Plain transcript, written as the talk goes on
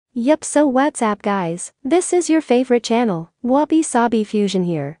Yup, so what's up guys, this is your favorite channel, Wabi Sabi Fusion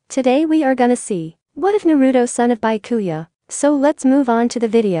here. Today we are gonna see, what if Naruto son of Byakuya? So let's move on to the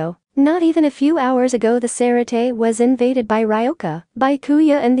video. Not even a few hours ago the Sarate was invaded by Ryoka.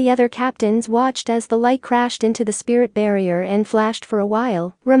 Byakuya and the other captains watched as the light crashed into the spirit barrier and flashed for a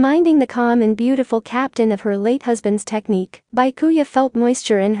while, reminding the calm and beautiful captain of her late husband's technique. Byakuya felt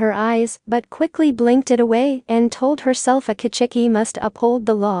moisture in her eyes but quickly blinked it away and told herself a Kichiki must uphold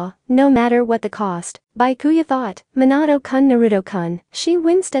the law, no matter what the cost. Byakuya thought, Minato-kun, Naruto-kun. She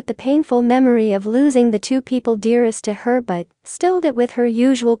winced at the painful memory of losing the two people dearest to her but stilled it with her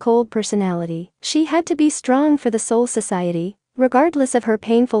usual cold personality. She had to be strong for the Soul Society, regardless of her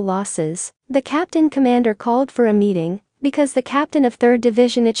painful losses. The captain commander called for a meeting, because the captain of 3rd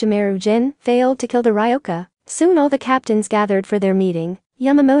Division Ichimaru Jin failed to kill the Ryoka. Soon all the captains gathered for their meeting.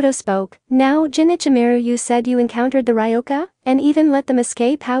 Yamamoto spoke, now Jin Ichimaru, you said you encountered the Ryoka, and even let them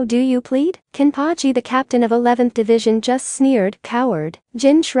escape, how do you plead? Kenpachi, the captain of 11th Division, just sneered, coward.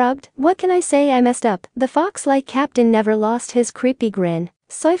 Jin shrugged, what can I say, I messed up. The fox-like captain never lost his creepy grin.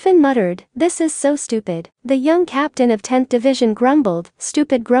 Soifin muttered, this is so stupid. The young captain of 10th Division grumbled,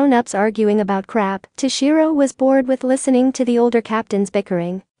 stupid grown-ups arguing about crap. Toshiro was bored with listening to the older captains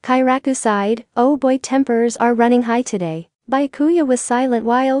bickering. Kairaku sighed, oh boy, tempers are running high today. Byakuya was silent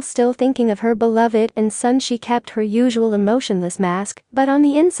while still thinking of her beloved and son. She kept her usual emotionless mask, but on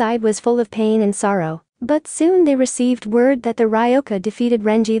the inside was full of pain and sorrow. But soon they received word that the Ryoka defeated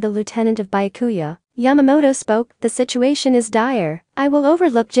Renji, the lieutenant of Byakuya. Yamamoto spoke, the situation is dire. I will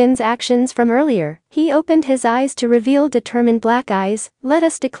overlook Jin's actions from earlier. He opened his eyes to reveal determined black eyes. Let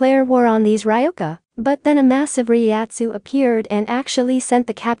us declare war on these Ryoka. But then a massive Ryatsu appeared and actually sent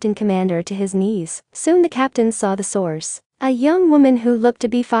the captain commander to his knees. Soon the captains saw the source. A young woman who looked to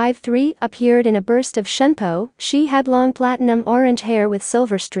be 5'3" appeared in a burst of shunpo. She had long platinum orange hair with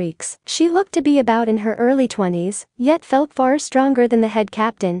silver streaks. She looked to be about in her early 20s, yet felt far stronger than the head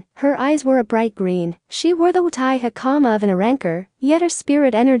captain. Her eyes were a bright green. She wore the Utai Hakama of an Aranker, yet her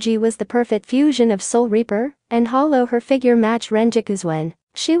spirit energy was the perfect fusion of Soul Reaper and Hollow. Her figure matched Renjiku's when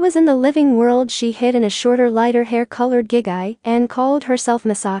she was in the living world. She hid in a shorter, lighter hair-colored gigai and called herself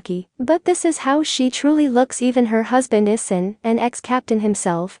Misaki. But this is how she truly looks. Even her husband Isin, an ex-captain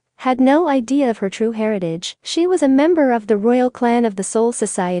himself, had no idea of her true heritage. She was a member of the royal clan of the Soul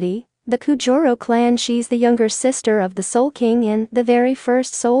Society, the Kujoro clan. She's the younger sister of the Soul King and the very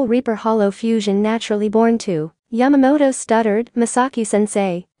first Soul Reaper Hollow fusion naturally born to. Yamamoto stuttered,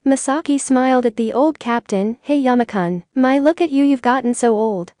 Misaki-sensei. Misaki smiled at the old captain, hey Yamakun, my look at you, you've gotten so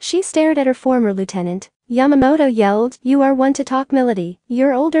old. She stared at her former lieutenant. Yamamoto yelled, you are one to talk melody.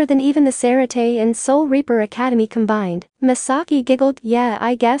 You're older than even the Sarate and Soul Reaper Academy combined. Misaki giggled, yeah,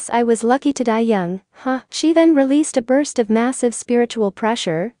 I guess I was lucky to die young, huh? She then released a burst of massive spiritual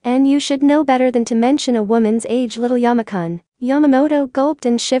pressure, and you should know better than to mention a woman's age, little Yamakun. Yamamoto gulped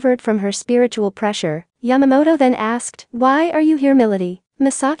and shivered from her spiritual pressure. Yamamoto then asked, why are you here, Milady?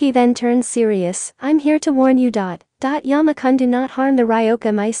 Misaki then turned serious, I'm here to warn you. Yamakun, do not harm the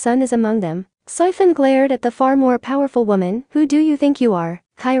Ryoka, my son is among them. Soifin glared at the far more powerful woman, who do you think you are?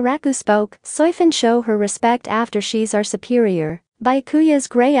 Kairaku spoke, Soifin, show her respect after she's our superior. Byakuya's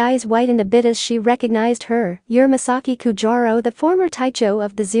gray eyes widened a bit as she recognized her. You're Misaki Kujaro, the former Taicho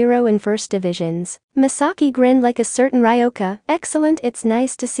of the 0 and 1st Divisions. Misaki grinned like a certain Ryoka. Excellent, it's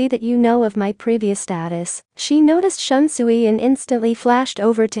nice to see that you know of my previous status. She noticed Shunsui and instantly flashed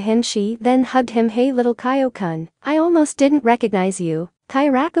over to him. She then hugged him. Hey little Kaio-kun, I almost didn't recognize you.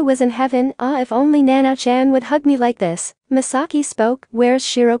 Kairaku was in heaven. If only Nana-chan would hug me like this. Misaki spoke, where's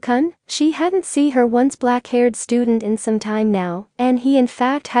Shiro-kun? She hadn't seen her once black-haired student in some time now, and he in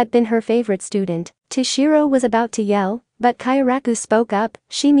fact had been her favorite student. Toshiro was about to yell, but Kairaku spoke up,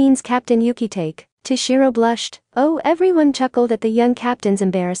 she means Captain Yukitake. Toshiro blushed. Oh, everyone chuckled at the young captain's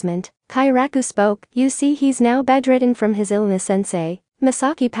embarrassment. Kairaku spoke, you see he's now bedridden from his illness, sensei.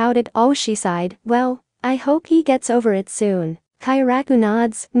 Misaki pouted, oh, she sighed, well, I hope he gets over it soon. Kairaku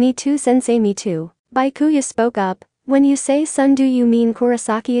nods, me too, sensei, me too. Byakuya spoke up, when you say son, do you mean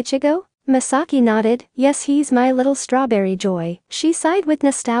Kurosaki Ichigo? Misaki nodded, yes, he's my little strawberry joy. She sighed with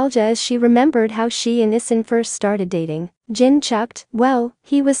nostalgia as she remembered how she and Isin first started dating. Jin chucked, well,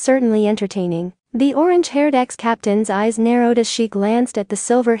 he was certainly entertaining. The orange-haired ex-captain's eyes narrowed as she glanced at the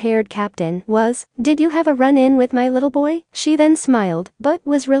silver-haired captain. Did you have a run-in with my little boy? She then smiled, but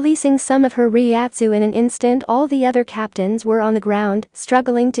was releasing some of her Ryatsu in an instant. All the other captains were on the ground,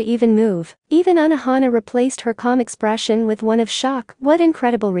 struggling to even move. Even Anohana replaced her calm expression with one of shock. What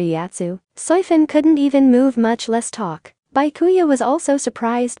incredible Ryatsu. Soifin couldn't even move, much less talk. Byakuya was also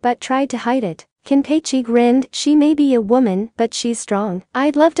surprised but tried to hide it. Kenpachi grinned. She may be a woman, but she's strong.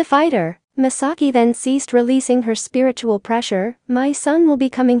 I'd love to fight her. Misaki then ceased releasing her spiritual pressure. My son will be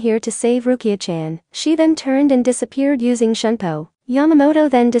coming here to save Rukia-chan. She then turned and disappeared using Shunpo. Yamamoto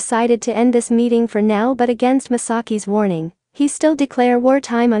then decided to end this meeting for now, but against Misaki's warning, he still declared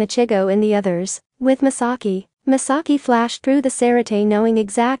wartime on Ichigo and the others. With Misaki flashed through the Sarate knowing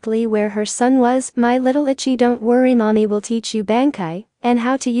exactly where her son was. My little Ichi, don't worry, mommy will teach you Bankai and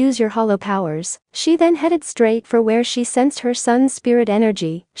how to use your hollow powers. She then headed straight for where she sensed her son's spirit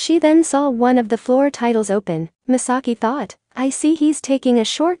energy. She then saw one of the floor titles open. Misaki thought, I see he's taking a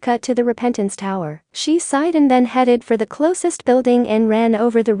shortcut to the Repentance Tower. She sighed and then headed for the closest building and ran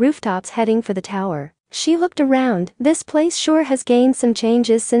over the rooftops heading for the tower. She looked around. This place sure has gained some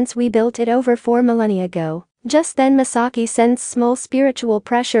changes since we built it over 4 millennia ago. Just then Misaki sensed small spiritual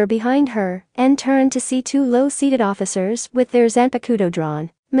pressure behind her and turned to see 2 low-seated officers with their zanpakuto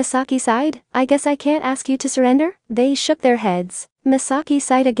drawn. Misaki sighed, I guess I can't ask you to surrender? They shook their heads. Misaki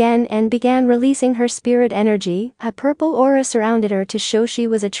sighed again and began releasing her spirit energy. A purple aura surrounded her to show she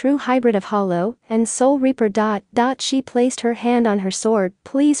was a true hybrid of Hollow and Soul Reaper. She placed her hand on her sword.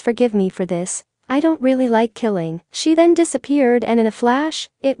 Please forgive me for this. I don't really like killing. She then disappeared and in a flash,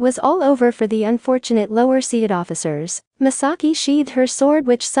 it was all over for the unfortunate lower-seated officers. Misaki sheathed her sword,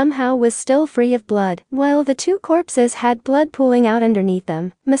 which somehow was still free of blood, while the 2 corpses had blood pooling out underneath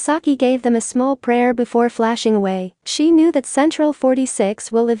them. Misaki gave them a small prayer before flashing away. She knew that Central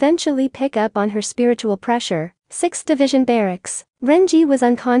 46 will eventually pick up on her spiritual pressure. 6th Division Barracks. Renji was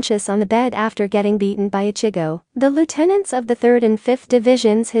unconscious on the bed after getting beaten by Ichigo. The lieutenants of the 3rd and 5th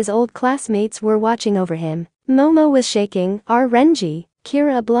Divisions, his old classmates, were watching over him. Momo was shaking. Our Renji.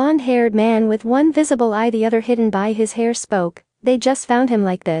 Kira, a blonde-haired man with one visible eye, the other hidden by his hair, spoke. They just found him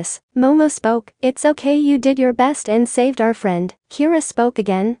like this. Momo spoke. It's okay, you did your best and saved our friend. Kira spoke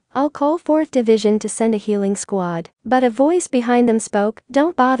again. I'll call 4th Division to send a healing squad. But a voice behind them spoke.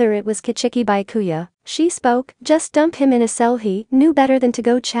 Don't bother, it was Kichiki by Kuya. She spoke. Just dump him in a cell. He knew better than to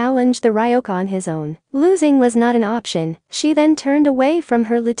go challenge the Ryoka on his own. Losing was not an option. She then turned away from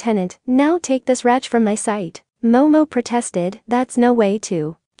her lieutenant. Now take this wretch from my sight. Momo protested. That's no way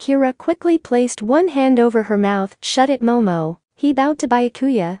to. Kira quickly placed one hand over her mouth. Shut it, Momo. He bowed to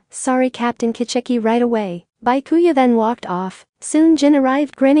Byakuya. Sorry, Captain Kichiki, right away. Byakuya then walked off. Soon Jin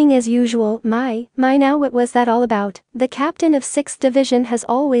arrived, grinning as usual. My now what was that all about? The captain of 6th Division has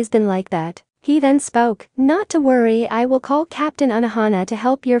always been like that. He then spoke. Not to worry, I will call Captain Unohana to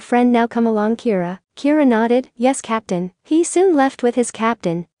help your friend now. Come along, Kira. Kira nodded. Yes, Captain. He soon left with his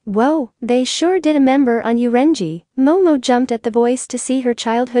captain. Whoa, they sure did a member on you, Renji. Momo jumped at the voice to see her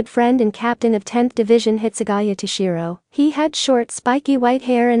childhood friend and captain of 10th Division Hitsugaya Toshiro. He had short spiky white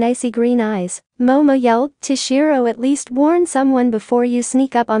hair and icy green eyes. Momo yelled, Toshiro, at least warn someone before you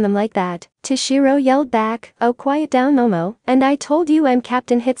sneak up on them like that. Toshiro yelled back, oh, quiet down, Momo, and I told you I'm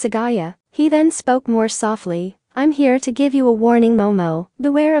Captain Hitsugaya. He then spoke more softly. I'm here to give you a warning, Momo.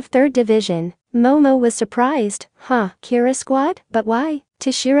 Beware of 3rd Division. Momo was surprised. Huh, Kira squad? But why?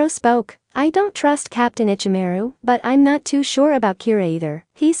 Toshiro spoke. I don't trust Captain Ichimaru, but I'm not too sure about Kira either.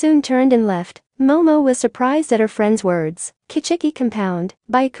 He soon turned and left. Momo was surprised at her friend's words. Kichiki compound.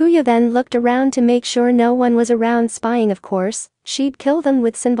 Byakuya then looked around to make sure no one was around spying. Of course, she'd kill them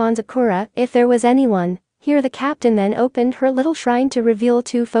with Senbonzakura if there was anyone. Here the captain then opened her little shrine to reveal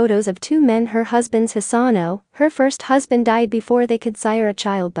 2 photos of 2 men, her husbands Hisano. Her first husband died before they could sire a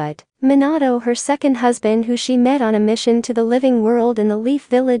child, but Minato, her second husband, who she met on a mission to the living world in the Leaf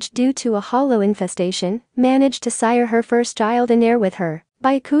Village due to a hollow infestation, managed to sire her first child and heir with her.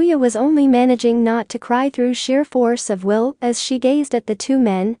 Byakuya was only managing not to cry through sheer force of will as she gazed at the 2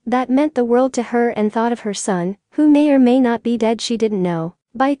 men that meant the world to her and thought of her son, who may or may not be dead, she didn't know.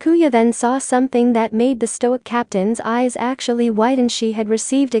 Byakuya then saw something that made the stoic captain's eyes actually widen. She had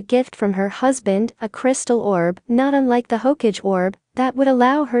received a gift from her husband, a crystal orb, not unlike the Hokage orb, that would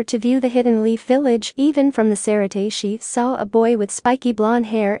allow her to view the hidden Leaf Village. Even from the Sarate she saw a boy with spiky blonde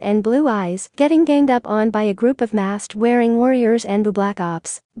hair and blue eyes getting ganged up on by a group of masked-wearing warriors and Black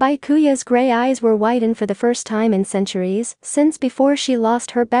Ops. Byakuya's gray eyes were widened for the first time in centuries, since before she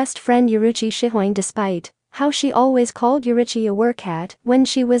lost her best friend Yuruchi Shihoin. Despite how she always called Yuruchi a workat when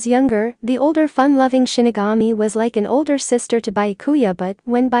she was younger, the older fun-loving Shinigami was like an older sister to Byakuya, but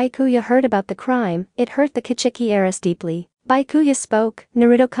when Byakuya heard about the crime, it hurt the Kichiki heiress deeply. Byakuya spoke.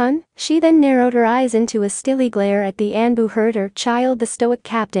 Naruto-kun? She then narrowed her eyes into a steely glare at the Anbu herder child. The stoic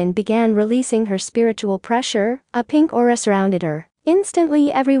captain began releasing her spiritual pressure. A pink aura surrounded her. Instantly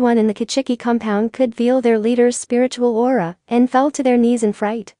everyone in the Kichiki compound could feel their leader's spiritual aura and fell to their knees in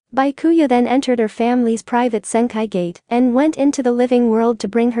fright. Byakuya then entered her family's private Senkai gate and went into the living world to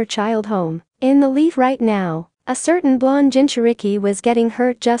bring her child home. In the leaf right now, a certain blonde Jinchuriki was getting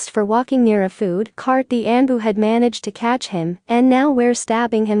hurt just for walking near a food cart. The Anbu had managed to catch him and now were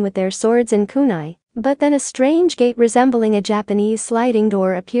stabbing him with their swords and kunai. But then a strange gate resembling a Japanese sliding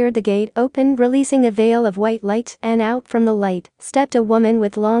door appeared. The gate opened, releasing a veil of white light, and out from the light stepped a woman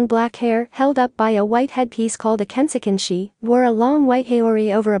with long black hair held up by a white headpiece called a kensakin. She wore a long white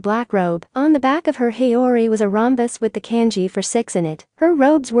haori over a black robe. On the back of her haori was a rhombus with the kanji for 6 in it. Her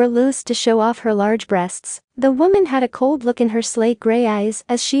robes were loose to show off her large breasts. The woman had a cold look in her slate gray eyes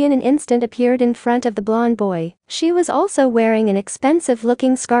as she in an instant appeared in front of the blonde boy. She was also wearing an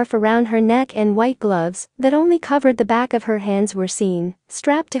expensive-looking scarf around her neck and white gloves that only covered the back of her hands were seen.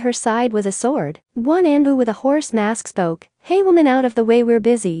 Strapped to her side was a sword. One Anbu with a horse mask spoke, "Hey woman, out of the way, we're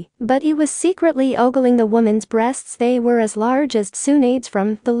busy." But he was secretly ogling the woman's breasts. They were as large as tsunade's.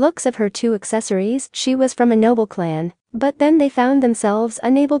 From the looks of her 2 accessories, she was from a noble clan. But then they found themselves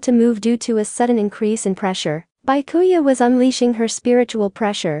unable to move due to a sudden increase in pressure. Byakuya was unleashing her spiritual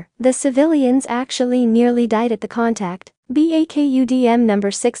pressure. The civilians actually nearly died at the contact. BAKUDM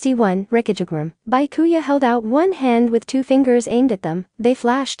number 61, Rikijagrum. Byakuya held out one hand with 2 fingers aimed at them. They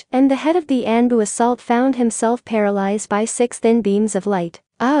flashed, and the head of the Anbu assault found himself paralyzed by 6 thin beams of light.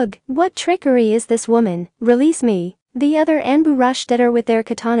 Ugh, what trickery is this woman? Release me. The other Anbu rushed at her with their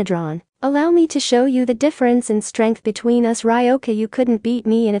katana drawn. Allow me to show you the difference in strength between us, Ryoka. You couldn't beat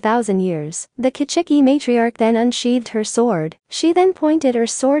me in 1,000 years. The Kichiki matriarch then unsheathed her sword. She then pointed her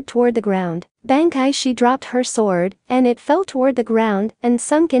sword toward the ground. Bankai, she dropped her sword, and it fell toward the ground and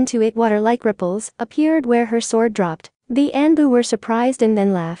sunk into it. Water-like ripples appeared where her sword dropped. The Anbu were surprised and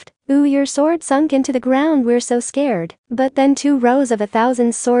then laughed. Ooh, your sword sunk into the ground, we're so scared. But then 2 rows of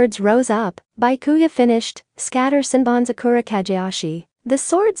 1,000 swords rose up. Byakuya finished, scatter Senbonzakura Kageashi. The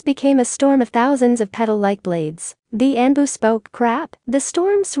swords became a storm of thousands of petal-like blades. The Anbu spoke, crap. The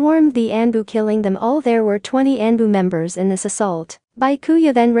storm swarmed the Anbu, killing them all. There were 20 Anbu members in this assault.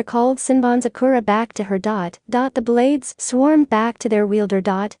 Byakuya then recalled Senbonzakura back to her. The blades swarmed back to their wielder.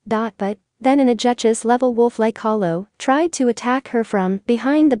 But then an Aegis-level wolf-like hollow tried to attack her from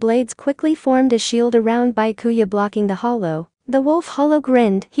behind. The blades quickly formed a shield around Byakuya, blocking the hollow. The wolf hollow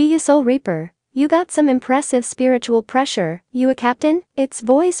grinned, "He is Soul Reaper. You got some impressive spiritual pressure. You a captain?" Its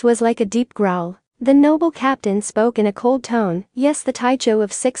voice was like a deep growl. The noble captain spoke in a cold tone, "Yes, the Taicho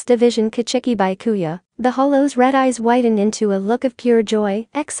of 6th Division Kichiki." Byakuya. The hollow's red eyes widened into a look of pure joy.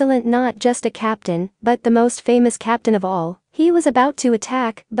 Excellent, not just a captain, but the most famous captain of all. He was about to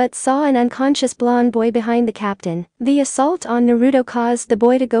attack, but saw an unconscious blonde boy behind the captain. The assault on Naruto caused the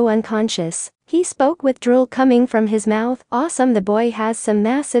boy to go unconscious. He spoke with drool coming from his mouth. Awesome, the boy has some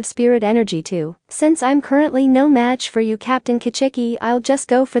massive spirit energy too. Since I'm currently no match for you, Captain Kichiki, I'll just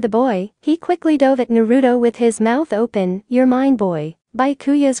go for the boy. He quickly dove at Naruto with his mouth open. You're mine, boy.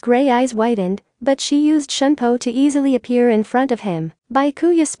 Byakuya's gray eyes widened, but she used Shunpo to easily appear in front of him.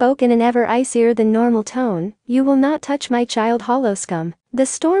 Byakuya spoke in an ever icier than normal tone, "You will not touch my child, hollow scum." The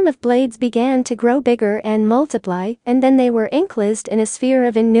storm of blades began to grow bigger and multiply, and then they were enclosed in a sphere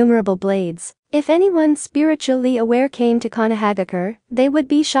of innumerable blades. If anyone spiritually aware came to Konohagakure, they would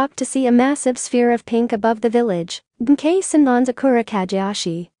be shocked to see a massive sphere of pink above the village. Benkei Senbonzakura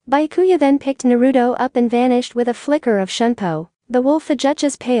Kageashi. Byakuya then picked Naruto up and vanished with a flicker of Shunpo. The wolf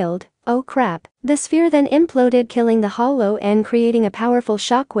Aegis paled. Oh crap. The sphere then imploded, killing the hollow and creating a powerful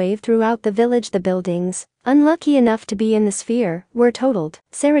shockwave throughout the village. The buildings, unlucky enough to be in the sphere, were totaled.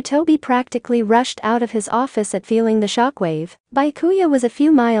 Sarutobi practically rushed out of his office at feeling the shockwave. Byakuya was a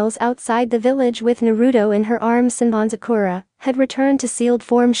few miles outside the village with Naruto in her arms. Senbonzakura had returned to sealed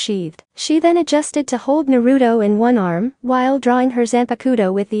form sheathed. She then adjusted to hold Naruto in one arm, while drawing her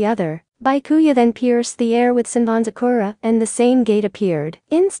Zanpakuto with the other. Byakuya then pierced the air with Senbonzakura, and the same gate appeared.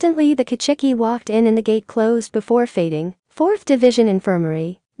 Instantly the Kichiki walked in and the gate closed before fading. 4th Division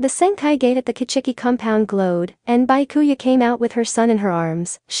Infirmary. The Senkai gate at the Kichiki compound glowed, and Byakuya came out with her son in her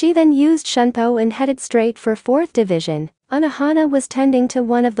arms. She then used Shunpo and headed straight for 4th Division. Anohana was tending to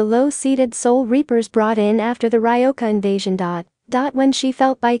one of the low-seated Soul Reapers brought in after the Ryoka invasion. When she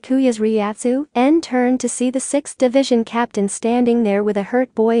felt Byakuya's Ryatsu, and turned to see the 6th Division captain standing there with a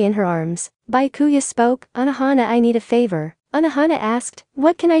hurt boy in her arms. Byakuya spoke, "Anohana, I need a favor." Anohana asked,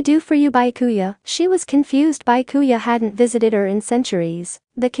 "What can I do for you, Byakuya?" She was confused. Byakuya hadn't visited her in centuries.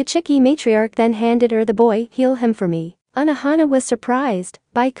 The Kichiki matriarch then handed her the boy. "Heal him for me." Anohana was surprised.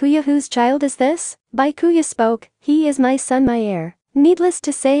 "Byakuya, whose child is this?" Byakuya spoke, "He is my son, my heir." Needless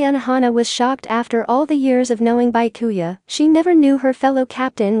to say, Anohana was shocked. After all the years of knowing Byakuya, she never knew her fellow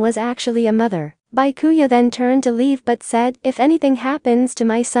captain was actually a mother. Byakuya then turned to leave but said, if anything happens to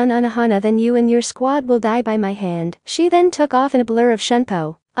my son Unohana then you and your squad will die by my hand. She then took off in a blur of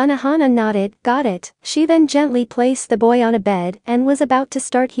Shunpo. Unohana nodded, got it. She then gently placed the boy on a bed and was about to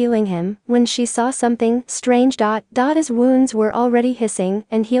start healing him when she saw something strange. His wounds were already hissing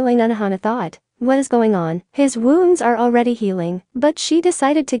and healing. Unohana thought, what is going on? His wounds are already healing, but she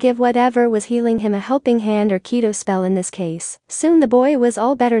decided to give whatever was healing him a helping hand or keto spell in this case. Soon the boy was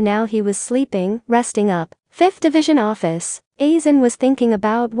all better. Now he was sleeping, resting up. 5th Division Office. Aizen was thinking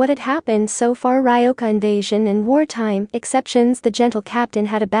about what had happened so far. Ryoka invasion and wartime exceptions. The gentle captain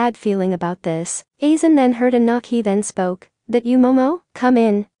had a bad feeling about this. Aizen then heard a knock. He then spoke. That you, Momo? Come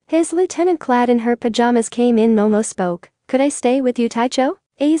in. His lieutenant clad in her pajamas came in. Momo spoke. Could I stay with you, Taicho?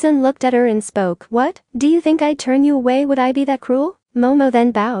 Aizen looked at her and spoke. What? Do you think I'd turn you away? Would I be that cruel? Momo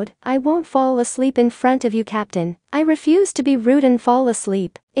then bowed. I won't fall asleep in front of you, Captain. I refuse to be rude and fall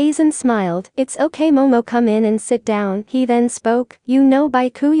asleep. Aizen smiled. It's okay, Momo, come in and sit down. He then spoke. You know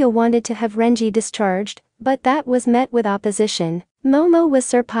Byakuya wanted to have Renji discharged, but that was met with opposition. Momo was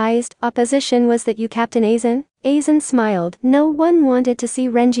surprised. Opposition was that you, Captain Aizen? Aizen smiled. No one wanted to see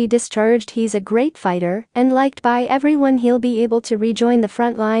Renji discharged. He's a great fighter and liked by everyone. He'll be able to rejoin the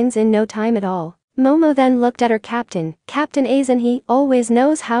front lines in no time at all. Momo then looked at her captain. Captain Aizen, he always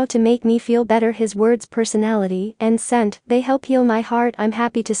knows how to make me feel better. His words, personality, and scent, they help heal my heart. I'm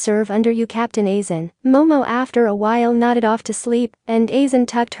happy to serve under you, Captain Aizen. Momo after a while nodded off to sleep, and Aizen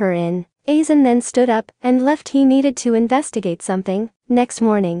tucked her in. Aizen then stood up and left. He needed to investigate something. Next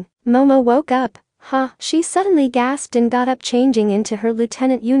morning, Momo woke up. She suddenly gasped and got up, changing into her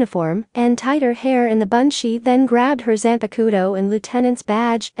lieutenant uniform and tied her hair in the bun. She then grabbed her Zanpakuto and lieutenant's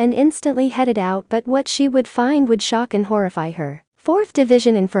badge and instantly headed out, but what she would find would shock and horrify her. 4th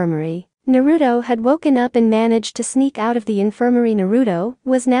Division Infirmary. Naruto had woken up and managed to sneak out of the infirmary. Naruto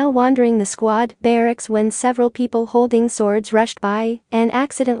was now wandering the squad barracks when several people holding swords rushed by and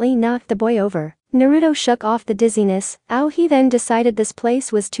accidentally knocked the boy over. Naruto shook off the dizziness. He then decided this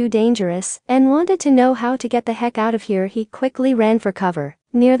place was too dangerous and wanted to know how to get the heck out of here. He quickly ran for cover.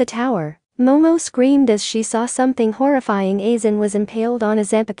 Near the tower, Momo screamed as she saw something horrifying. Aizen was impaled on a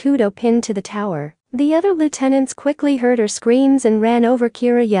Zanpakuto pinned to the tower. The other lieutenants quickly heard her screams and ran over.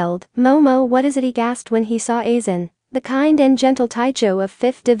 Kira yelled, Momo, what is it? He gasped when he saw Aizen, the kind and gentle Taicho of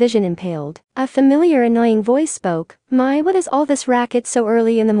 5th Division, impaled. A familiar annoying voice spoke. My, what is all this racket so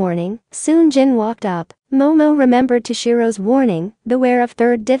early in the morning? Soon Jin walked up. Momo remembered Toshiro's warning, beware of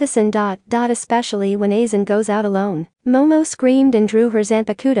 3rd Division. Especially when Aizen goes out alone. Momo screamed and drew her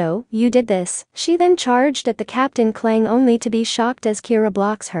Zanpakuto. You did this. She then charged at the captain Clang, only to be shocked as Kira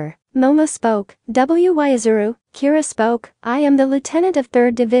blocks her. Momo spoke. W.Y. Azuru. Kira spoke. I am the lieutenant of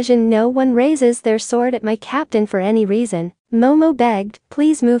 3rd Division. No one raises their sword at my captain for any reason. Momo begged.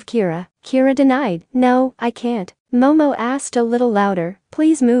 Please move, Kira. Kira denied. No, I can't. Momo asked a little louder.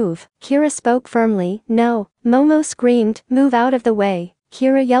 Please move. Kira spoke firmly. No. Momo screamed. Move out of the way.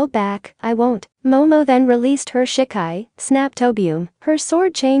 Kira yelled back. I won't. Momo then released her Shikai, snapped Obium. Her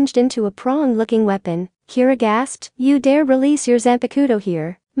sword changed into a prong-looking weapon. Kira gasped. You dare release your Zanpakuto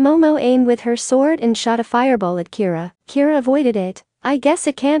here? Momo aimed with her sword and shot a fireball at Kira. Kira avoided it. I guess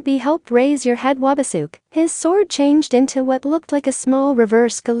it can't be helped. Raise your head, Wabasuk. His sword changed into what looked like a small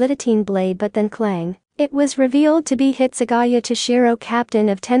reverse guillotine blade, but then clang. It was revealed to be Hitsugaya Toshiro, captain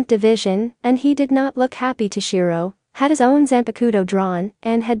of 10th Division, and he did not look happy. Toshiro had his own Zanpakuto drawn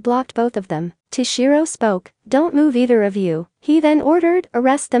and had blocked both of them. Toshiro spoke. Don't move, either of you. He then ordered,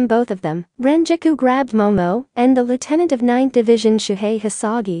 arrest them, both of them. Renjiku grabbed Momo, and the lieutenant of 9th Division Shuhei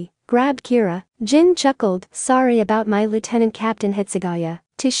Hisagi grabbed Kira. Jin chuckled. Sorry about my lieutenant, Captain Hitsugaya.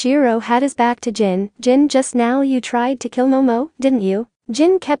 Toshiro had his back to Jin. Jin, just now you tried to kill Momo, didn't you?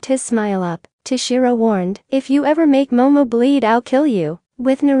 Jin kept his smile up. Toshiro warned, if you ever make Momo bleed, I'll kill you.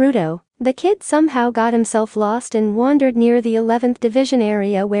 With Naruto, the kid somehow got himself lost and wandered near the 11th Division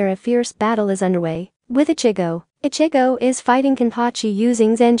area where a fierce battle is underway. With Ichigo. Ichigo is fighting Kenpachi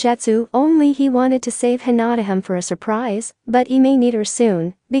using Zanjetsu, only he wanted to save Hinata for a surprise, but he may need her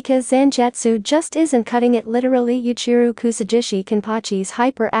soon, because Zanjetsu just isn't cutting it. Literally, Yuichiro Kusajishi, Kenpachi's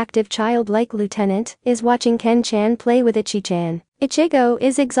hyperactive childlike lieutenant, is watching Ken-chan play with Ichi-chan. Ichigo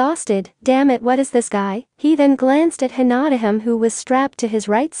is exhausted. Damn it, what is this guy? He then glanced at Hinata, who was strapped to his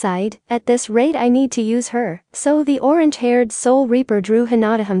right side. At this rate I need to use her. So the orange-haired Soul Reaper drew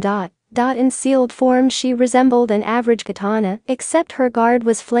Hinata. In sealed form she resembled an average katana, except her guard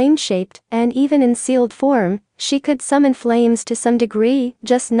was flame-shaped, and even in sealed form, she could summon flames to some degree,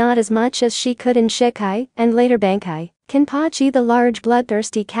 just not as much as she could in Shikai, and later Bankai. Kenpachi, the large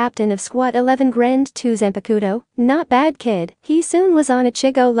bloodthirsty captain of Squad 11 Grand 2 Zanpakuto, not bad kid, he soon was on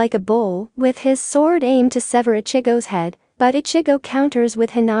Ichigo like a bull, with his sword aimed to sever Ichigo's head, but Ichigo counters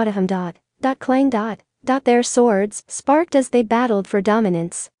with Hinata. Clang. Their swords sparked as they battled for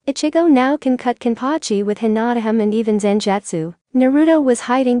dominance. Ichigo now can cut Kenpachi with Hinata and even Zanjutsu. Naruto was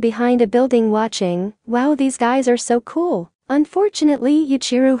hiding behind a building watching. Wow, these guys are so cool. Unfortunately,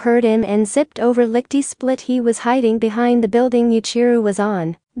 Yuichiro heard him and zipped over lickety-split. He was hiding behind the building Yuichiro was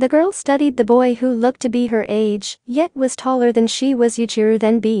on. The girl studied the boy who looked to be her age, yet was taller than she was. Yuichiro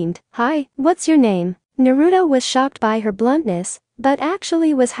then beamed. "Hi, what's your name?" Naruto was shocked by her bluntness, but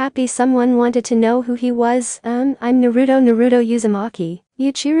actually was happy someone wanted to know who he was. I'm Naruto Uzumaki.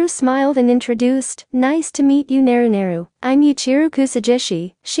 Yuichiro smiled and introduced. "Nice to meet you Naru. I'm Yuichiro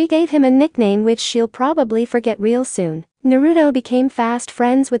Kusajishi." She gave him a nickname which she'll probably forget real soon. Naruto became fast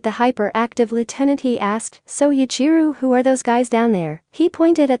friends with the hyperactive lieutenant. He asked, "So Yuichiro, who are those guys down there?" He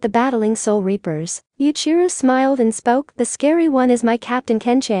pointed at the battling Soul Reapers. Yuichiro smiled and spoke, "The scary one is my captain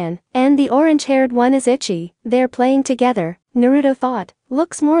Kenchan, and the orange-haired one is Ichi. They're playing together." Naruto thought,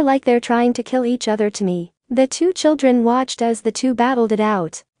 "Looks more like they're trying to kill each other to me." The two children watched as the two battled it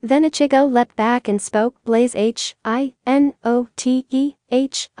out. Then Ichigo leapt back and spoke, "Blaze Hinotehime,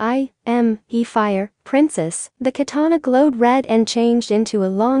 fire, princess." The katana glowed red and changed into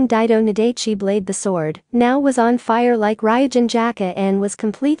a long Daido Nadachi blade. The sword now was on fire like Ryujin Jaka and was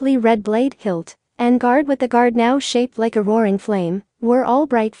completely red. Blade, hilt, and guard with the guard now shaped like a roaring flame, were all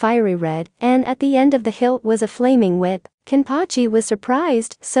bright fiery red, and at the end of the hilt was a flaming whip. Kenpachi was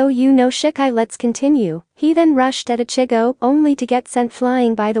surprised. "So you know Shikai, let's continue." He then rushed at Ichigo, only to get sent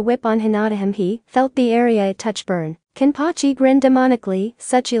flying by the whip on Hinata. He felt the area it touched burn. Kenpachi grinned demonically.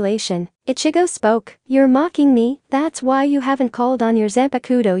 Such elation. Ichigo spoke, "You're mocking me? That's why you haven't called on your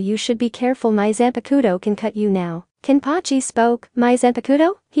Zanpakuto. You should be careful, my Zanpakuto can cut you now." Kenpachi spoke, "My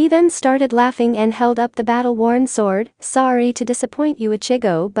Zanpakuto?" He then started laughing and held up the battle-worn sword. "Sorry to disappoint you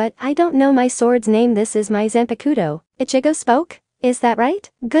Ichigo, but I don't know my sword's name. This is my Zanpakuto." Ichigo spoke, "Is that right?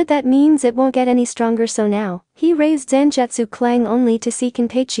 Good, that means it won't get any stronger." So now, he raised Zanjutsu Clang only to see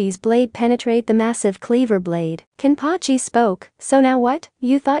Kenpachi's blade penetrate the massive cleaver blade. Kenpachi spoke, "So now what?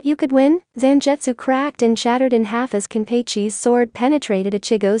 You thought you could win?" Zanjutsu cracked and shattered in half as Kenpachi's sword penetrated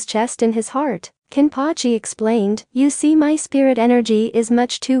Ichigo's chest and his heart. Kenpachi explained, "You see, my spirit energy is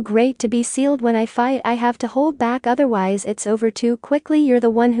much too great to be sealed. When I fight I have to hold back, otherwise it's over too quickly. You're the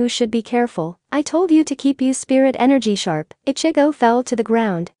one who should be careful. I told you to keep your spirit energy sharp." Ichigo fell to the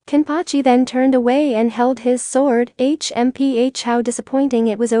ground. Kenpachi then turned away and held his sword. How disappointing,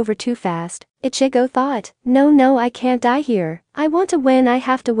 it was over too fast. Ichigo thought, No, I can't die here. I want to win, I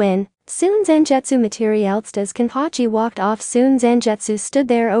have to win." Soon Zanjutsu materialized as Kenpachi walked off. Soon Zanjutsu stood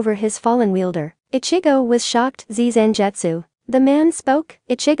there over his fallen wielder. Ichigo was shocked. Zanjutsu. The man spoke,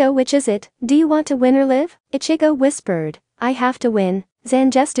 "Ichigo, which is it? Do you want to win or live?" Ichigo whispered, "I have to win."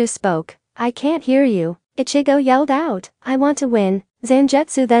 Zanjutsu spoke, "I can't hear you." Ichigo yelled out, "I want to win."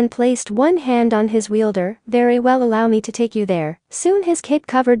 Zanjutsu then placed one hand on his wielder. "Very well, allow me to take you there." Soon his cape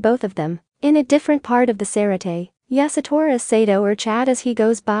covered both of them. In a different part of the Sarate, Yasutora Sato, or Chad as he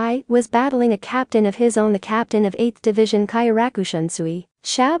goes by, was battling a captain of his own, the captain of 8th Division Kairaku Shunsui.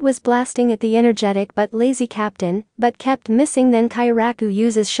 Chad was blasting at the energetic but lazy captain, but kept missing. Then Kairaku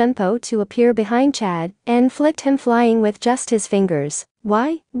uses Shunpo to appear behind Chad, and flicked him flying with just his fingers.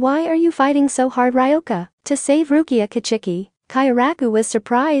 Why are you fighting so hard, Ryoka?" "To save Rukia Kichiki." Kairaku was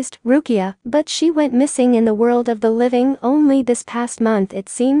surprised. "Rukia, but she went missing in the world of the living only this past month. It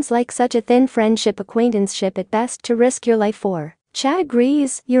seems like such a thin friendship, acquaintanceship at best, to risk your life for." Chad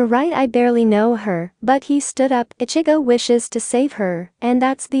agrees, "You're right, I barely know her." But he stood up. "Ichigo wishes to save her, and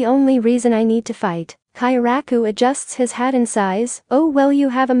that's the only reason I need to fight." Kairaku adjusts his hat in size. "Oh well, you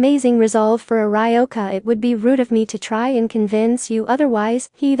have amazing resolve for a Ryoka. It would be rude of me to try and convince you otherwise."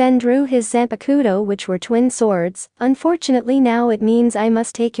 He then drew his Zanpakuto, which were twin swords. "Unfortunately now it means I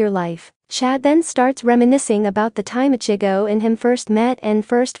must take your life." Chad then starts reminiscing about the time Ichigo and him first met and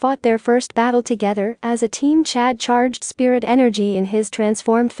first fought their first battle together. As a team, Chad charged spirit energy in his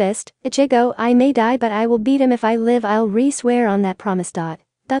transformed fist. "Ichigo, I may die but I will beat him. If I live I'll re-swear on that promise.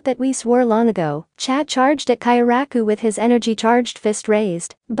 That we swore long ago." Chad charged at Kairaku with his energy-charged fist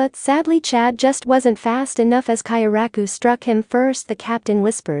raised, but sadly Chad just wasn't fast enough. As Kairaku struck him first, the captain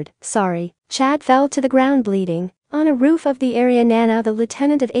whispered, "Sorry." Chad fell to the ground bleeding. On a roof of the area Nana, the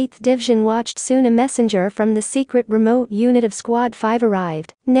lieutenant of 8th Division, watched. Soon a messenger from the secret remote unit of Squad 5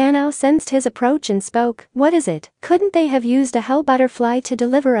 arrived. Nana sensed his approach and spoke. What is it? Couldn't they have used a hell butterfly to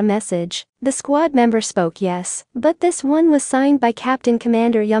deliver a message? The squad member spoke. Yes, but this one was signed by Captain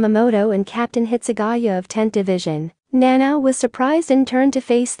Commander Yamamoto and Captain Hitsugaya of 10th Division. Nana was surprised and turned to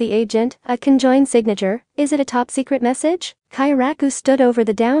face the agent. A conjoined signature. Is it a top secret message? Kairaku stood over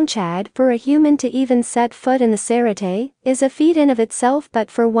the down Chad. For a human to even set foot in the Sarate is a feat in of itself, but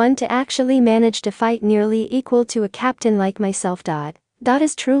for one to actually manage to fight nearly equal to a captain like myself. That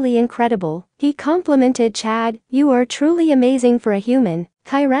is truly incredible. He complimented Chad. You are truly amazing for a human.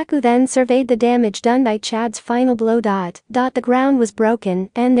 Kairaku then surveyed the damage done by Chad's final blow. The ground was broken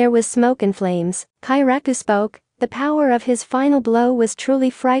and there was smoke and flames. Kairaku spoke. The power of his final blow was truly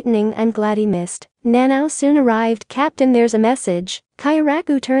frightening. I'm glad he missed. Nanao soon arrived. Captain, there's a message.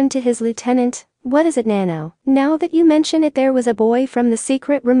 Kairaku turned to his lieutenant. What is it, Nanao? Now that you mention it, there was a boy from the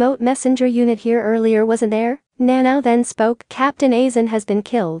secret remote messenger unit here earlier, wasn't there? Nanao then spoke. Captain Aizen has been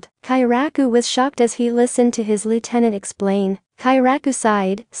killed. Kairaku was shocked as he listened to his lieutenant explain. Kairaku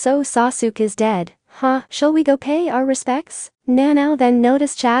sighed. So Sasuke is dead. Huh, shall we go pay our respects? Nanao then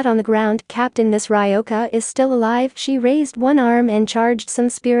noticed Chad on the ground. Captain, Miss Ryoka is still alive. She raised one arm and charged some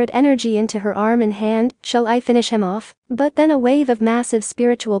spirit energy into her arm and hand. Shall I finish him off? But then a wave of massive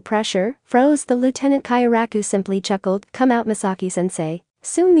spiritual pressure froze the lieutenant. Kairaku simply chuckled. Come out, Misaki-sensei.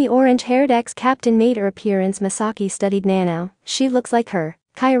 Soon the orange-haired ex-captain made her appearance. Misaki studied Nanao. She looks like her.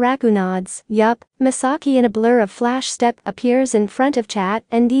 Kairaku nods. Yup. Misaki in a blur of flash step appears in front of Chad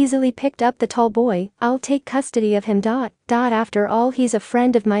and easily picked up the tall boy. I'll take custody of him. After all, he's a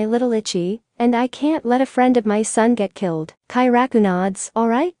friend of my little Ichi, and I can't let a friend of my son get killed. Kairaku nods.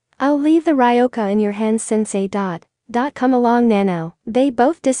 Alright. I'll leave the Ryoka in your hands, sensei. Come along, Nanao. They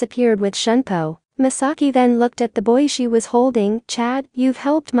both disappeared with Shunpo. Misaki then looked at the boy she was holding. Chad, you've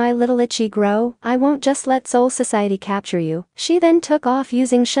helped my little Ichi grow. I won't just let Soul Society capture you. She then took off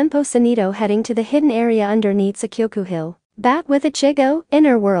using Shunpo Sanito, heading to the hidden area underneath Sakyoku Hill. Back with Ichigo,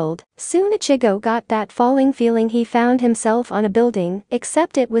 inner world. Soon Ichigo got that falling feeling. He found himself on a building,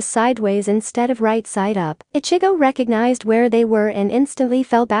 except it was sideways instead of right side up. Ichigo recognized where they were and instantly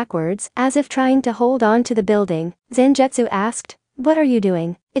fell backwards, as if trying to hold on to the building. Zangetsu asked, what are you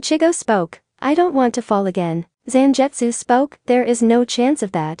doing? Ichigo spoke. I don't want to fall again. Zangetsu spoke. There is no chance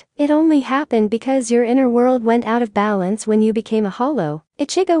of that. It only happened because your inner world went out of balance when you became a hollow.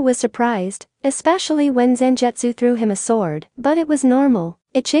 Ichigo was surprised, especially when Zangetsu threw him a sword, but it was normal.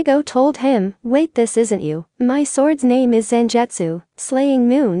 Ichigo told him, wait, this isn't you. My sword's name is Zangetsu, Slaying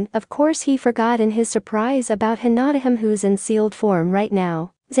Moon. Of course he forgot in his surprise about Hinata, who's in sealed form right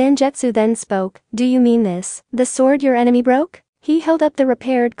now. Zangetsu then spoke. Do you mean this? The sword your enemy broke? He held up the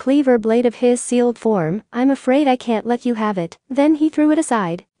repaired cleaver blade of his sealed form. I'm afraid I can't let you have it. Then he threw it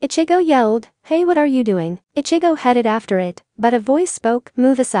aside. Ichigo yelled, hey, what are you doing? Ichigo headed after it, but a voice spoke,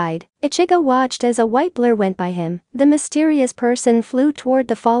 move aside. Ichigo watched as a white blur went by him. The mysterious person flew toward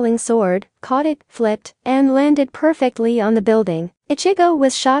the falling sword, caught it, flipped, and landed perfectly on the building. Ichigo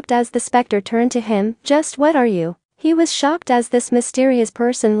was shocked as the specter turned to him. Just what are you? He was shocked as this mysterious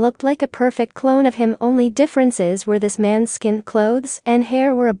person looked like a perfect clone of him. Only differences were this man's skin, clothes, and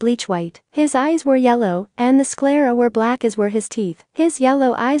hair were a bleach white. His eyes were yellow, and the sclera were black as were his teeth. His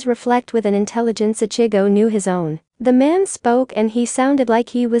yellow eyes reflect with an intelligence Ichigo knew his own. The man spoke and he sounded like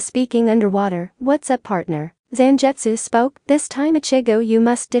he was speaking underwater. What's up, partner? Zangetsu spoke. This time, Ichigo, you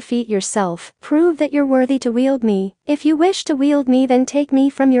must defeat yourself. Prove that you're worthy to wield me. If you wish to wield me, then take me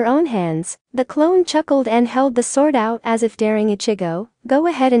from your own hands. The clone chuckled and held the sword out as if daring Ichigo. Go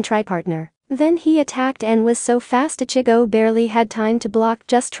ahead and try, partner. Then he attacked and was so fast Ichigo barely had time to block.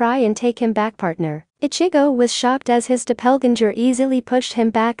 Just try and take him back, partner. Ichigo was shocked as his doppelganger easily pushed him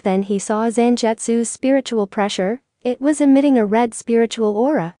back. Then he saw Zangetsu's spiritual pressure. It was emitting a red spiritual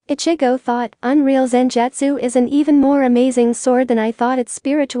aura. Ichigo thought, unreal, Zangetsu is an even more amazing sword than I thought. Its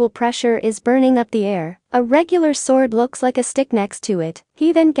spiritual pressure is burning up the air. A regular sword looks like a stick next to it.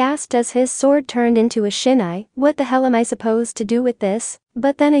 He then gasped as his sword turned into a shinai. What the hell am I supposed to do with this?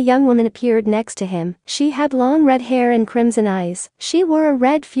 But then a young woman appeared next to him. She had long red hair and crimson eyes. She wore a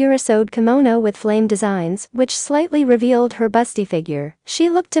red furosode kimono with flame designs, which slightly revealed her busty figure. She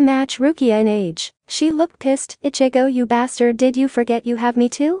looked to match Rukia in age. She looked pissed. Ichigo, you bastard, did you forget you have me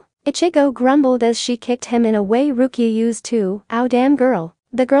too? Ichigo grumbled as she kicked him in a way Rukia used too. Ow, damn girl.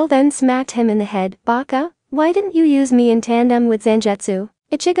 The girl then smacked him in the head. Baka, why didn't you use me in tandem with Zangetsu?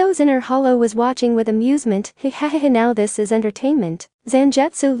 Ichigo's inner hollow was watching with amusement. Hehehe, now this is entertainment.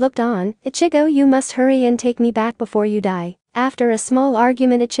 Zangetsu looked on. Ichigo, you must hurry and take me back before you die. After a small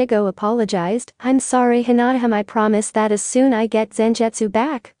argument, Ichigo apologized. I'm sorry Hinata, I promise that as soon I get Zangetsu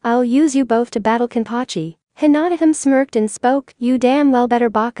back, I'll use you both to battle Kenpachi. Hinata smirked and spoke, you damn well better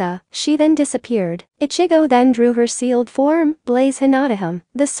baka. She then disappeared. Ichigo then drew her sealed form, Blaze Hinata.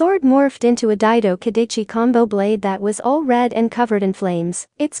 The sword morphed into a Daido Kadichi combo blade that was all red and covered in flames.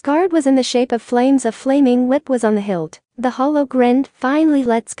 Its guard was in the shape of flames, a flaming whip was on the hilt. The hollow grinned, finally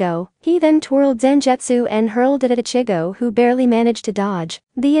let's go. He then twirled Zangetsu and hurled it at Ichigo, who barely managed to dodge.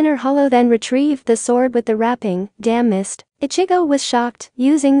 The inner hollow then retrieved the sword with the wrapping, damn missed. Ichigo was shocked,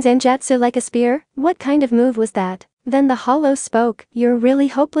 using Zangetsu like a spear? What kind of move was that? Then the hollow spoke, you're really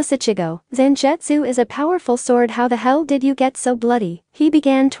hopeless Ichigo. Zangetsu is a powerful sword, how the hell did you get so bloody? He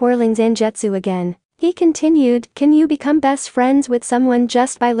began twirling Zangetsu again. He continued, can you become best friends with someone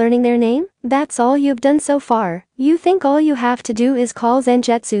just by learning their name? That's all you've done so far. You think all you have to do is call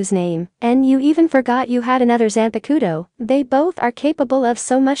Zangetsu's name, and you even forgot you had another Zanpakuto. They both are capable of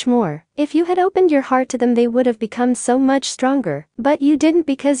so much more. If you had opened your heart to them they would have become so much stronger, but you didn't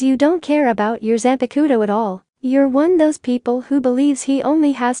because you don't care about your Zanpakuto at all. You're one those people who believes he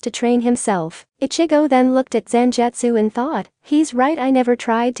only has to train himself. Ichigo then looked at Zangetsu and thought, he's right, I never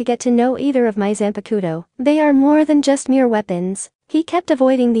tried to get to know either of my Zanpakuto. They are more than just mere weapons. He kept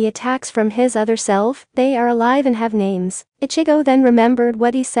avoiding the attacks from his other self, they are alive and have names. Ichigo then remembered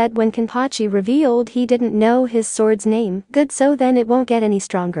what he said when Kenpachi revealed he didn't know his sword's name. Good, so then it won't get any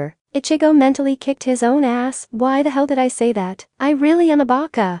stronger. Ichigo mentally kicked his own ass. Why the hell did I say that? I really am a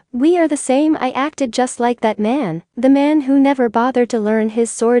baka. We are the same, I acted just like that man. The man who never bothered to learn his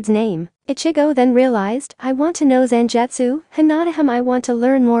sword's name. Ichigo then realized, I want to know Zangetsu, Hinata, I want to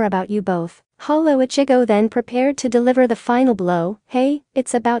learn more about you both. Hollow Ichigo then prepared to deliver the final blow. Hey,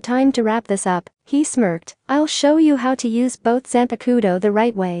 it's about time to wrap this up. He smirked. I'll show you how to use both Zanpakuto the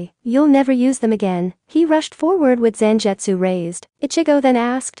right way. You'll never use them again. He rushed forward with Zangetsu raised. Ichigo then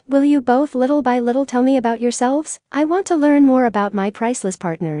asked, will you both little by little tell me about yourselves? I want to learn more about my priceless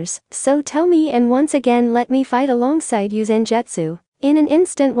partners. So tell me and once again let me fight alongside you Zangetsu. In an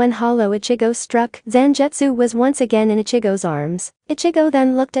instant when Hollow Ichigo struck, Zangetsu was once again in Ichigo's arms. Ichigo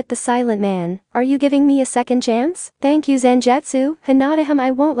then looked at the silent man. Are you giving me a second chance? Thank you Zangetsu, Hinata, I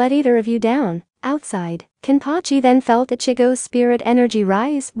won't let either of you down. Outside, Kenpachi then felt Ichigo's spirit energy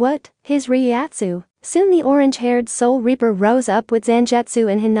rise. What? His Ryatsu. Soon the orange-haired Soul Reaper rose up with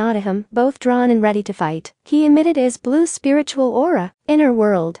Zangetsu and Hinata, both drawn and ready to fight. He emitted his blue spiritual aura. Inner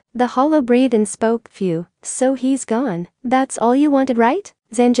world. The hollow breathed and spoke. Phew. So he's gone. That's all you wanted, right?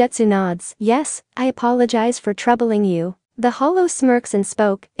 Zangetsu nods. Yes, I apologize for troubling you. The hollow smirks and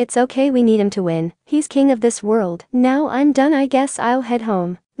spoke. It's okay, we need him to win. He's king of this world. Now I'm done, I guess I'll head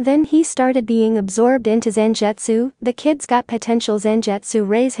home. Then he started being absorbed into Zangetsu. The kid's got potential. Zangetsu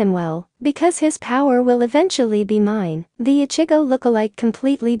raise him well, because his power will eventually be mine. The Ichigo lookalike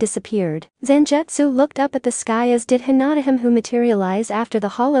completely disappeared. Zangetsu looked up at the sky as did Hinata, who materialized after the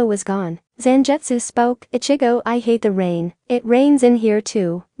hollow was gone. Zangetsu spoke. Ichigo, I hate the rain. It rains in here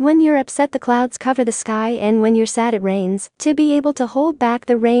too. When you're upset the clouds cover the sky and when you're sad it rains. To be able to hold back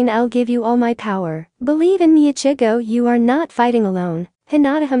the rain I'll give you all my power. Believe in me Ichigo, you are not fighting alone.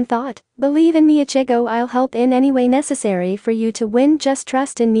 Hinata thought, believe in me Ichigo, I'll help in any way necessary for you to win, just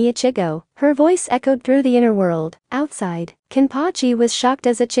trust in me Ichigo. Her voice echoed through the inner world. Outside, Kenpachi was shocked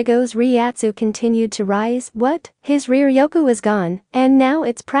as Ichigo's Ryatsu continued to rise. What? His rear yoku is gone, and now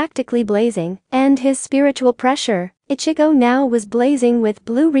it's practically blazing. And his spiritual pressure. Ichigo now was blazing with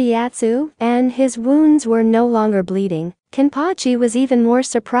blue Ryatsu, and his wounds were no longer bleeding. Kenpachi was even more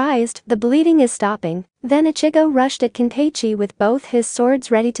surprised. The bleeding is stopping. Then Ichigo rushed at Kenpachi with both his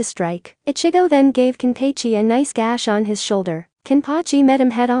swords ready to strike. Ichigo then gave Kenpachi a nice gash on his shoulder. Kenpachi met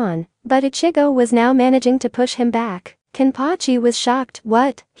him head-on, but Ichigo was now managing to push him back. Kenpachi was shocked.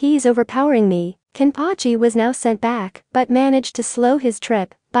 What? He's overpowering me. Kenpachi was now sent back, but managed to slow his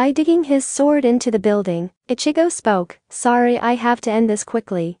trip by digging his sword into the building. Ichigo spoke. Sorry, I have to end this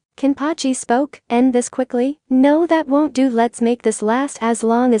quickly. Kenpachi spoke. End this quickly? No, that won't do, let's make this last as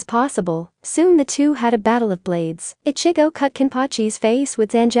long as possible. Soon the two had a battle of blades. Ichigo cut Kenpachi's face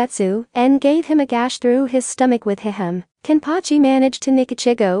with Zangetsu and gave him a gash through his stomach with him. Kenpachi managed to nick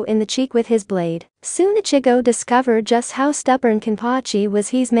Ichigo in the cheek with his blade. Soon Ichigo discovered just how stubborn Kenpachi was.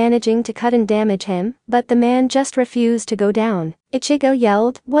 He's managing to cut and damage him, but the man just refused to go down. Ichigo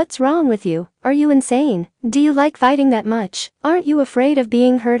yelled, what's wrong with you? Are you insane? Do you like fighting that much? Aren't you afraid of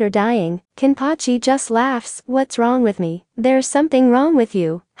being hurt or dying? Kenpachi just laughs. What's wrong with me? There's something wrong with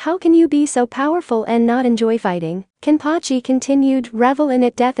you. How can you be so powerful and not enjoy fighting? Kenpachi continued, revel in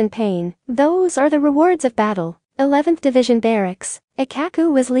it, death and pain. Those are the rewards of battle. 11th Division Barracks.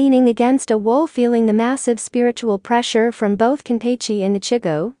 Ikaku was leaning against a wall, feeling the massive spiritual pressure from both Kenpachi and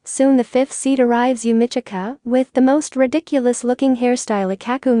Ichigo. Soon the 5th seat arrives, Yumichika, with the most ridiculous-looking hairstyle.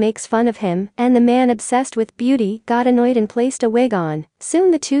 Ikaku makes fun of him, and the man obsessed with beauty got annoyed and placed a wig on.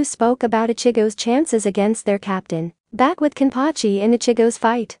 Soon the two spoke about Ichigo's chances against their captain. Back with Kenpachi and Ichigo's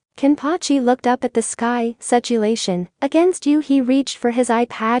fight. Kenpachi looked up at the sky, such elation. Against you. He reached for his eye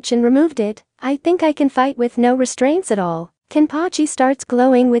patch and removed it. I think I can fight with no restraints at all. Kenpachi starts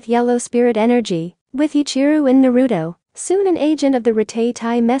glowing with yellow spirit energy. With Ichiru and Naruto. Soon an agent of the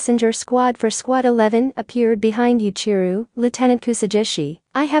Riteitai messenger squad for Squad 11 appeared behind Ichiru, Lieutenant Kusajishi.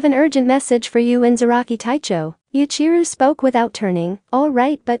 I have an urgent message for you and Zaraki Taicho. Ichiru spoke without turning. All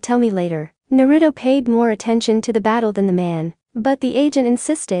right, but tell me later. Naruto paid more attention to the battle than the man. But the agent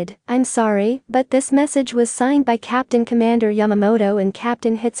insisted, I'm sorry, but this message was signed by Captain Commander Yamamoto and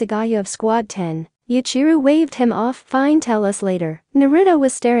Captain Hitsugaya of Squad 10. Ichiru waved him off. Fine, tell us later. Naruto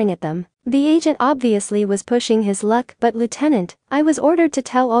was staring at them. The agent obviously was pushing his luck, but Lieutenant, I was ordered to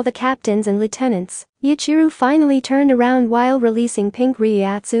tell all the captains and lieutenants. Ichiru finally turned around while releasing pink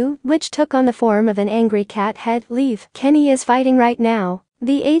Ryatsu, which took on the form of an angry cat head. Leave. Kenny is fighting right now.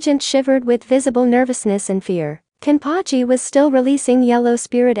 The agent shivered with visible nervousness and fear. Kenpachi was still releasing yellow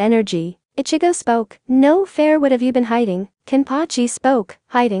spirit energy. Ichigo spoke. No fair, what have you been hiding? Kenpachi spoke.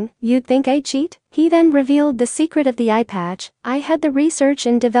 Hiding? You'd think I'd cheat? He then revealed the secret of the eye patch. I had the research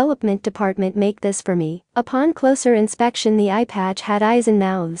and development department make this for me. Upon closer inspection, the eye patch had eyes and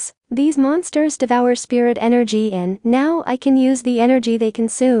mouths. These monsters devour spirit energy and now I can use the energy they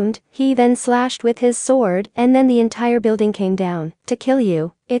consumed. He then slashed with his sword and then the entire building came down. To kill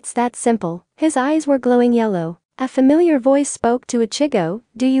you. It's that simple. His eyes were glowing yellow. A familiar voice spoke to Ichigo.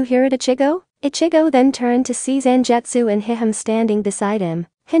 Do you hear it, Ichigo? Ichigo then turned to see Zangetsu and Hihim standing beside him.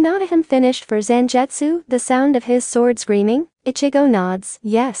 Hinata finished for Zangetsu, the sound of his sword screaming? Ichigo nods.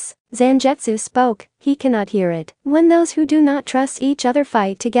 Yes. Zangetsu spoke. He cannot hear it. When those who do not trust each other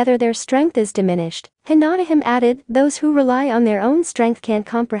fight together, their strength is diminished. Hinata added, those who rely on their own strength can't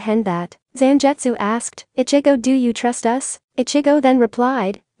comprehend that. Zangetsu asked, Ichigo, do you trust us? Ichigo then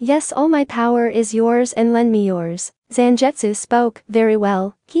replied, yes, all my power is yours and lend me yours. Zangetsu spoke. Very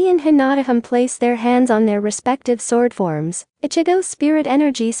well. He and Hinata placed their hands on their respective sword forms. Ichigo's spirit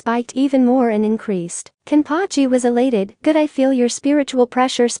energy spiked even more and increased. Kenpachi was elated. Good, I feel your spiritual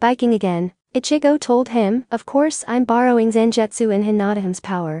pressure spiking again. Ichigo told him, of course I'm borrowing Zangetsu and Hinata's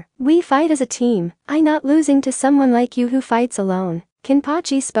power. We fight as a team. I'm not losing to someone like you who fights alone.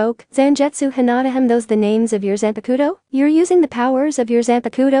 Kenpachi spoke. Zangetsu, Hinata, those the names of your Zanpakuto? You're using the powers of your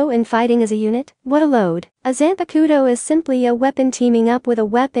Zanpakuto and fighting as a unit? What a load. A Zanpakuto is simply a weapon. Teaming up with a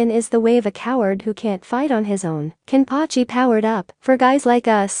weapon is the way of a coward who can't fight on his own. Kenpachi powered up. For guys like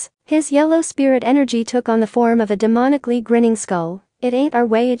us. His yellow spirit energy took on the form of a demonically grinning skull. It ain't our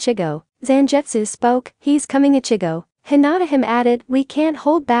way, Ichigo. Zangetsu spoke. He's coming, Ichigo. Hinata added, we can't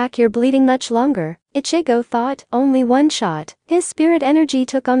hold back, you're bleeding much longer. Ichigo thought, only one shot. His spirit energy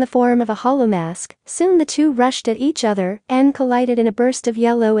took on the form of a hollow mask. Soon the two rushed at each other and collided in a burst of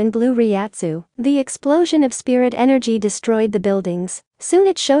yellow and blue Ryatsu. The explosion of spirit energy destroyed the buildings. Soon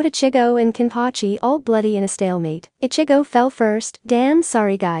it showed Ichigo and Kenpachi all bloody in a stalemate. Ichigo fell first. Damn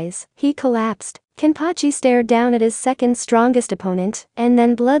sorry guys. He collapsed. Kenpachi stared down at his second strongest opponent, and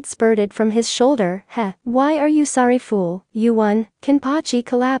then blood spurted from his shoulder. Heh, why are you sorry, fool? You won. Kenpachi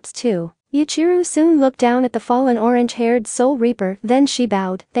collapsed too. Ichiru soon looked down at the fallen orange-haired Soul Reaper, then she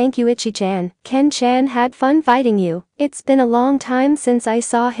bowed. Thank you, Ichi-chan. Ken-chan had fun fighting you. It's been a long time since I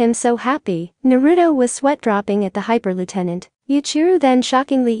saw him so happy. Naruto was sweat-dropping at the Hyper Lieutenant. Ichiru then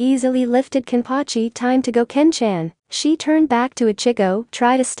shockingly easily lifted Kenpachi. Time to go, Ken-chan. She turned back to Ichigo,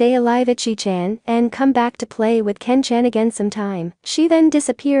 try to stay alive, Ichi-chan, and come back to play with Ken-chan again sometime. She then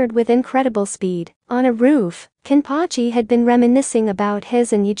disappeared with incredible speed. On a roof, Kenpachi had been reminiscing about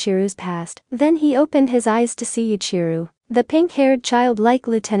his and Ichiru's past. Then he opened his eyes to see Ichiru. The pink-haired childlike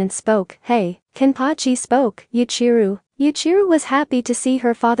lieutenant spoke. Hey. Kenpachi spoke. Ichiru. Ichiru was happy to see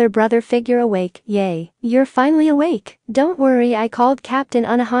her father-brother figure awake. Yay. You're finally awake. Don't worry, I called Captain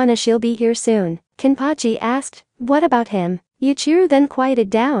Unohana, she'll be here soon. Kenpachi asked, what about him? Ichiru then quieted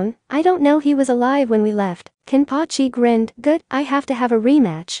down. I don't know, he was alive when we left. Kenpachi grinned. Good, I have to have a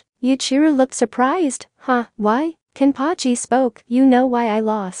rematch. Ichiru looked surprised. Huh, why? Kenpachi spoke. You know why I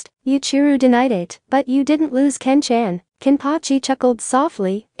lost. Ichiru denied it. But you didn't lose, Ken-chan. Kenpachi chuckled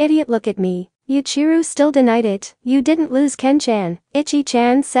softly. Idiot, look at me. Ichiru still denied it. You didn't lose, Ken-chan.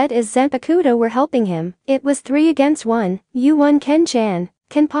 Ichi-chan said as Zanpakuto were helping him. It was 3 against 1. You won, Ken-chan.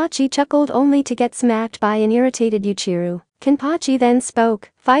 Kenpachi chuckled only to get smacked by an irritated Yuichiro. Kenpachi then spoke,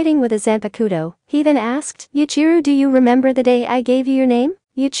 fighting with a Zanpakuto. He then asked, Yuichiro, do you remember the day I gave you your name?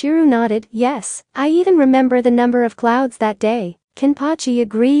 Yuichiro nodded, yes. I even remember the number of clouds that day. Kenpachi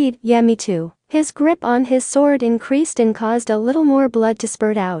agreed, yeah, me too. His grip on his sword increased and caused a little more blood to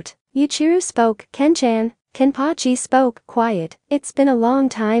spurt out. Yuichiro spoke, Ken-chan. Kenpachi spoke, quiet. It's been a long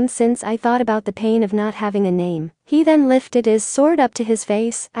time since I thought about the pain of not having a name. He then lifted his sword up to his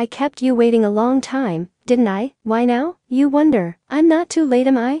face. I kept you waiting a long time, didn't I? Why now? You wonder. I'm not too late,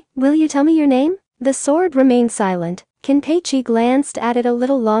 am I? Will you tell me your name? The sword remained silent. Kenpachi glanced at it a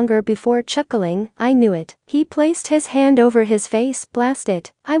little longer before chuckling, I knew it. He placed his hand over his face, blast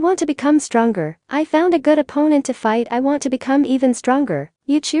it. I want to become stronger. I found a good opponent to fight, I want to become even stronger.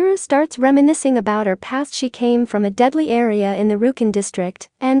 Yuichiro starts reminiscing about her past. She came from a deadly area in the Rukin district,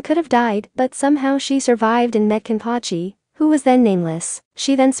 and could have died, but somehow she survived and met Kenpachi, who was then nameless.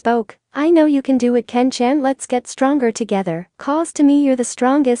 She then spoke, I know you can do it, Ken-chan, let's get stronger together. Cause to me you're the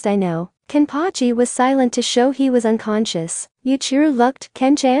strongest I know. Kenpachi was silent to show he was unconscious. Yuichiro looked,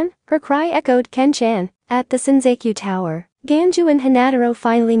 Ken-chan? Her cry echoed, Ken-chan. At the Shinseikyu Tower, Ganju and Hinataro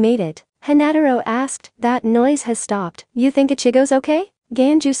finally made it. Hinataro asked, that noise has stopped. You think Ichigo's okay?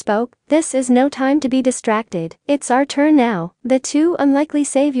 Ganju spoke, this is no time to be distracted. It's our turn now. The two unlikely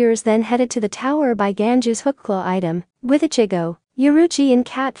saviors then headed to the tower by Ganju's hookclaw item. With Ichigo, Yoruichi in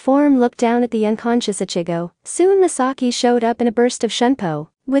cat form looked down at the unconscious Ichigo. Soon Misaki showed up in a burst of shunpo.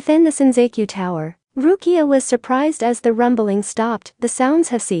 Within the Shinseikyu Tower, Rukia was surprised as the rumbling stopped. The sounds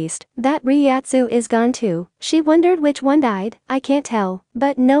have ceased. That Ryatsu is gone too. She wondered which one died. I can't tell,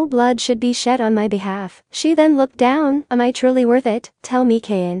 but no blood should be shed on my behalf. She then looked down. Am I truly worth it? Tell me,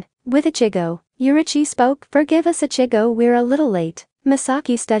 Kain. With Ichigo, Yoruichi spoke, forgive us Ichigo, we're a little late.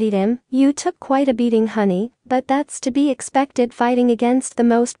 Misaki studied him. You took quite a beating, honey, but that's to be expected fighting against the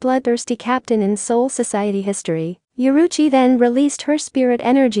most bloodthirsty captain in Soul Society history. Yoruichi then released her spirit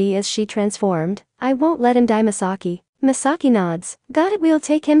energy as she transformed. I won't let him die, Misaki. Misaki nods. Got it, we'll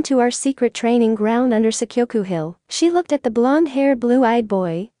take him to our secret training ground under Sakyoku Hill. She looked at the blonde-haired blue-eyed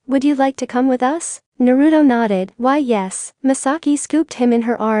boy. Would you like to come with us? Naruto nodded. Why yes. Misaki scooped him in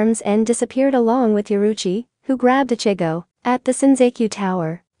her arms and disappeared along with Yoruichi, who grabbed Ichigo. At the Shinseikyu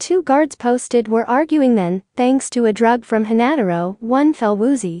Tower, two guards posted were arguing then, thanks to a drug from Hinataro, one fell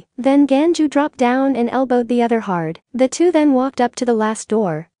woozy. Then Ganju dropped down and elbowed the other hard. The two then walked up to the last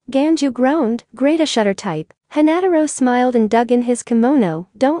door. Ganju groaned, great, a shutter type. Hinataro smiled and dug in his kimono.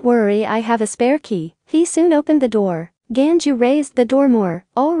 Don't worry, I have a spare key. He soon opened the door. Ganju raised the door more.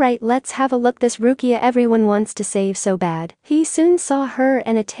 Alright, let's have a look, this Rukia everyone wants to save so bad. He soon saw her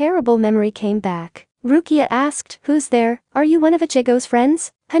and a terrible memory came back. Rukia asked, who's there? Are you one of Ichigo's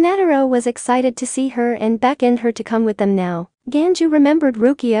friends? Hinataro was excited to see her and beckoned her to come with them now. Ganju remembered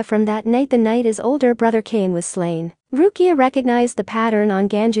Rukia from that night, the night his older brother Kain was slain. Rukia recognized the pattern on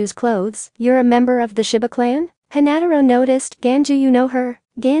Ganju's clothes. You're a member of the Shiba clan? Hinataro noticed. Ganju, you know her?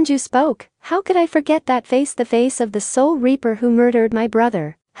 Ganju spoke. How could I forget that face, the face of the Soul Reaper who murdered my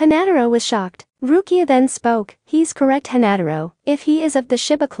brother? Hinataro was shocked. Rukia then spoke. He's correct, Hinataro. If he is of the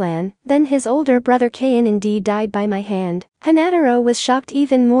Shiba clan, then his older brother Kain indeed died by my hand. Hinataro was shocked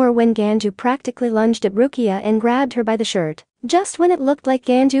even more when Ganju practically lunged at Rukia and grabbed her by the shirt. Just when it looked like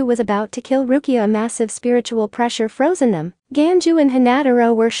Ganju was about to kill Rukia, a massive spiritual pressure frozen them. Ganju and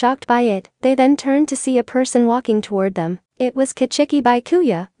Hinataro were shocked by it. They then turned to see a person walking toward them. It was Kichiki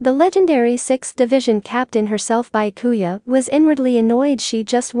Byakuya, the legendary 6th Division captain herself. Byakuya was inwardly annoyed. She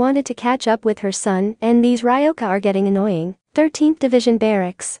just wanted to catch up with her son, and these Ryoka are getting annoying. 13th Division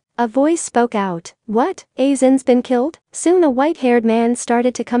barracks. A voice spoke out. What? Aizen's been killed? Soon a white-haired man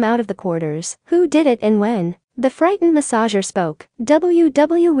started to come out of the quarters. Who did it and when? The frightened massager spoke.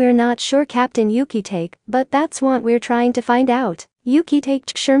 We're not sure, Captain Yukitake, but that's what we're trying to find out. Yukitake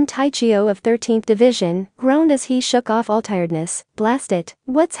Sherm Taichio of 13th Division groaned as he shook off all tiredness. Blast it.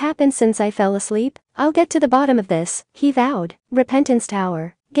 What's happened since I fell asleep? I'll get to the bottom of this, he vowed. Repentance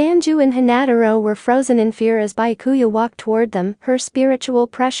Tower. Ganju and Hinataro were frozen in fear as Byakuya walked toward them, her spiritual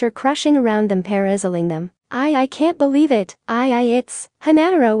pressure crushing around them, paralyzing them. I can't believe it. It's...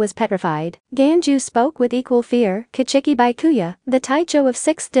 Hinataro was petrified. Ganju spoke with equal fear. Kichiki Byakuya, the Taicho of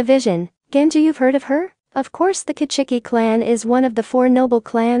 6th Division. Ganju, you've heard of her? Of course, the Kichiki clan is one of the 4 noble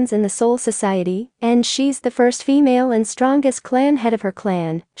clans in the Soul Society, and she's the first female and strongest clan head of her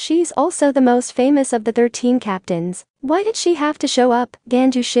clan. She's also the most famous of the 13 captains. Why did she have to show up?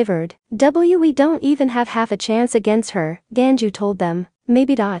 Ganju shivered. We don't even have half a chance against her, Ganju told them.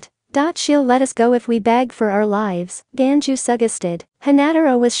 Maybe ... She'll let us go if we beg for our lives, Ganju suggested.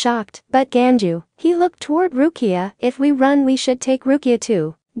 Hanataro was shocked, but Ganju. He looked toward Rukia. If we run we should take Rukia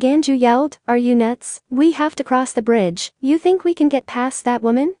too. Ganju yelled, are you nuts? We have to cross the bridge. You think we can get past that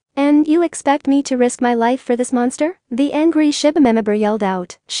woman? And you expect me to risk my life for this monster? The angry Shiba member yelled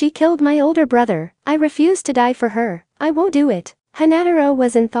out. She killed my older brother. I refuse to die for her. I won't do it. Hanataro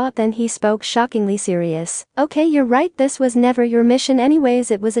was in thought, then he spoke shockingly serious. Okay, you're right, this was never your mission anyways,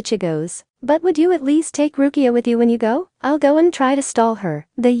 it was Ichigo's. But would you at least take Rukia with you when you go? I'll go and try to stall her,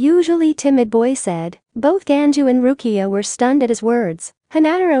 the usually timid boy said. Both Ganju and Rukia were stunned at his words.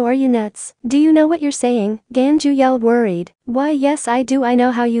 Hanataro, are you nuts? Do you know what you're saying? Ganju yelled worried. Why yes I do, I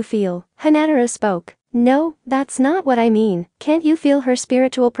know how you feel. Hanataro spoke. No, that's not what I mean. Can't you feel her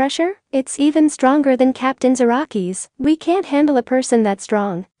spiritual pressure? It's even stronger than Captain Zaraki's. We can't handle a person that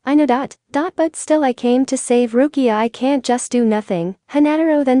strong. I know but still I came to save Rukia, I can't just do nothing.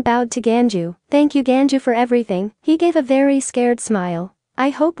 Hanataro then bowed to Ganju. Thank you Ganju for everything. He gave a very scared smile. I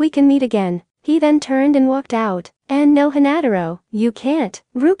hope we can meet again. He then turned and walked out. And no Hanataro, you can't.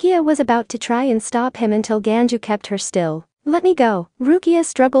 Rukia was about to try and stop him until Ganju kept her still. Let me go. Rukia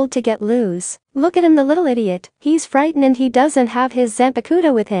struggled to get loose. Look at him, the little idiot. He's frightened and he doesn't have his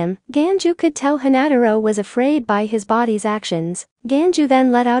Zanpakuto with him. Ganju could tell Hanataro was afraid by his body's actions. Ganju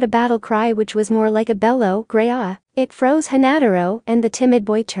then let out a battle cry which was more like a bellow, Greya. It froze Hanataro and the timid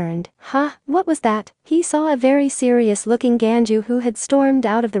boy turned. Huh, what was that? He saw a very serious looking Ganju who had stormed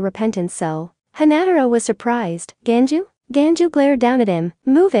out of the repentance cell. Hanataro was surprised. Ganju? Ganju glared down at him.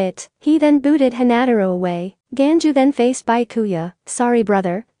 Move it. He then booted Hanataro away. Ganju then faced Byakuya. Sorry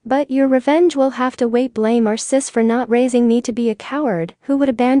brother, but your revenge will have to wait. Blame our sis for not raising me to be a coward who would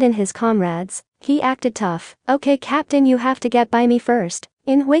abandon his comrades. He acted tough. Okay captain, you have to get by me first.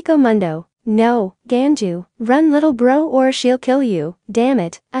 In Hueco Mundo. No, Ganju, run little bro or she'll kill you. Damn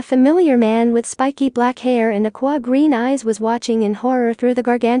it. A familiar man with spiky black hair and aqua green eyes was watching in horror through the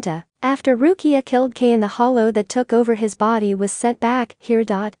garganta. After Rukia killed Kain, the hollow that took over his body was sent back here.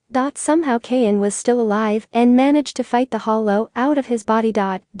 Somehow Kain was still alive and managed to fight the hollow out of his body.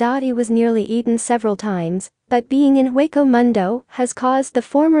 He was nearly eaten several times, but being in Hueco Mundo has caused the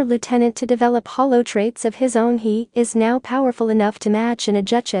former lieutenant to develop hollow traits of his own. He is now powerful enough to match an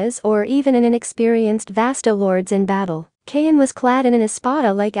Ajuchas or even an inexperienced Vasto Lords in battle. Kain was clad in an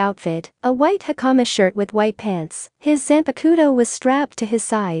Espada-like outfit, a white Hakama shirt with white pants. His Zanpakuto was strapped to his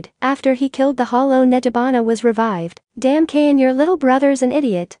side. After he killed the hollow, Nejibana was revived. Damn Kain, your little brother's an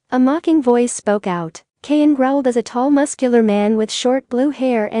idiot. A mocking voice spoke out. Kain growled as a tall muscular man with short blue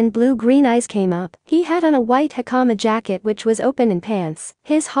hair and blue-green eyes came up. He had on a white Hakama jacket which was open in pants.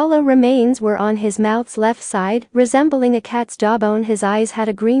 His hollow remains were on his mouth's left side, resembling a cat's jawbone. His eyes had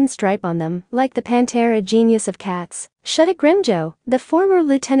a green stripe on them, like the Pantera genius of cats. Shut it Grimjo. The former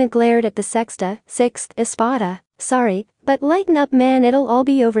lieutenant glared at the sixth Espada. Sorry, but lighten up man, it'll all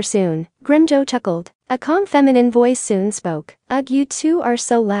be over soon. Grimjo chuckled. A calm feminine voice soon spoke. Ugh, you two are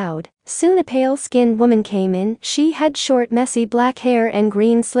so loud. Soon a pale-skinned woman came in. She had short messy black hair and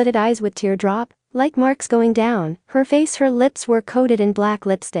green slitted eyes with teardrop-like marks going down her face. Her lips were coated in black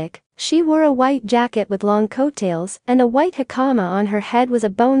lipstick. She wore a white jacket with long coattails, and a white Hakama on her head was a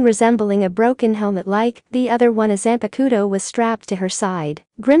bone resembling a broken helmet, like the other one. A Zanpakuto was strapped to her side.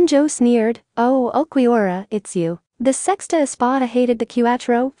 Grimjo sneered. Oh, Ulquiorra, it's you. The Sexta Espada hated the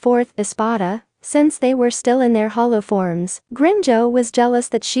Cuatro, fourth Espada, since they were still in their hollow forms. Grimjo was jealous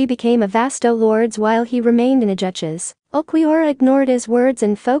that she became a Vasto Lords while he remained in Ajuchas. Ulquiorra ignored his words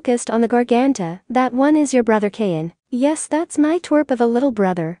and focused on the garganta. That one is your brother Kain. Yes, that's my twerp of a little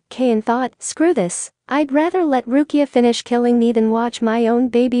brother. Kain thought, screw this. I'd rather let Rukia finish killing me than watch my own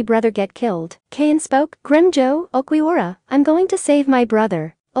baby brother get killed. Kain spoke. Grimjo, Ulquiorra, I'm going to save my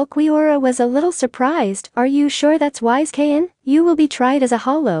brother. Ulquiorra was a little surprised. Are you sure that's wise, Kain? You will be tried as a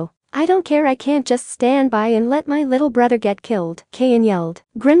hollow. I don't care, I can't just stand by and let my little brother get killed. Kain yelled.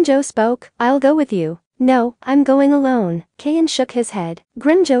 Grimjo spoke. I'll go with you. No, I'm going alone. Kain shook his head.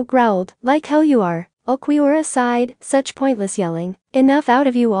 Grimjo growled. Like hell you are. Ulquiorra sighed. Such pointless yelling. Enough out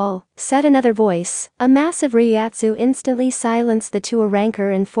of you all, said another voice. A massive Ryatsu instantly silenced the two. A ranker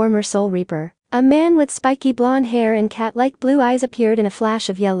and former Soul Reaper. A man with spiky blonde hair and cat-like blue eyes appeared in a flash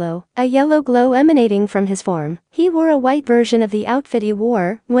of yellow, a yellow glow emanating from his form. He wore a white version of the outfit he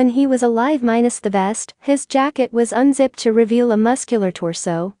wore when he was alive minus the vest. His jacket was unzipped to reveal a muscular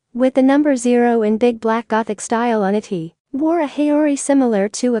torso, with the number 0 in big black gothic style on it. He wore a Haori similar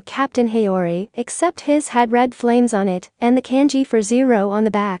to a Captain Haori, except his had red flames on it, and the kanji for 0 on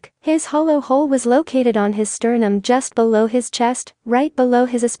the back. His hollow hole was located on his sternum just below his chest, right below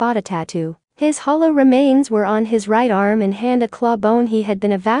his Espada tattoo. His hollow remains were on his right arm and hand, a claw bone. He had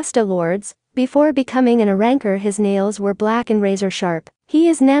been a Vasto Lords, Before becoming an Arankar, his nails were black and razor sharp. He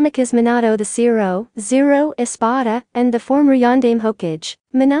is Namikaze Minato the Zero Espada, and the former Yondaime Hokage.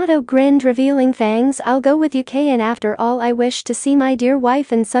 Minato grinned, revealing fangs. I'll go with you, and after all I wish to see my dear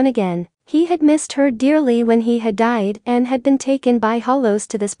wife and son again. He had missed her dearly when he had died and had been taken by hollows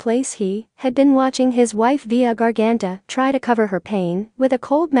to this place. He had been watching his wife via Garganta try to cover her pain. With a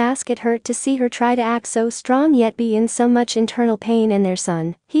cold mask, it hurt to see her try to act so strong yet be in so much internal pain. And their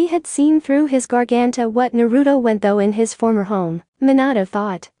son, he had seen through his Garganta what Naruto went through in his former home. Minato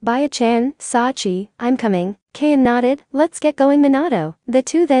thought, Buya-chan, Sachi, I'm coming. Kain nodded, let's get going, Minato. The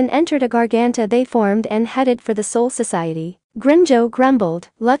two then entered a Garganta they formed and headed for the Soul Society. Grimjo grumbled,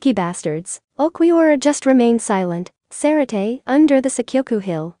 lucky bastards. Okiura just remained silent. Sarate, under the Sakyoku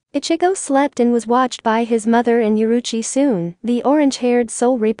Hill. Ichigo slept and was watched by his mother and Yaruchi. Soon, the orange-haired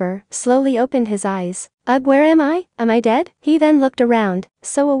Soul Reaper slowly opened his eyes. Ugh, where am I? Am I dead? He then looked around.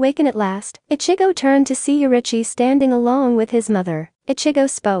 So awakened at last, Ichigo turned to see Yaruchi standing along with his mother. Ichigo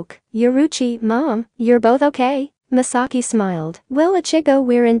spoke. Yaruchi, Mom, you're both okay? Masaki smiled. Well, Ichigo,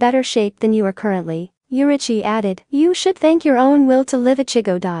 we're in better shape than you are currently. Yaruchi added, you should thank your own will to live,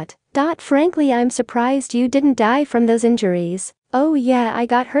 Ichigo. Frankly, I'm surprised you didn't die from those injuries. Oh yeah, I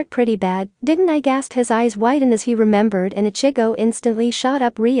got hurt pretty bad, didn't I? Gasped. His eyes widened as he remembered, and Ichigo instantly shot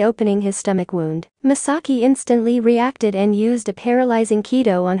up, reopening his stomach wound. Masaki instantly reacted and used a paralyzing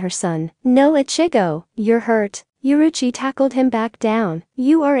Kido on her son. No, Ichigo, you're hurt. Yaruchi tackled him back down.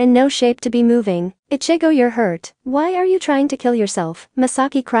 You are in no shape to be moving. Ichigo, you're hurt. Why are you trying to kill yourself?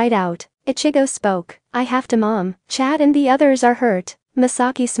 Masaki cried out. Ichigo spoke. I have to, Mom. Chad and the others are hurt.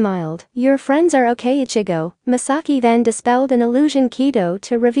 Masaki smiled. Your friends are okay, Ichigo. Masaki then dispelled an illusion Kido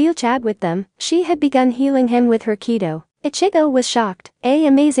to reveal Chad with them. She had begun healing him with her Kido. Ichigo was shocked.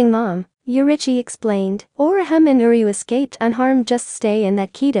 Amazing, Mom. Yaruchi explained. Orihime and Uryu escaped unharmed. Just stay in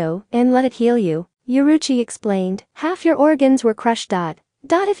that Kido and let it heal you. Yaruchi explained. Half your organs were crushed.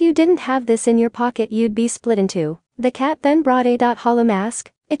 If you didn't have this in your pocket, you'd be split in two. The cat then brought a hollow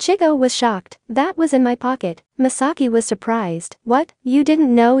mask. Ichigo was shocked. That was in my pocket. Masaki was surprised. What? You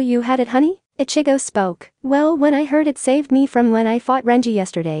didn't know you had it, honey? Ichigo spoke. Well, when I heard it saved me from when I fought Renji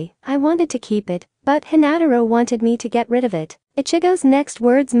yesterday, I wanted to keep it, but Hinataro wanted me to get rid of it. Ichigo's next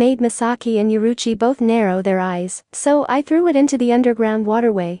words made Masaki and Yaruchi both narrow their eyes. So I threw it into the underground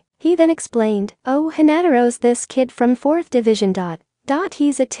waterway. He then explained. Oh, Hinataro's this kid from 4th Division.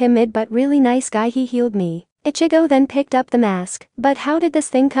 He's a timid but really nice guy. He healed me. Ichigo then picked up the mask. But how did this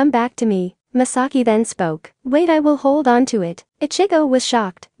thing come back to me? Masaki then spoke. Wait, I will hold on to it. Ichigo was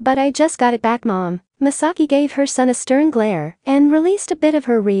shocked. But I just got it back, Mom. Masaki gave her son a stern glare and released a bit of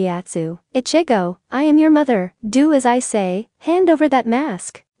her Reiatsu. Ichigo, I am your mother. Do as I say. Hand over that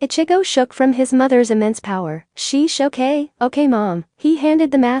mask. Ichigo shook from his mother's immense power. Sheesh, okay, Mom. He handed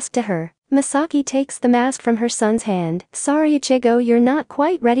the mask to her. Masaki takes the mask from her son's hand. Sorry, Ichigo, you're not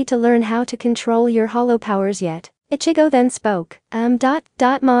quite ready to learn how to control your hollow powers yet. Ichigo then spoke.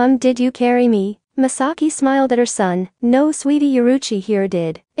 Mom, did you carry me? Masaki smiled at her son. No, sweetie, Yaruchi here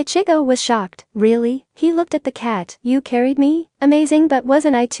did. Ichigo was shocked. Really? He looked at the cat. You carried me? Amazing, but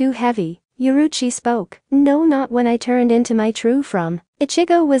wasn't I too heavy? Yaruchi spoke. No, not when I turned into my true form.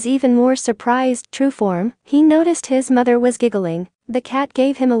 Ichigo was even more surprised. True form? He noticed his mother was giggling. The cat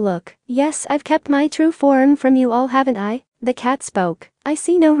gave him a look. Yes, I've kept my true form from you all, haven't I? The cat spoke. I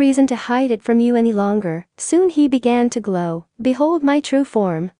see no reason to hide it from you any longer. Soon he began to glow. Behold my true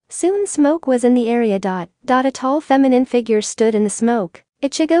form. Soon smoke was in the area. A tall feminine figure stood in the smoke.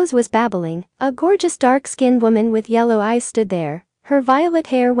 Ichigo's was babbling. A gorgeous dark-skinned woman with yellow eyes stood there. Her violet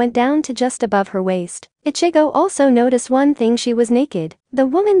hair went down to just above her waist. Ichigo also noticed one thing: she was naked. The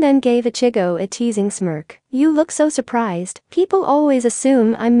woman then gave Ichigo a teasing smirk. You look so surprised. People always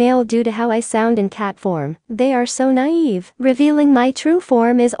assume I'm male due to how I sound in cat form. They are so naive. Revealing my true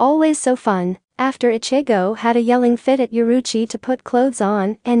form is always so fun. After Ichigo had a yelling fit at Yaruchi to put clothes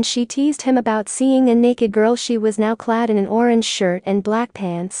on, and she teased him about seeing a naked girl. She was now clad in an orange shirt and black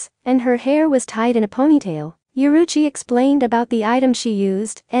pants, and her hair was tied in a ponytail. Yaruchi explained about the item she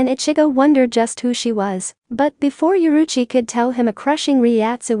used, and Ichigo wondered just who she was. But before Yaruchi could tell him, a crushing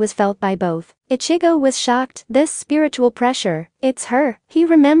Reiatsu was felt by both. Ichigo was shocked. This spiritual pressure, it's her. He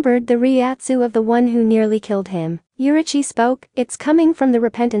remembered the Reiatsu of the one who nearly killed him. Yaruchi spoke. It's coming from the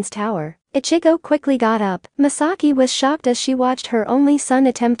Repentance Tower. Ichigo quickly got up. Masaki was shocked as she watched her only son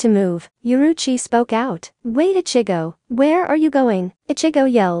attempt to move. Yaruchi spoke out. Wait, Ichigo, where are you going? Ichigo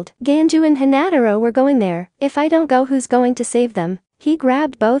yelled. Ganju and Hinataro were going there. If I don't go, who's going to save them? He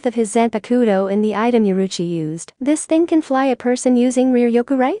grabbed both of his Zanpakuto and the item Yaruchi used. This thing can fly a person using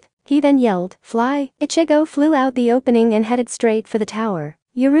Ryoryoku, right? He then yelled. Fly. Ichigo flew out the opening and headed straight for the tower.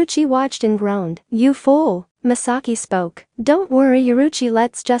 Yuruchi watched and groaned. You fool. Masaki spoke. Don't worry Yuruchi,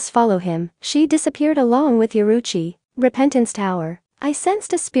 let's just follow him. She disappeared along with Yuruchi. Repentance Tower. I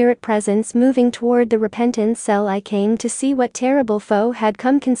sensed a spirit presence moving toward the repentance cell. I came to see what terrible foe had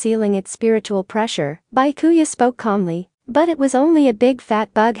come concealing its spiritual pressure. Baikuya spoke calmly. But it was only a big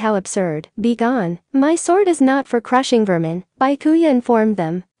fat bug, how absurd. Be gone. My sword is not for crushing vermin, Baikuya informed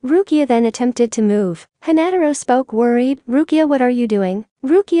them. Rukia then attempted to move. Hinataro spoke worried. Rukia, what are you doing?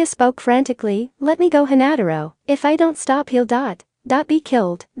 Rukia spoke frantically. Let me go Hinataro. If I don't stop he'll be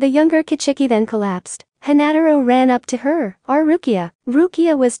killed. The younger Kichiki then collapsed. Hinataro ran up to her. Rukia.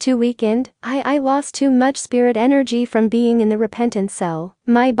 Rukia was too weakened. I lost too much spirit energy from being in the repentance cell.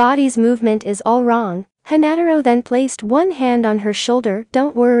 My body's movement is all wrong. Hinataro then placed one hand on her shoulder.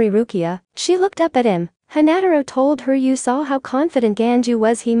 Don't worry Rukia. She looked up at him. Hinataro told her, you saw how confident Ganju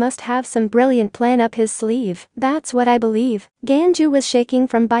was, he must have some brilliant plan up his sleeve. That's what I believe. Ganju was shaking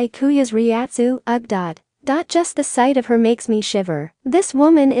from Baikuya's Ryatsu. Just the sight of her makes me shiver. This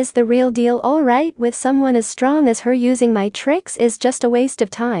woman is the real deal, alright, with someone as strong as her using my tricks is just a waste of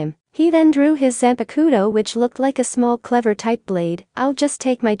time. He then drew his Zanpakuto, which looked like a small clever type blade. I'll just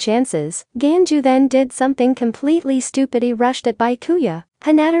take my chances. Ganju then did something completely stupid. He rushed at Baikuya.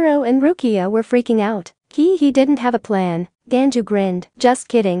 Hinataro and Rukia were freaking out. He didn't have a plan. Ganju grinned. Just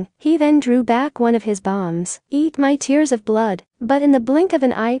kidding. He then drew back one of his bombs. Eat my tears of blood. But in the blink of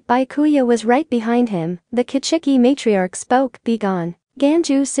an eye, Baikuya was right behind him. The Kichiki matriarch spoke. Be gone.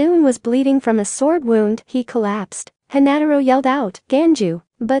 Ganju soon was bleeding from a sword wound. He collapsed. Hinataro yelled out, Ganju.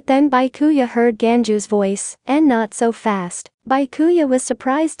 But then Baikuya heard Ganju's voice, and not so fast. Baikuya was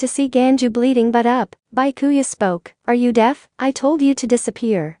surprised to see Ganju bleeding but up. Baikuya spoke. Are you deaf? I told you to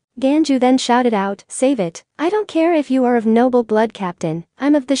disappear. Ganju then shouted out, save it. I don't care if you are of noble blood, Captain.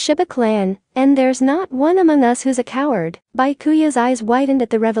 I'm of the Shiba clan, and there's not one among us who's a coward. Baikuya's eyes widened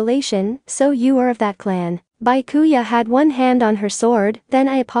at the revelation. So you are of that clan. Baikuya had one hand on her sword. Then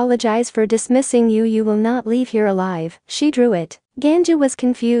I apologize for dismissing you. You will not leave here alive. She drew it. Ganju was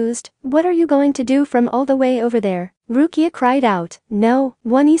confused. What are you going to do from all the way over there? Rukia cried out. No,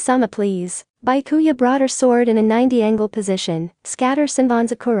 Wani-sama please. Baikuya brought her sword in a 90-angle position. Scatter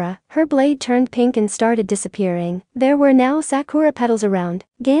Senbon Her blade turned pink and started disappearing. There were now sakura petals around.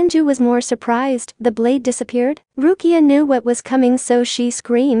 Ganju was more surprised. The blade disappeared? Rukia knew what was coming, so she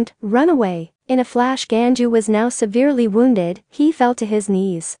screamed, run away. In a flash, Ganju was now severely wounded. He fell to his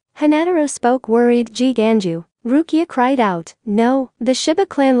knees. Hinataro spoke worried. Gee Ganju. Rukia cried out. No, the Shiba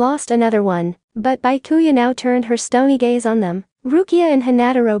clan lost another one. But Baikuya now turned her stony gaze on them. Rukia and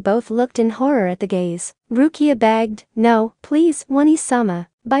Hinataro both looked in horror at the gaze. Rukia begged, no, please, Wani-sama.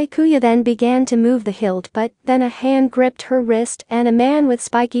 Baikuya then began to move the hilt, but then a hand gripped her wrist and a man with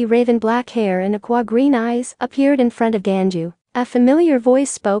spiky raven black hair and aqua green eyes appeared in front of Ganju. A familiar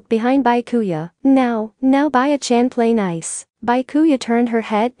voice spoke behind Baikuya. Now Baya-chan, play nice. Baikuya turned her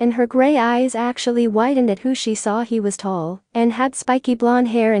head and her gray eyes actually widened at who she saw. He was tall and had spiky blonde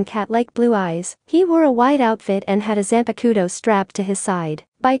hair and cat-like blue eyes. He wore a white outfit and had a Zanpakuto strapped to his side.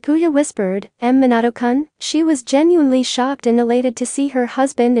 Baikuya whispered, Minato-kun? She was genuinely shocked and elated to see her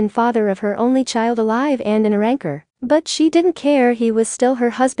husband and father of her only child alive and in a rancor. But she didn't care, he was still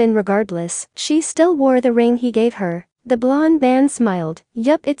her husband regardless. She still wore the ring he gave her. The blonde man smiled.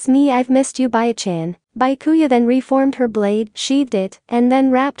 Yup, it's me, I've missed you, Baya-chan. Baikuya then reformed her blade, sheathed it, and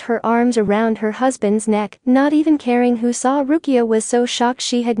then wrapped her arms around her husband's neck, not even caring who saw. Rukia was so shocked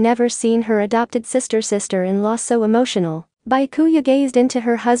she had never seen her adopted sister-in-law so emotional. Baikuya gazed into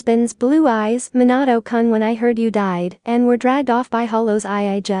her husband's blue eyes. Minato-kun, when I heard you died and were dragged off by Hollow's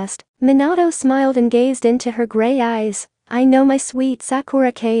eye, Minato smiled and gazed into her gray eyes. I know, my sweet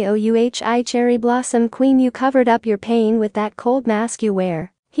Sakura Kouhi cherry blossom queen, you covered up your pain with that cold mask you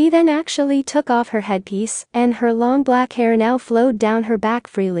wear. He then actually took off her headpiece, and her long black hair now flowed down her back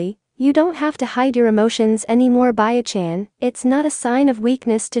freely. You don't have to hide your emotions anymore, Baya-chan. It's not a sign of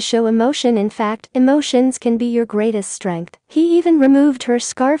weakness to show emotion. In fact, emotions can be your greatest strength. He even removed her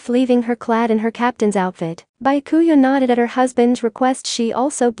scarf, leaving her clad in her captain's outfit. Baikuya nodded at her husband's request. She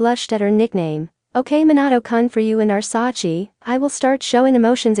also blushed at her nickname. Okay, Minato-kun, for you and Arsachi, I will start showing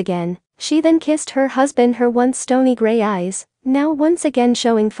emotions again. She then kissed her husband, her once stony gray eyes, now once again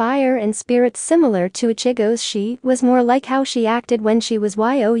showing fire and spirit similar to Ichigo's. She was more like how she acted when she was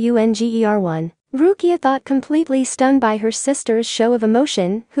Younger1. Rukia thought, completely stunned by her sister's show of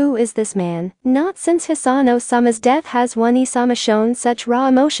emotion. Who is this man? Not since Hisano-sama's death has Wani-sama shown such raw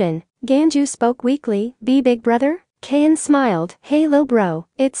emotion. Ganju spoke weakly. Big brother? Kain smiled. Hey lil bro,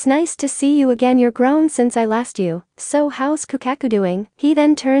 it's nice to see you again, you're grown since I last you. So how's Kukaku doing? He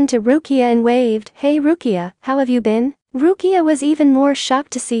then turned to Rukia and waved. Hey Rukia, how have you been? Rukia was even more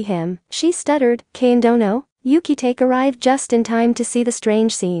shocked to see him. She stuttered, Kain-dono? Yukitake arrived just in time to see the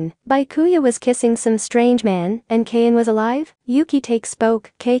strange scene. Baikuya was kissing some strange man, and Kain was alive? Yukitake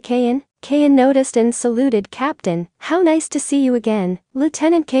spoke, Kain? Kain noticed and saluted, Captain. How nice to see you again.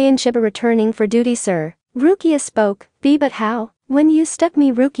 Lieutenant Kain Shiba returning for duty, sir. Rukia spoke, but how? When you stuck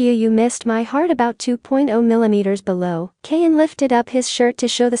me, Rukia, you missed my heart about 2.0 millimeters below. Kain lifted up his shirt to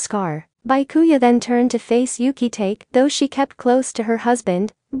show the scar. Baikuya then turned to face Yukitake, though she kept close to her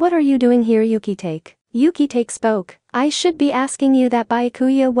husband. What are you doing here, Yukitake? Yukitake spoke, I should be asking you that,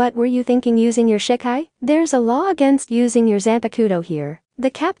 Baikuya. What were you thinking using your shikai? There's a law against using your zanpakuto here. The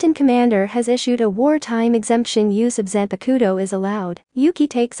captain commander has issued a wartime exemption. Use of zanpakuto is allowed.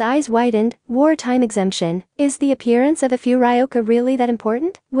 Yukitake's eyes widened. Wartime exemption. Is the appearance of a few Ryoka really that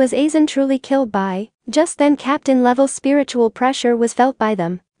important? Was Aizen truly killed by? Just then captain-level spiritual pressure was felt by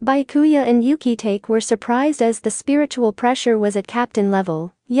them. Baikuya and Yukitake were surprised as the spiritual pressure was at captain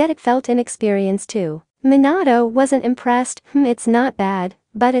level, yet it felt inexperienced too. Minato wasn't impressed. It's not bad,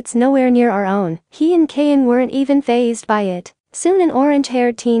 but it's nowhere near our own. He and Kain weren't even fazed by it. Soon an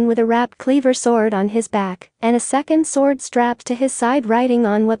orange-haired teen with a wrapped cleaver sword on his back, and a second sword strapped to his side riding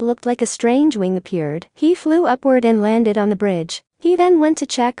on what looked like a strange wing appeared. He flew upward and landed on the bridge. He then went to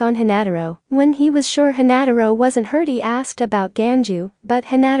check on Hinataro. When he was sure Hinataro wasn't hurt, he asked about Ganju, but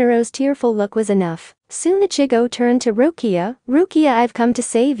Hinataro's tearful look was enough. Soon Ichigo turned to Rukia. Rukia, I've come to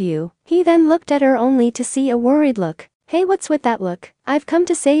save you. He then looked at her only to see a worried look. Hey, what's with that look? I've come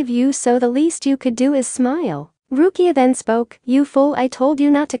to save you, so the least you could do is smile. Rukia then spoke, you fool, I told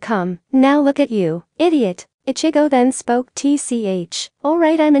you not to come. Now look at you, idiot. Ichigo then spoke, TCH.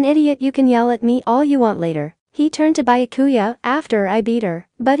 Alright, I'm an idiot, you can yell at me all you want later. He turned to Baikuya, after I beat her,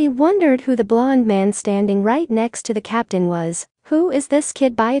 but he wondered who the blonde man standing right next to the captain was. Who is this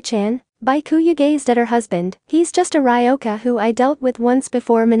kid, Baya-chan? Baikuya gazed at her husband. He's just a Ryoka who I dealt with once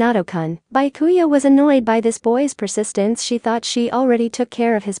before, Minato-kun. Baikuya was annoyed by this boy's persistence. She thought she already took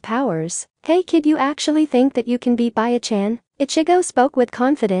care of his powers. Hey kid, you actually think that you can beat Baya-chan? Ichigo spoke with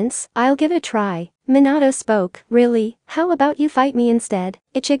confidence. I'll give it a try. Minato spoke, really? How about you fight me instead?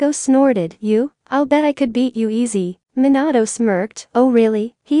 Ichigo snorted, you? I'll bet I could beat you easy. Minato smirked, oh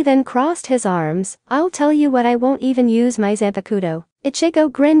really? He then crossed his arms. I'll tell you what, I won't even use my zanpakuto.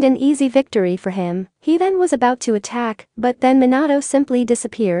 Ichigo grinned, an easy victory for him. He then was about to attack, but then Minato simply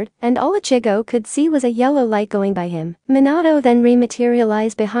disappeared, and all Ichigo could see was a yellow light going by him. Minato then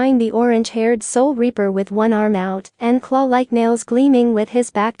rematerialized behind the orange-haired Soul Reaper with one arm out, and claw-like nails gleaming with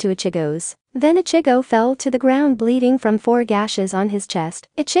his back to Ichigo's. Then Ichigo fell to the ground bleeding from 4 gashes on his chest.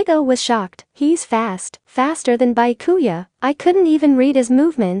 Ichigo was shocked. He's fast. Faster than Baikuya. I couldn't even read his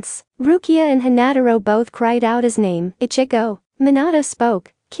movements. Rukia and Hinataro both cried out his name. Ichigo. Minato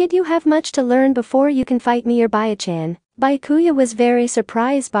spoke. Kid, you have much to learn before you can fight me or Baya-chan. Baikuya was very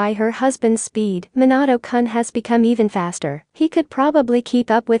surprised by her husband's speed. Minato-kun has become even faster. He could probably keep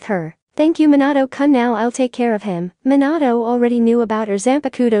up with her. Thank you, Minato-kun, now I'll take care of him. Minato already knew about her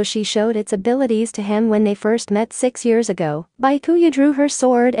zanpakuto. She showed its abilities to him when they first met 6 years ago. Baikuya drew her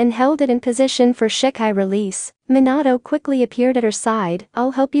sword and held it in position for Shikai release. Minato quickly appeared at her side.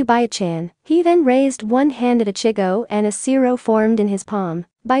 I'll help you, Baya-chan. He then raised one hand at Ichigo and a zero formed in his palm.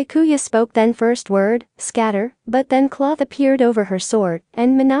 Baikuya spoke then first word, scatter, but then cloth appeared over her sword,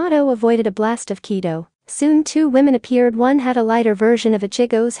 and Minato avoided a blast of Kido. Soon 2 women appeared. One had a lighter version of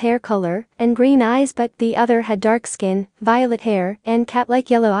Ichigo's hair color and green eyes, but the other had dark skin, violet hair, and cat-like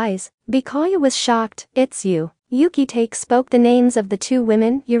yellow eyes. Baikuya was shocked. It's you. Yukitake spoke the names of the 2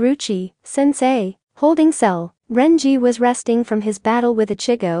 women. Yaruchi, Sensei. Holding cell. Renji was resting from his battle with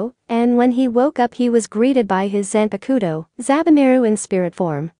Ichigo, and when he woke up he was greeted by his zanpakuto, Zabumaru in spirit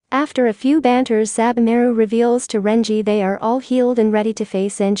form. After a few banters, Zabumaru reveals to Renji they are all healed and ready to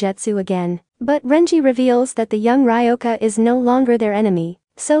face Zangetsu again. But Renji reveals that the young Ryoka is no longer their enemy.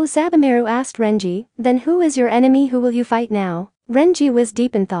 So Zabumaru asked Renji, then who is your enemy? Who will you fight now? Renji was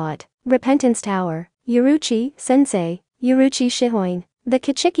deep in thought. Repentance Tower. Yaruchi, Sensei. Yaruchi Shihoin. The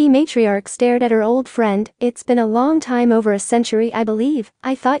Kichiki matriarch stared at her old friend. It's been a long time, over a century I believe.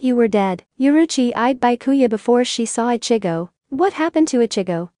 I thought you were dead. Yaruchi eyed Baikuya before she saw Ichigo. What happened to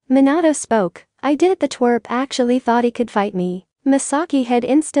Ichigo? Minato spoke. I did it. The twerp actually thought he could fight me. Misaki had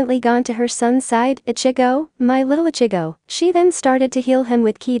instantly gone to her son's side. Ichigo, my little Ichigo. She then started to heal him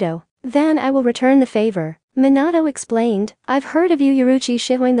with Kido. Then I will return the favor. Minato explained, I've heard of you, Yaruchi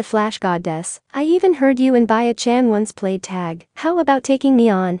Shihoin, the Flash Goddess. I even heard you and Baya-chan once played tag. How about taking me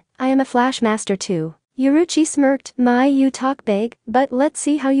on? I am a Flash Master too. Yaruchi smirked, you talk big, but let's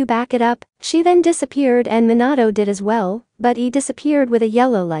see how you back it up. She then disappeared and Minato did as well, but he disappeared with a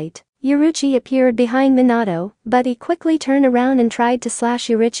yellow light. Yuruchi appeared behind Minato, but he quickly turned around and tried to slash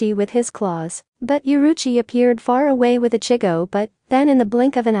Yuruchi with his claws. But Yuruchi appeared far away with Ichigo, but then in the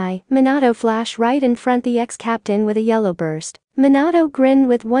blink of an eye, Minato flashed right in front the ex-captain with a yellow burst. Minato grinned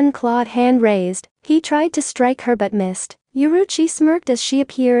with one clawed hand raised. He tried to strike her but missed. Yuruchi smirked as she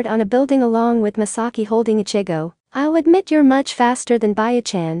appeared on a building along with Masaki holding Ichigo. "I'll admit you're much faster than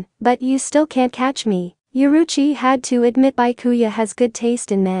Buya-chan, but you still can't catch me." Yuruchi had to admit Byakuya has good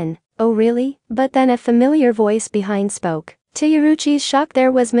taste in men. "Oh really?" But then a familiar voice behind spoke. To Yuruchi's shock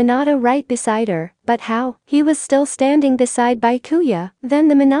there was Minato right beside her, but how? He was still standing beside Byakuya. Then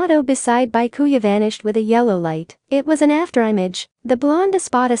the Minato beside Byakuya vanished with a yellow light. It was an afterimage. The blonde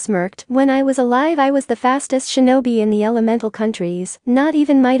Espada smirked. "When I was alive I was the fastest shinobi in the elemental countries. Not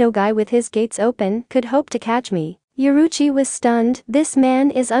even Mito guy with his gates open could hope to catch me." Yuruchi was stunned. "This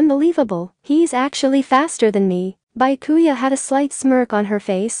man is unbelievable. He's actually faster than me." Byakuya had a slight smirk on her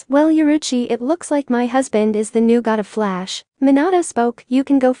face. "Well Yuruchi, it looks like my husband is the new god of Flash." Minato spoke. "You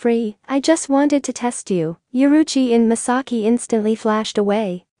can go free. I just wanted to test you." Yuruchi and Masaki instantly flashed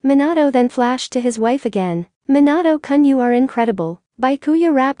away. Minato then flashed to his wife again. "Minato-kun, you are incredible."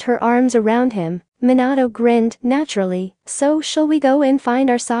 Byakuya wrapped her arms around him. Minato grinned, naturally. "So shall we go and find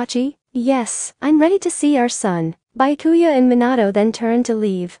our Sachi?" "Yes, I'm ready to see our son." Byakuya and Minato then turned to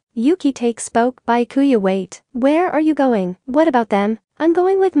leave. Yuki-take spoke. "Byakuya, wait. Where are you going?" "What about them?" "I'm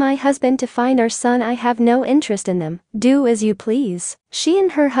going with my husband to find our son. I have no interest in them." "Do as you please." She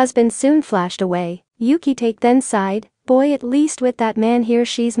and her husband soon flashed away. Yuki-take then sighed. "Boy, at least with that man here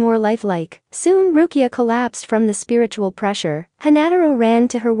she's more lifelike." Soon Rukia collapsed from the spiritual pressure. Hanataro ran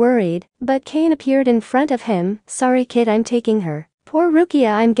to her worried, but Kane appeared in front of him. "Sorry kid, I'm taking her." Poor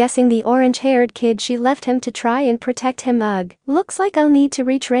Rukia, I'm guessing the orange-haired kid, she left him to try and protect him. Ugh. Looks like I'll need to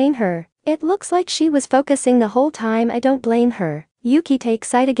retrain her. It looks like she was focusing the whole time. I don't blame her. Yuki-take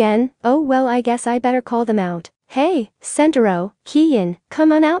sighed again. "Oh well, I guess I better call them out." "Hey, Sentaro, Kiin,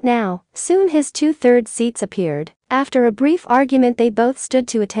 come on out now." Soon his 2/3 seats appeared. After a brief argument they both stood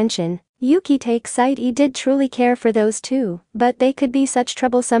to attention. Yuki-take sighed. He did truly care for those two, but they could be such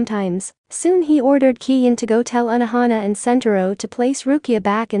trouble sometimes. Soon he ordered Kiin to go tell Unohana and Sentaro to place Rukia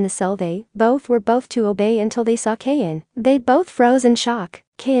back in the cell. They both were to obey until they saw Kiin. They both froze in shock.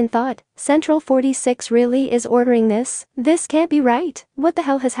 Kiin thought, Central 46 really is ordering this? This can't be right. What the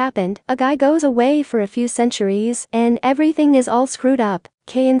hell has happened? A guy goes away for a few centuries and everything is all screwed up.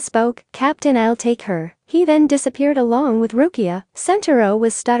 Kiin spoke. "Captain, I'll take her." He then disappeared along with Rukia. Sentaro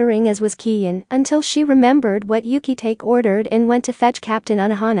was stuttering as was Kiin until she remembered what Yuki-take ordered and went to fetch Captain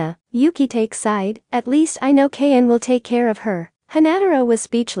Unohana. Yuki-take sighed. "At least I know Kiin will take care of her." Hanataro was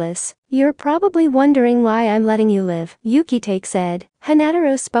speechless. "You're probably wondering why I'm letting you live," Yuki-take said.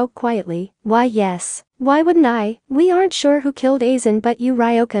 Hanataro spoke quietly. "Why yes. Why wouldn't I? We aren't sure who killed Aizen, but you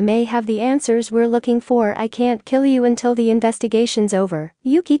Ryoka may have the answers we're looking for. I can't kill you until the investigation's over."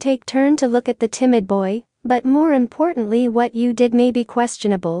 Yuki-take turned to look at the timid boy. "But more importantly, what you did may be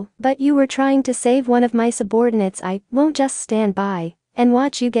questionable, but you were trying to save one of my subordinates. I won't just stand by and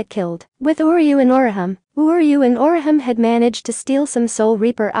watch you get killed." With Uryu and Orihime had managed to steal some Soul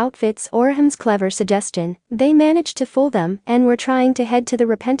Reaper outfits. Orihime's clever suggestion. They managed to fool them and were trying to head to the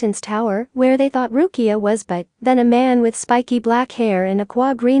Repentance Tower where they thought Rukia was, but then a man with spiky black hair and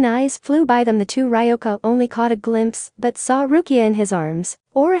aqua green eyes flew by them. The two Ryoka only caught a glimpse but saw Rukia in his arms.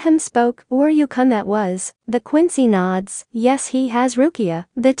 Orihime spoke. "Uryu-kun, that was." The Quincy nods. "Yes, he has Rukia."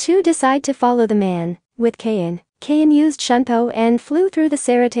 The two decide to follow the man. With Kiin used Shunpo and flew through the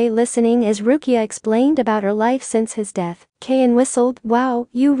Sarate listening as Rukia explained about her life since his death. Kiin whistled. "Wow,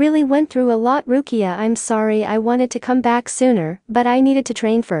 you really went through a lot Rukia. I'm sorry, I wanted to come back sooner, but I needed to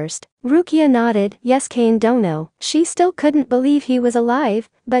train first." Rukia nodded. "Yes, Kiin don't know." She still couldn't believe he was alive,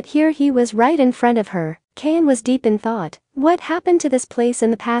 but here he was right in front of her. Kiin was deep in thought. What happened to this place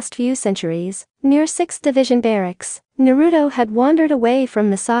in the past few centuries? Near 6th Division Barracks, Naruto had wandered away from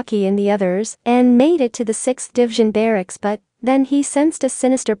Misaki and the others and made it to the 6th Division Barracks, but then he sensed a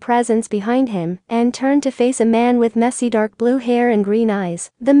sinister presence behind him and turned to face a man with messy dark blue hair and green eyes.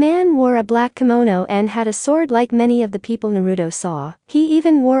 The man wore a black kimono and had a sword like many of the people Naruto saw. He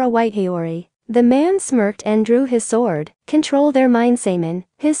even wore a white haori. The man smirked and drew his sword. "Control their mind, Seimin."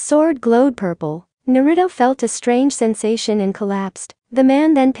 His sword glowed purple. Naruto felt a strange sensation and collapsed. The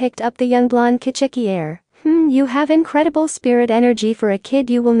man then picked up the young blonde Kichiki air. You have incredible spirit energy for a kid.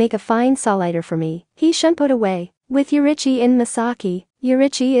 You will make a fine solider for me." He shunpoed away. With Yurichi and Masaki,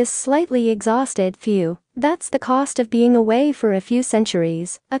 Yurichi is slightly exhausted. Phew. That's the cost of being away for a few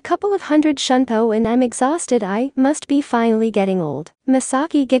centuries. A couple of hundred shunpo and I'm exhausted. I must be finally getting old.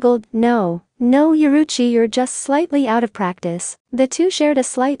 Misaki giggled. No, Yaruchi, you're just slightly out of practice. The two shared a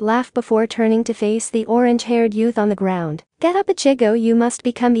slight laugh before turning to face the orange-haired youth on the ground. Get up, Ichigo, you must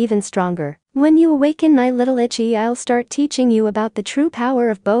become even stronger. When you awaken, my little Ichi, I'll start teaching you about the true power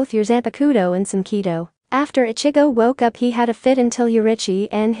of both your Zanpakuto and Samkido. After Ichigo woke up, he had a fit until Yaruchi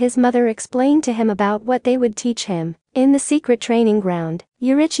and his mother explained to him about what they would teach him. In the secret training ground,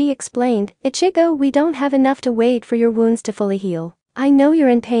 Yaruchi explained, Ichigo, we don't have enough to wait for your wounds to fully heal. I know you're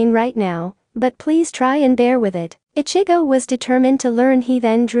in pain right now, but please try and bear with it. Ichigo was determined to learn. He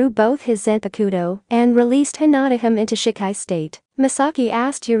then drew both his Zanpakuto and released Hinata into Shikai state. Misaki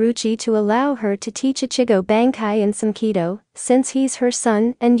asked Yaruchi to allow her to teach Ichigo Bankai and Samkido, since he's her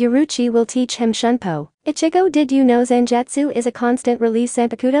son, and Yaruchi will teach him Shunpo. Ichigo, did you know Zanjutsu is a constant release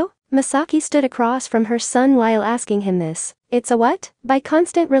Zanpakuto? Misaki stood across from her son while asking him this. It's a what? By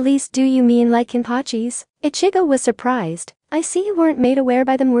constant release, do you mean like Kenpachi's? Ichigo was surprised. I see you weren't made aware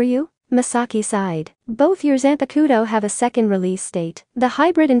by them, were you? Misaki sighed. Both your Zanpakuto have a second release state, the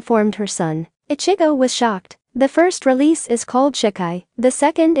hybrid informed her son. Ichigo was shocked. The first release is called Shikai, the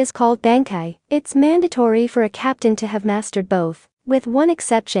second is called Bankai. It's mandatory for a captain to have mastered both. With one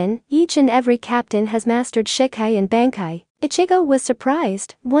exception, each and every captain has mastered Shikai and Bankai. Ichigo was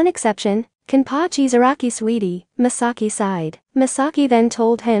surprised. One exception? Kenpachi's Araki, sweetie, Misaki sighed. Misaki then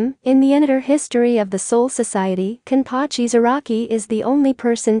told him, in the inner history of the Soul Society, Kenpachi's Araki is the only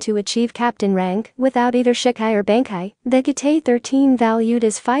person to achieve captain rank without either Shikai or Bankai. The Gate 13 valued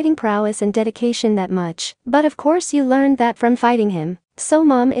his fighting prowess and dedication that much. But of course you learned that from fighting him. So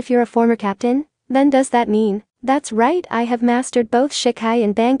mom, if you're a former captain, then does that mean? That's right, I have mastered both Shikai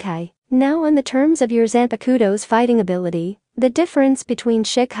and Bankai. Now on the terms of your Zanpakuto's fighting ability, the difference between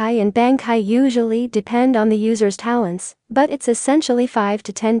Shikai and Bankai usually depend on the user's talents, but it's essentially 5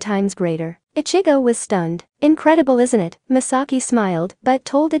 to 10 times greater. Ichigo was stunned. Incredible, isn't it? Misaki smiled, but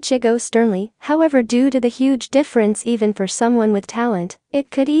told Ichigo sternly, however, due to the huge difference even for someone with talent, it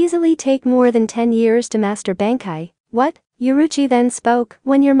could easily take more than 10 years to master Bankai. What? Yaruchi then spoke.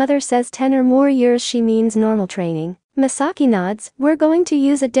 When your mother says 10 or more years, she means normal training. Misaki nods. We're going to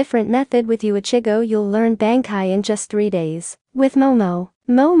use a different method with you, Ichigo. You'll learn Bankai in just 3 days. With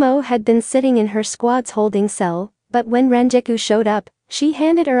Momo had been sitting in her squad's holding cell, but when Renjiku showed up, she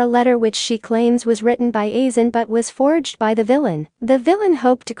handed her a letter which she claims was written by Aizen but was forged by the villain. The villain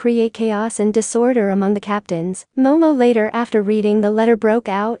hoped to create chaos and disorder among the captains. Momo later, after reading the letter, broke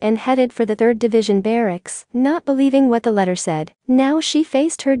out and headed for the 3rd Division barracks, not believing what the letter said. Now she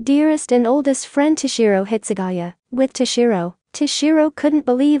faced her dearest and oldest friend Toshiro Hitsugaya. With Toshiro couldn't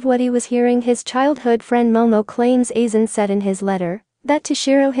believe what he was hearing. His childhood friend Momo claims Aizen said in his letter that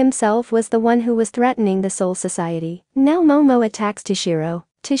Toshiro himself was the one who was threatening the Soul Society. Now Momo attacks Toshiro.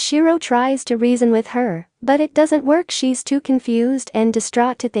 Toshiro tries to reason with her, but it doesn't work. She's too confused and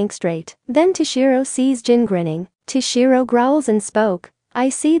distraught to think straight. Then Toshiro sees Jin grinning. Toshiro growls and spoke. I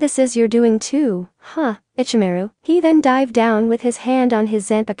see this is your doing too, huh, Ichimaru. He then dived down with his hand on his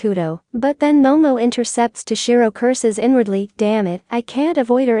Zanpakuto, but then Momo intercepts. Toshiro curses inwardly, damn it, I can't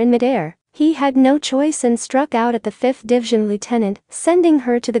avoid her in midair. He had no choice and struck out at the 5th Division lieutenant, sending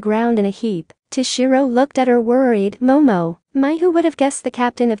her to the ground in a heap. Toshiro looked at her worried. Momo, who would have guessed the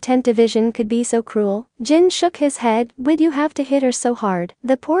captain of 10th Division could be so cruel? Jin shook his head. Would you have to hit her so hard?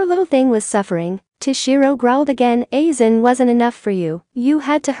 The poor little thing was suffering. Toshiro growled again. Aizen wasn't enough for you. You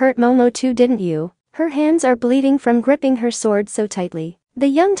had to hurt Momo too, didn't you? Her hands are bleeding from gripping her sword so tightly. The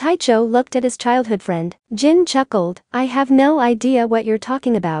young Taicho looked at his childhood friend. Jin chuckled. I have no idea what you're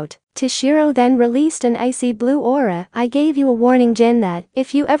talking about. Toshiro then released an icy blue aura. I gave you a warning, Jin, that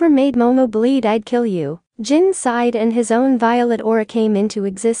if you ever made Momo bleed, I'd kill you. Jin sighed and his own violet aura came into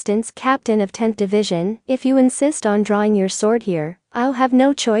existence. Captain of 10th Division, if you insist on drawing your sword here, I'll have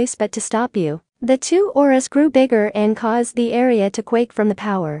no choice but to stop you. The two auras grew bigger and caused the area to quake from the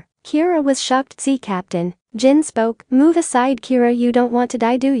power. Kira was shocked. See, Captain. Jin spoke. Move aside, Kira, you don't want to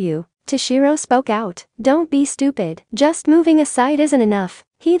die, do you? Toshiro spoke out. Don't be stupid. Just moving aside isn't enough.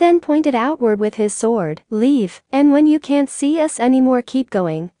 He then pointed outward with his sword. Leave. And when you can't see us anymore, keep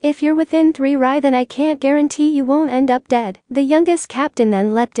going. If you're within 3 rai, then I can't guarantee you won't end up dead. The youngest captain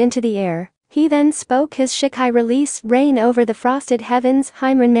then leapt into the air. He then spoke his Shikai release. Reign over the frosted heavens,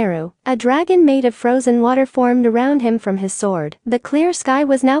 Meru. A dragon made of frozen water formed around him from his sword. The clear sky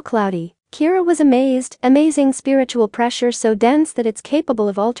was now cloudy. Kira was amazed. Amazing spiritual pressure so dense that it's capable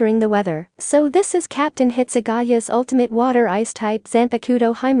of altering the weather. So this is Captain Hitsugaya's ultimate water ice type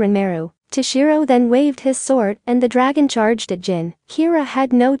Zanpakuto Meru. Toshiro then waved his sword and the dragon charged at Jin. Kira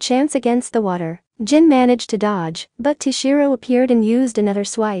had no chance against the water. Jin managed to dodge, but Toshiro appeared and used another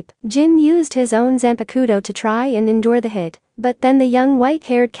swipe. Jin used his own Zanpakuto to try and endure the hit, but then the young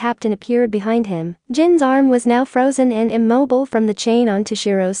white-haired captain appeared behind him. Jin's arm was now frozen and immobile from the chain on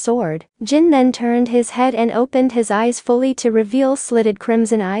Toshiro's sword. Jin then turned his head and opened his eyes fully to reveal slitted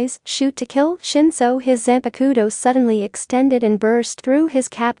crimson eyes. Shoot to kill. Shinso, his Zanpakuto suddenly extended and burst through his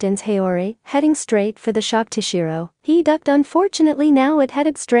captain's Haori, heading straight for the shocked Toshiro. He ducked. Unfortunately, now it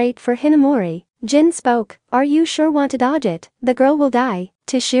headed straight for Hinamori. Jin spoke, "Are you sure want to dodge it? The girl will die."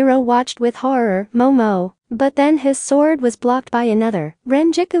 Toshiro watched with horror. Momo. But then his sword was blocked by another.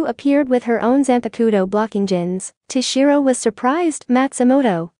 Renjiku appeared with her own Zanpakuto blocking Jin's. Toshiro was surprised.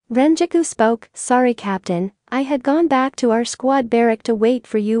 Matsumoto. Renjiku spoke, "Sorry captain, I had gone back to our squad barrack to wait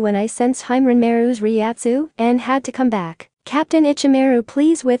for you when I sensed Heimermaru's Ryatsu and had to come back. Captain Ichimaru,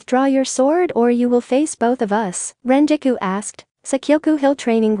 please withdraw your sword or you will face both of us," Renjiku asked. Sakyoku Hill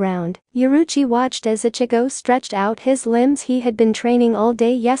Training Ground. Yoruichi watched as Ichigo stretched out his limbs. He had been training all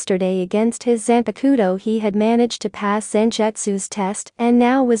day yesterday against his Zanpakuto. He had managed to pass Zanjetsu's test and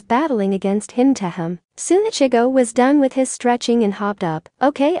now was battling against Hinteham. Soon Ichigo was done with his stretching and hopped up.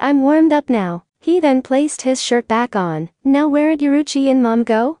 "Okay, I'm warmed up now." He then placed his shirt back on. "Now where'd Yoruichi and Mom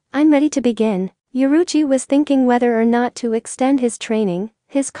go? I'm ready to begin." Yoruichi was thinking whether or not to extend his training.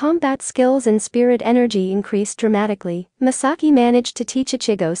 His combat skills and spirit energy increased dramatically. Masaki managed to teach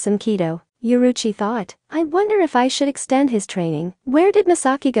Ichigo some Kido. Yoruichi thought, "I wonder if I should extend his training." Where did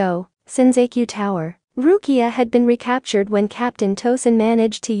Masaki go? Senzakyu Tower. Rukia had been recaptured when Captain Tosen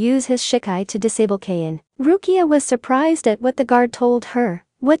managed to use his Shikai to disable Kain. Rukia was surprised at what the guard told her.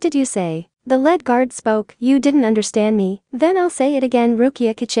 "What did you say?" The lead guard spoke, "You didn't understand me. Then I'll say it again.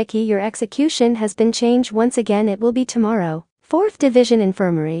 Rukia Kichiki, your execution has been changed once again. It will be tomorrow. 4th Division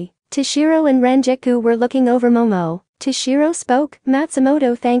Infirmary." Toshiro and Renjiku were looking over Momo. Toshiro spoke,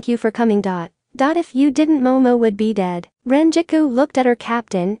 "Matsumoto, thank you for coming. If you didn't, Momo would be dead." Renjiku looked at her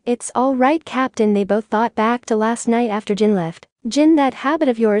captain. "It's all right captain." They both thought back to last night after Jin left. "Jin, that habit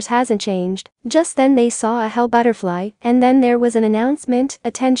of yours hasn't changed." Just then they saw a hell butterfly, and then there was an announcement,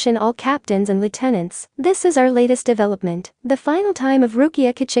 "Attention all captains and lieutenants. This is our latest development. The final time of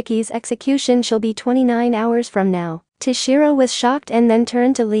Rukia Kichiki's execution shall be 29 hours from now." Toshiro was shocked and then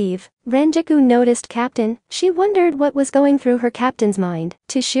turned to leave. Renjiku noticed Captain. She wondered what was going through her captain's mind.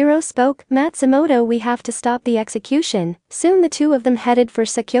 Toshiro spoke, "Matsumoto, we have to stop the execution." Soon the two of them headed for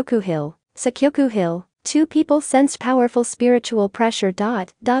Sakyoku Hill. Sakyoku Hill. Two people sensed powerful spiritual pressure.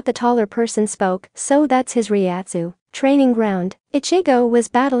 The taller person spoke, "So that's his Ryatsu." Training ground. Ichigo was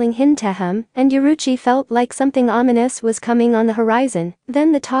battling Hinteham, and Yoruichi felt like something ominous was coming on the horizon.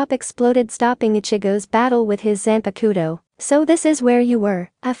 Then the top exploded, stopping Ichigo's battle with his Zanpakuto. "So this is where you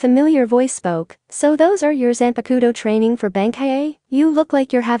were," a familiar voice spoke. "So those are your Zanpakuto training for Bankai? You look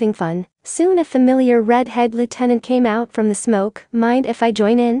like you're having fun." Soon a familiar red-head lieutenant came out from the smoke. "Mind if I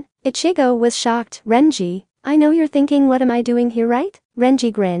join in?" Ichigo was shocked. "Renji, I know you're thinking, what am I doing here, right?"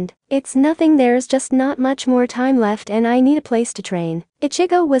 Renji grinned. "It's nothing, there's just not much more time left and I need a place to train."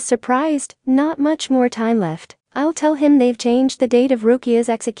 Ichigo was surprised. "Not much more time left. I'll tell him they've changed the date of Rukia's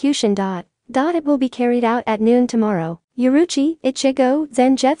execution. It will be carried out at noon tomorrow." Yoruichi, Ichigo,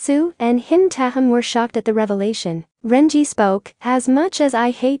 Zanjetsu, and Hinteham were shocked at the revelation. Renji spoke, "As much as I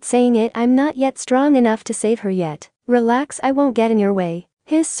hate saying it, I'm not yet strong enough to save her yet. Relax, I won't get in your way."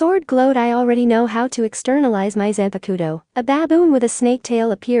 His sword glowed. "I already know how to externalize my Zanpakuto." A baboon with a snake tail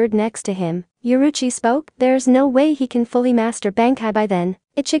appeared next to him. Yoruichi spoke, "There's no way he can fully master Bankai by then."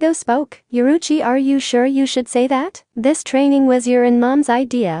 Ichigo spoke, "Yoruichi, are you sure you should say that? This training was your and Mom's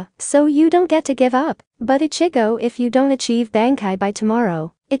idea, so you don't get to give up." "But Ichigo, if you don't achieve Bankai by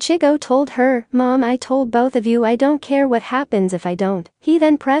tomorrow." Ichigo told her, "Mom, I told both of you I don't care what happens if I don't." He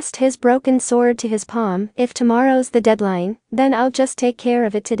then pressed his broken sword to his palm. "If tomorrow's the deadline, then I'll just take care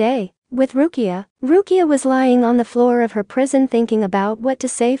of it today." With Rukia. Rukia was lying on the floor of her prison thinking about what to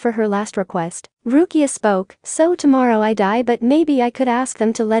say for her last request. Rukia spoke, "So tomorrow I die, but maybe I could ask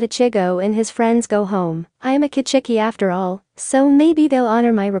them to let Ichigo and his friends go home. I am a Kichiki after all, so maybe they'll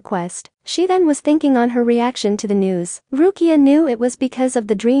honor my request." She then was thinking on her reaction to the news. Rukia knew it was because of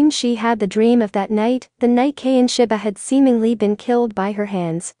the dream she had, the dream of that night, the night Kei and Shiba had seemingly been killed by her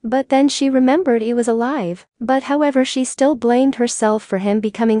hands. But then she remembered he was alive. But however, she still blamed herself for him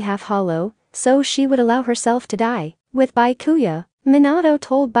becoming half hollow, so she would allow herself to die. With Baikuya. Minato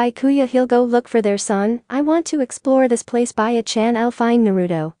told Baikuya he'll go look for their son. "I want to explore this place, Baya-chan, I'll find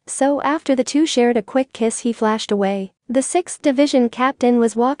Naruto." So after the two shared a quick kiss, he flashed away. The 6th Division captain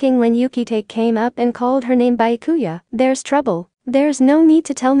was walking when Yukitake came up and called her name. "Baikuya, there's trouble." "There's no need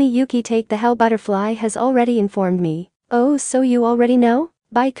to tell me, Yukitake, the hell butterfly has already informed me." "Oh, so you already know?"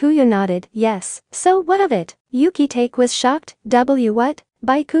 Byakuya nodded, yes. So what of it? Yuki-take was shocked. What?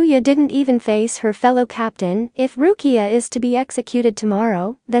 Byakuya didn't even face her fellow captain. If Rukia is to be executed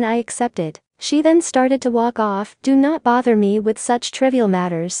tomorrow, then I accept it. She then started to walk off. Do not bother me with such trivial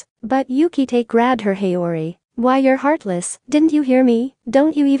matters. But Yuki-take grabbed her. Hayori. Why, you're heartless, didn't you hear me?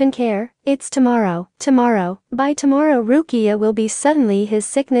 Don't you even care? It's tomorrow. Tomorrow. By tomorrow Rukia will be. Suddenly his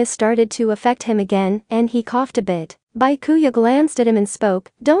sickness started to affect him again, and he coughed a bit. Byakuya glanced at him and spoke,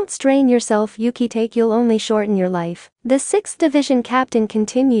 don't strain yourself Yuki-take, you'll only shorten your life. The 6th Division captain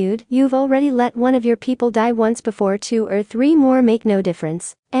continued, you've already let one of your people die once before, 2 or 3 more make no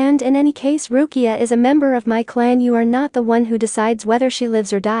difference. And in any case Rukia is a member of my clan, you are not the one who decides whether she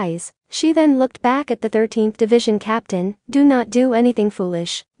lives or dies. She then looked back at the 13th Division captain, do not do anything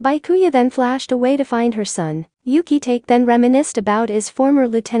foolish. Byakuya then flashed away to find her son. Yuki-take then reminisced about his former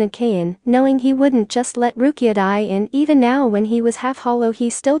Lieutenant Kain, knowing he wouldn't just let Rukia die, and even now when he was half hollow he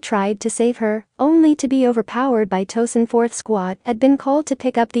still tried to save her, only to be overpowered by Tosen. 4th squad had been called to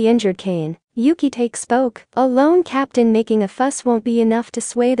pick up the injured Kain. Yuki-take spoke, a lone captain making a fuss won't be enough to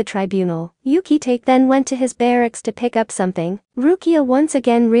sway the tribunal. Yuki-take then went to his barracks to pick up something. Rukia once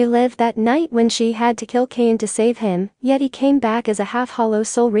again relived that night when she had to kill Kain to save him, yet he came back as a half-hollow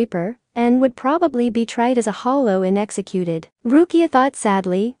soul reaper, and would probably be tried as a hollow and executed. Rukia thought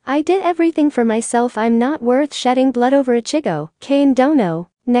sadly, I did everything for myself, I'm not worth shedding blood over Ichigo. Kain dono.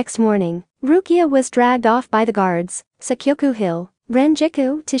 Next morning, Rukia was dragged off by the guards. Sakyoku Hill,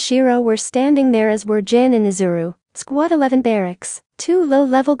 Renjiku, Toshiro were standing there, as were Jin and Izuru. Squad 11 barracks. 2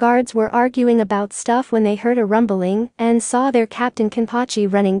 low-level guards were arguing about stuff when they heard a rumbling and saw their captain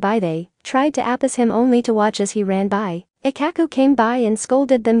Kenpachi running by. They tried to appease him only to watch as he ran by. Ikaku came by and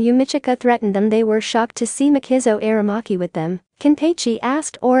scolded them. Yumichika threatened them. They were shocked to see Makizo Aramaki with them. Kenpachi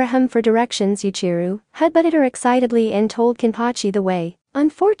asked Orihime for directions. Yuichiro headbutted her excitedly and told Kenpachi the way.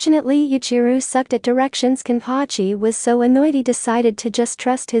 Unfortunately Yuichiro sucked at directions. Kenpachi was so annoyed he decided to just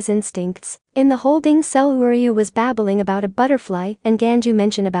trust his instincts. In the holding cell Uryu was babbling about a butterfly and Ganju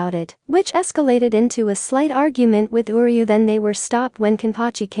mentioned about it, which escalated into a slight argument with Uryu. Then they were stopped when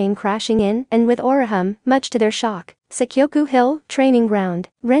Kenpachi came crashing in, and with Orihime, much to their shock. Sakyoku Hill, training ground.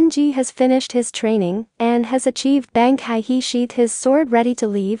 Renji has finished his training and has achieved Bankai. He sheathed his sword ready to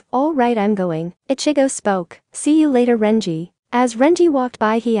leave. All right, I'm going. Ichigo spoke. See you later, Renji. As Renji walked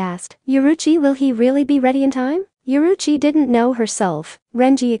by he asked, Yoruchi, will he really be ready in time? Yoruchi didn't know herself.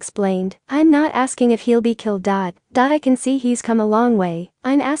 Renji explained, I'm not asking if he'll be killed. I can see he's come a long way.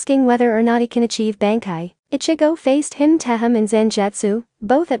 I'm asking whether or not he can achieve Bankai. Ichigo faced Hinterham and Zenjutsu,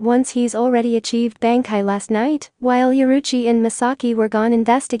 both at once. He's already achieved Bankai last night, while Yoruchi and Masaki were gone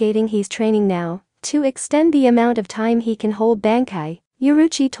investigating. He's training now to extend the amount of time he can hold Bankai.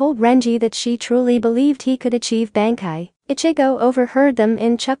 Yoruchi told Renji that she truly believed he could achieve Bankai. Ichigo overheard them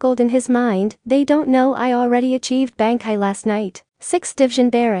and chuckled in his mind, they don't know I already achieved Bankai last night. 6th Division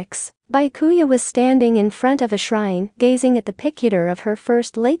barracks. Byakuya was standing in front of a shrine, gazing at the picture of her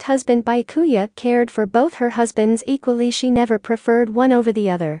first late husband. Byakuya cared for both her husbands equally. She never preferred one over the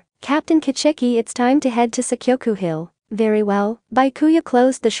other. Captain Kichiki, it's time to head to Sakyoku Hill. Very well. Byakuya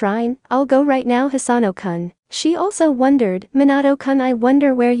closed the shrine. I'll go right now, Hisano-kun. She also wondered, Minato-kun, I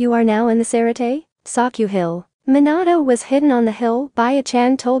wonder where you are now in the Sarate? Sakyu Hill. Minato was hidden on the hill.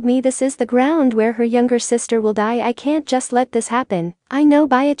 Baya-chan told me this is the ground where her younger sister will die. I can't just let this happen. I know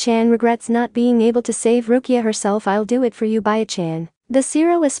Baya-chan regrets not being able to save Rukia herself. I'll do it for you, Baya-chan. The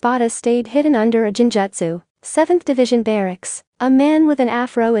Zero Espada stayed hidden under a Jinjutsu. 7th Division barracks. A man with an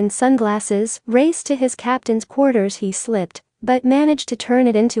afro and sunglasses raced to his captain's quarters. He slipped, but managed to turn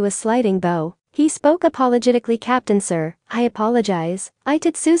it into a sliding bow. He spoke apologetically, Captain sir, I apologize. I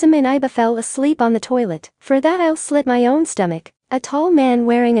Tetsuzumi and Iba fell asleep on the toilet. For that I'll slit my own stomach. A tall man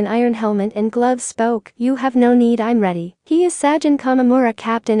wearing an iron helmet and gloves spoke, you have no need, I'm ready. He is Sajin Kamamura,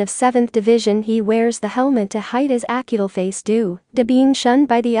 captain of 7th Division. He wears the helmet to hide his acute face due to being shunned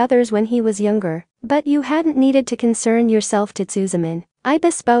by the others when he was younger. But you hadn't needed to concern yourself, Tetsuzumi.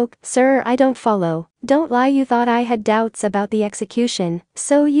 Iba spoke, sir, I don't follow. Don't lie, you thought I had doubts about the execution,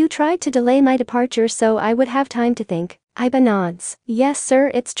 so you tried to delay my departure so I would have time to think. Iba nods. Yes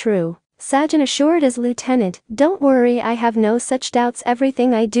sir, it's true. Sajin assured his lieutenant, don't worry, I have no such doubts.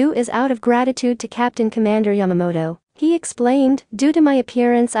 Everything I do is out of gratitude to Captain Commander Yamamoto. He explained, due to my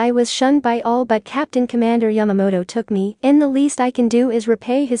appearance I was shunned by all, but Captain Commander Yamamoto took me in. The least I can do is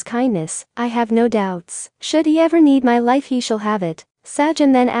repay his kindness. I have no doubts. Should he ever need my life he shall have it.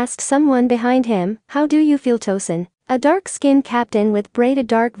 Sajin then asked someone behind him, how do you feel, Tosen? A dark-skinned captain with braided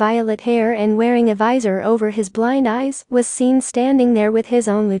dark violet hair and wearing a visor over his blind eyes was seen standing there with his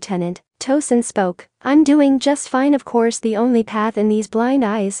own lieutenant. Tosin spoke. I'm doing just fine. Of course, the only path in these blind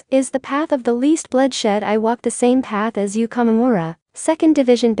eyes is the path of the least bloodshed. I walk the same path as you, Kamamura. 2nd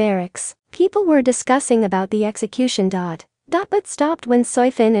Division Barracks. People were discussing about the execution. But stopped when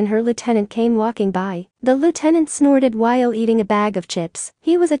Soifin and her lieutenant came walking by. The lieutenant snorted while eating a bag of chips.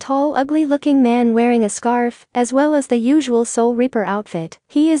 He was a tall, ugly-looking man wearing a scarf, as well as the usual Soul Reaper outfit.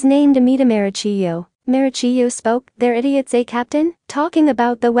 He is named Amita Marichillo. Marichillo spoke. They're idiots, eh, Captain? Talking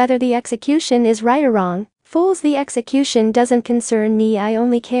about whether the execution is right or wrong. Fools, the execution doesn't concern me. I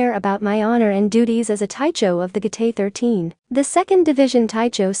only care about my honor and duties as a Taicho of the Gate 13. The 2nd Division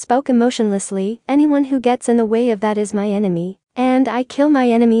Taicho spoke emotionlessly. Anyone who gets in the way of that is my enemy. And I kill my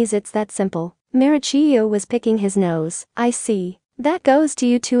enemies, it's that simple. Marichillo was picking his nose. I see. That goes to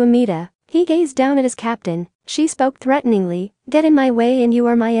you too, Amita. He gazed down at his captain. She spoke threateningly. Get in my way and you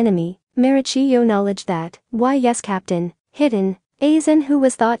are my enemy. Marichillo acknowledged that. Why yes, Captain. Hidden. Aizen, who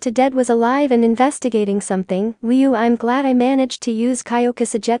was thought to dead, was alive and investigating something. Ryu, I'm glad I managed to use Kyoka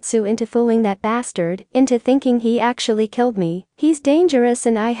Sagetsu into fooling that bastard, into thinking he actually killed me. He's dangerous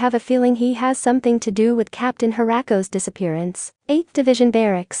and I have a feeling he has something to do with Captain Hirako's disappearance. 8th Division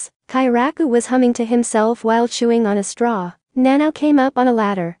Barracks. Kairaku was humming to himself while chewing on a straw. Nanao came up on a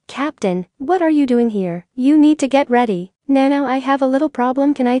ladder. Captain, what are you doing here? You need to get ready. Nanao, I have a little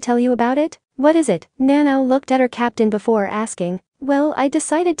problem, can I tell you about it? What is it? Nanao looked at her captain before asking. Well, I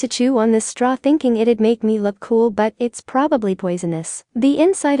decided to chew on this straw thinking it'd make me look cool, but it's probably poisonous. The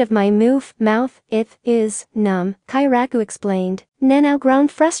inside of my mouth, it is numb, Kairaku explained. Nanao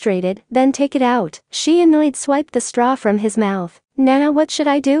groaned frustrated. Then take it out. She annoyed swiped the straw from his mouth. Nanao, what should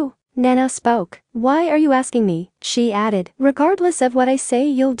I do? Nanao spoke. Why are you asking me? She added. Regardless of what I say,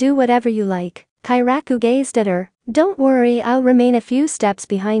 you'll do whatever you like. Kairaku gazed at her. Don't worry, I'll remain a few steps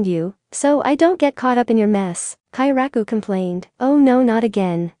behind you, so I don't get caught up in your mess. Kairaku complained. Oh no, not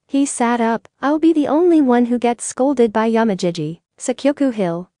again. He sat up. I'll be the only one who gets scolded by Yamajiji. Sakyoku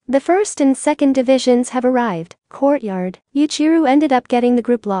Hill. The 1st and 2nd divisions have arrived. Courtyard. Yuichiro ended up getting the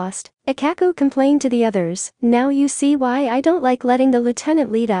group lost. Ikaku complained to the others. Now you see why I don't like letting the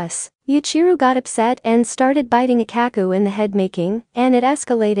lieutenant lead us. Yuichiro got upset and started biting Ikaku in the head, making, and it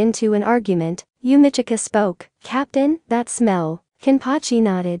escalated into an argument. Yumichika spoke. Captain, that smell. Kenpachi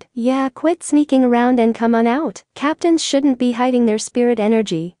nodded. Yeah, quit sneaking around and come on out. Captains shouldn't be hiding their spirit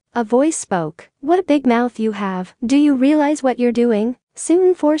energy. A voice spoke. What a big mouth you have. Do you realize what you're doing?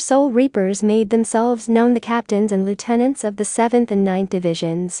 Soon 4 Soul Reapers made themselves known, the captains and lieutenants of the 7th and 9th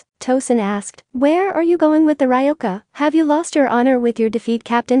divisions. Tosin asked. Where are you going with the Ryoka? Have you lost your honor with your defeat,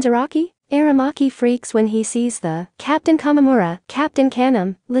 Captain Zaraki? Aramaki freaks when he sees the Captain Kamamura, Captain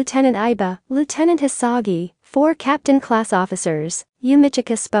Kanam, Lieutenant Iba, Lieutenant Hisagi, 4 captain class officers.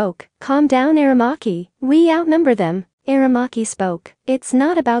 Yumichika spoke. Calm down, Aramaki. We outnumber them. Aramaki spoke. It's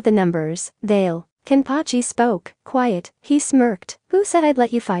not about the numbers, they'll. Kenpachi spoke. Quiet. He smirked. Who said I'd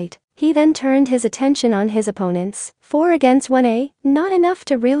let you fight? He then turned his attention on his opponents. 4 against 1, not enough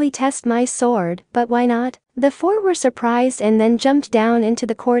to really test my sword, but why not? The 4 were surprised and then jumped down into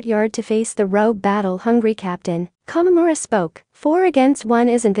the courtyard to face the rogue battle-hungry captain. Kamamura spoke. 4 against 1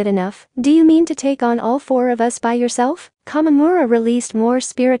 isn't good enough. Do you mean to take on all 4 of us by yourself? Kamamura released more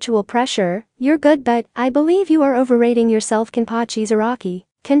spiritual pressure. You're good, but I believe you are overrating yourself, Kenpachi Zaraki.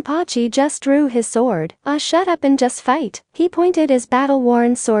 Kenpachi just drew his sword. Shut up and just fight. He pointed his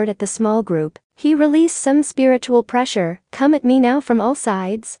battle-worn sword at the small group. He released some spiritual pressure. Come at me now from all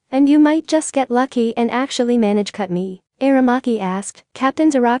sides, and you might just get lucky and actually manage cut me. Aramaki asked. Captain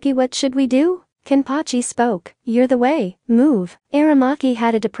Zaraki, what should we do? Kenpachi spoke. You're the way. Move. Aramaki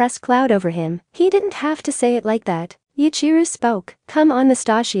had a depressed cloud over him. He didn't have to say it like that. Yuichiro spoke. Come on,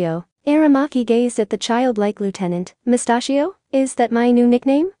 Mustachio. Aramaki gazed at the childlike lieutenant. Mustachio? Is that my new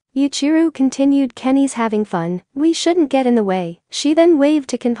nickname? Yuichiro continued. Kenny's having fun. We shouldn't get in the way. She then waved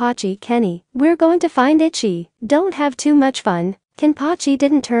to Kenpachi. Kenny, we're going to find Ichi. Don't have too much fun. Kenpachi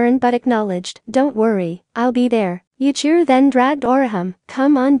didn't turn but acknowledged. Don't worry, I'll be there. Yuichiro then dragged Orihime.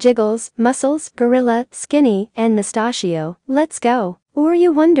 Come on, Jiggles, Muscles, Gorilla, Skinny, and Mustachio. Let's go.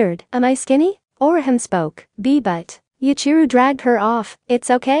 Oryu wondered. Am I skinny? Orihime spoke. But. Yuichiro dragged her off. It's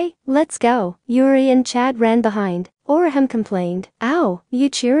okay, let's go. Yuri and Chad ran behind. Orihime complained. Ow,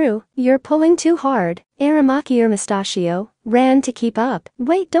 Yuichiro, you're pulling too hard. Aramaki or Mustachio ran to keep up.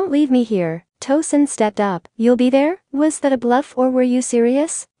 Wait, don't leave me here. Tosin stepped up. You'll be there? Was that a bluff or were you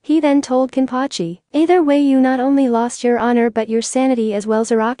serious? He then told Kenpachi. Either way, you not only lost your honor but your sanity as well,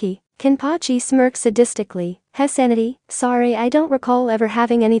 Zaraki. Kenpachi smirked sadistically. Has sanity? Sorry, I don't recall ever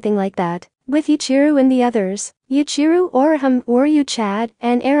having anything like that. With Yuichiro and the others, Yuichiro, Orihime, Oryu, Chad,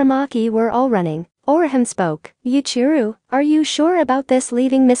 and Aramaki were all running. Orihime spoke. Yuichiro, are you sure about this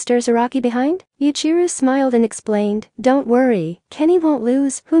leaving Mr. Zaraki behind? Yuichiro smiled and explained, don't worry, Kenny won't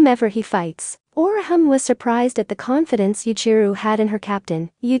lose whomever he fights. Orihime was surprised at the confidence Yuichiro had in her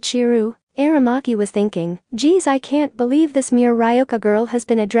captain. Yuichiro? Aramaki was thinking, geez, I can't believe this mere Ryoka girl has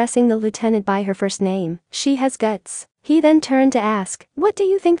been addressing the lieutenant by her first name. She has guts. He then turned to ask, what do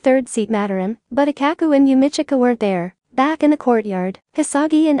you think third seat Mataram? But Ikaku and Yumichika weren't there. Back in the courtyard,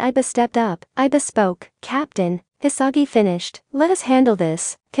 Hisagi and Iba stepped up. Iba spoke, Captain. Hisagi finished, let us handle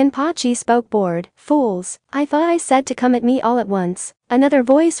this. Kenpachi spoke bored, fools, I thought I said to come at me all at once. Another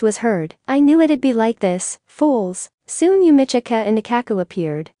voice was heard, I knew it'd be like this, fools. Soon Yumichika and Ikaku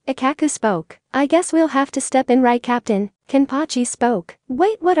appeared. Ikaku spoke, I guess we'll have to step in, right, Captain? Kenpachi spoke,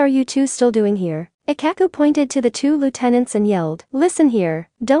 wait, what are you two still doing here? Ikaku pointed to the two lieutenants and yelled, listen here,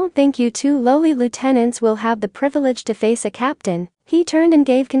 don't think you two lowly lieutenants will have the privilege to face a captain. He turned and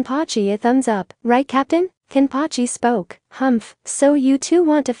gave Kenpachi a thumbs up, right, Captain? Kenpachi spoke, humph, so you two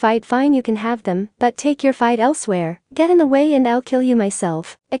want to fight, fine, you can have them, but take your fight elsewhere. Get in the way and I'll kill you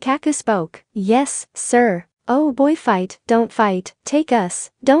myself. Ikaku spoke, yes, sir. Oh boy, fight, don't fight, take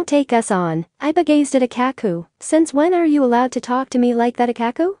us, don't take us on. Iba gazed at Ikaku, since when are you allowed to talk to me like that,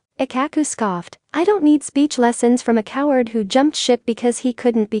 Ikaku? Ikaku scoffed, I don't need speech lessons from a coward who jumped ship because he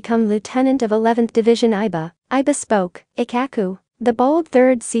couldn't become lieutenant of 11th Division. Iba spoke, Ikaku. The bold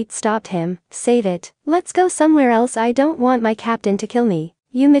third seat stopped him, save it, let's go somewhere else, I don't want my captain to kill me.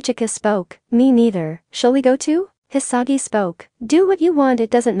 Yumichika spoke, me neither, shall we go too? Hisagi spoke, do what you want,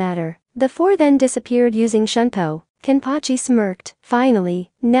 it doesn't matter. The four then disappeared using Shunpo. Kenpachi smirked, finally,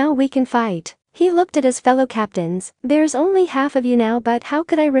 now we can fight. He looked at his fellow captains, there's only half of you now, but how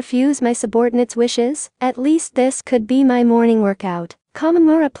could I refuse my subordinates' wishes? At least this could be my morning workout.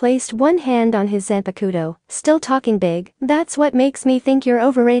 Kamimura placed one hand on his zanpakuto, still talking big, that's what makes me think you're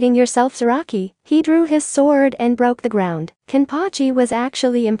overrating yourself, Zaraki. He drew his sword and broke the ground. Kenpachi was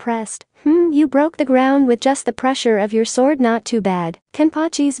actually impressed. You broke the ground with just the pressure of your sword, not too bad.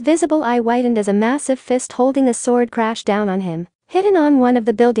 Kenpachi's visible eye widened as a massive fist holding a sword crashed down on him. Hidden on one of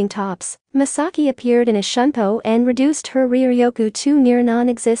the building tops, Masaki appeared in a shunpo and reduced her rear yoku to near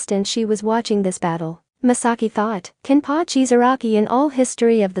non-existent. She was watching this battle. Masaki thought, Kenpachi Zaraki, in all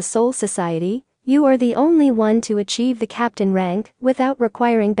history of the Soul Society, you are the only one to achieve the captain rank without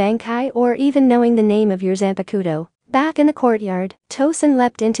requiring Bankai or even knowing the name of your zanpakuto. Back in the courtyard, Tosen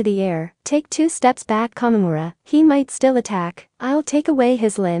leapt into the air. Take 2 steps back, Kamimura. He might still attack. I'll take away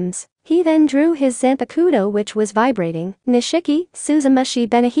his limbs. He then drew his zanpakuto, which was vibrating. Nishiki, Suzumushi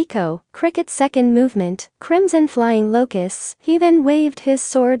Benehiko, Cricket's second movement, Crimson Flying Locusts. He then waved his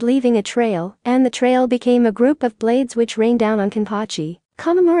sword, leaving a trail, and the trail became a group of blades which rained down on Kenpachi.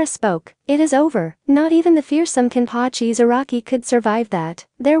 Kamimura spoke, it is over, not even the fearsome Kenpachi Zaraki could survive that.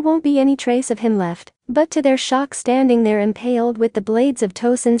 There won't be any trace of him left. But to their shock, standing there impaled with the blades of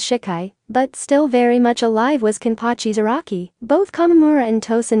Tosen's shikai, but still very much alive, was Kenpachi Zaraki. Both Kamimura and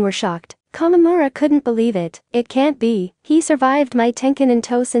Tosen were shocked. Kamimura couldn't believe it. It can't be. He survived my Tenkin and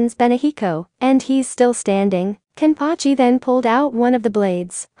Tosen's Benehiko, and he's still standing. Kenpachi then pulled out one of the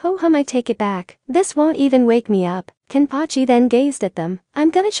blades. Ho-hum, I take it back. This won't even wake me up. Kenpachi then gazed at them.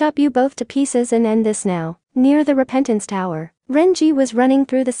 I'm gonna chop you both to pieces and end this now. Near the Repentance Tower, Renji was running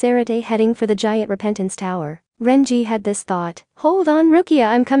through the Sarate heading for the giant Repentance Tower. Renji had this thought, hold on Rukia,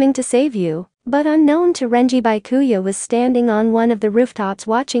 I'm coming to save you. But unknown to Renji, Baikuya was standing on one of the rooftops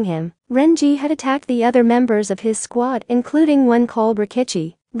watching him. Renji had attacked the other members of his squad, including one called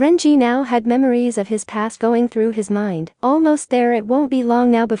Rikichi. Renji now had memories of his past going through his mind. Almost there, it won't be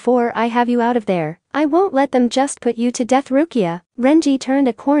long now before I have you out of there. I won't let them just put you to death, Rukia. Renji turned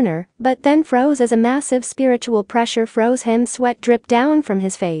a corner, but then froze as a massive spiritual pressure froze him. Sweat dripped down from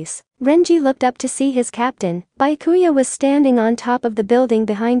his face. Renji looked up to see his captain. Baikuya was standing on top of the building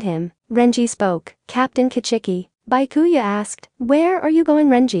behind him. Renji spoke, Captain Kichiki. Baikuya asked, where are you going,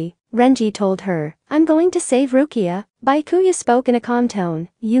 Renji? Renji told her, I'm going to save Rukia. Baikuya spoke in a calm tone,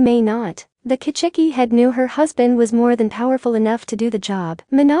 you may not. The Kichiki head knew her husband was more than powerful enough to do the job.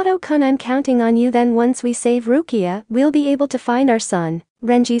 Minato-kun, I'm counting on you. Then once we save Rukia, we'll be able to find our son.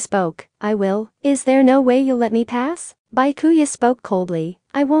 Renji spoke, I will. Is there no way you'll let me pass? Baikuya spoke coldly,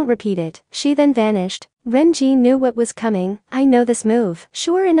 I won't repeat it. She then vanished. Renji knew what was coming. I know this move.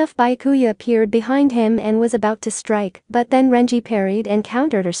 Sure enough, Baikuya appeared behind him and was about to strike, but then Renji parried and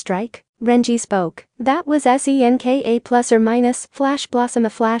countered her strike. Renji spoke, that was SENKA plus or minus Flash Blossom, a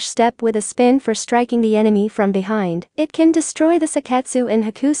flash step with a spin for striking the enemy from behind. It can destroy the Seketsu and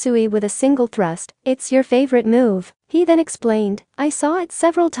Hakusui with a single thrust. It's your favorite move. He then explained, I saw it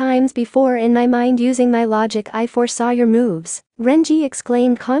several times before in my mind. Using my logic I foresaw your moves. Renji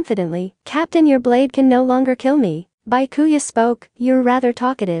exclaimed confidently, Captain, your blade can no longer kill me. Byakuya spoke, you're rather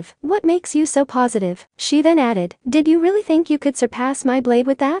talkative. What makes you so positive? She then added, did you really think you could surpass my blade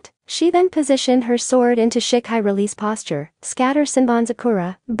with that? She then positioned her sword into Shikai release posture, scatter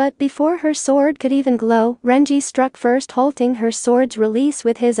Senbonzakura, but before her sword could even glow, Renji struck first, halting her sword's release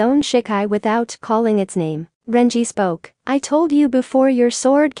with his own Shikai without calling its name. Renji spoke, I told you before, your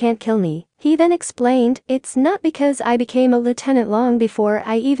sword can't kill me. He then explained, it's not because I became a lieutenant long before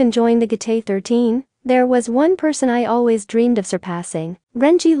I even joined the Gate 13. There was one person I always dreamed of surpassing.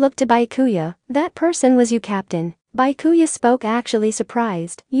 Renji looked to Byakuya, that person was you, Captain. Byakuya spoke, actually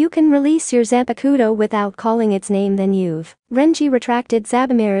surprised. You can release your Zanpakuto without calling its name, then you've. Renji retracted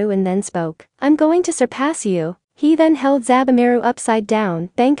Zabumaru and then spoke, I'm going to surpass you. He then held Zabumaru upside down,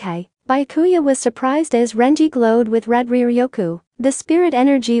 Bankai. Byakuya was surprised as Renji glowed with red Ryoryoku. The spirit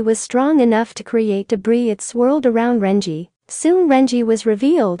energy was strong enough to create debris. It swirled around Renji. Soon Renji was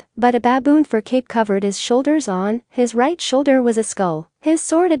revealed, but a baboon fur cape covered his shoulders. On his right shoulder was a skull. His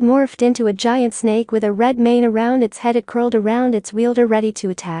sword had morphed into a giant snake with a red mane around its head. It curled around its wielder, ready to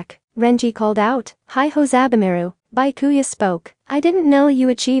attack. Renji called out, Hi-ho Zabumaru. Byakuya spoke, I didn't know you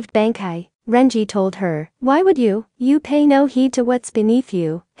achieved Bankai. Renji told her, why would you? You pay no heed to what's beneath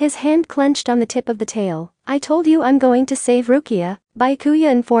you. His hand clenched on the tip of the tail. I told you I'm going to save Rukia.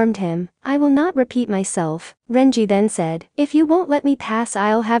 Byakuya informed him, I will not repeat myself. Renji then said, if you won't let me pass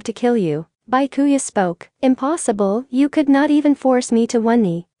I'll have to kill you. Byakuya spoke, impossible, you could not even force me to one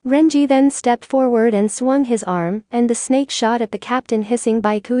knee. Renji then stepped forward and swung his arm, and the snake shot at the captain, hissing.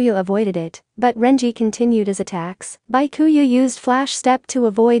 Byakuya avoided it, but Renji continued his attacks. Byakuya used flash step to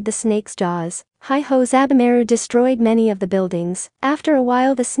avoid the snake's jaws. Hi-ho Zabumaru destroyed many of the buildings. After a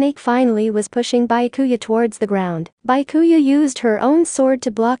while the snake finally was pushing Byakuya towards the ground. Byakuya used her own sword to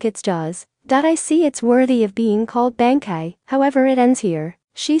block its jaws. I see it's worthy of being called Bankai, however it ends here.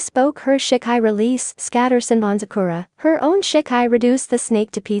 She spoke, her Shikai release, scatter Senbonzakura. Her own Shikai reduced the snake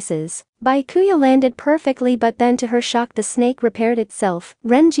to pieces. Byakuya landed perfectly, but then to her shock the snake repaired itself.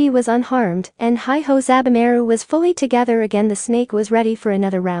 Renji was unharmed, and Hi-ho Zabumaru was fully together again. The snake was ready for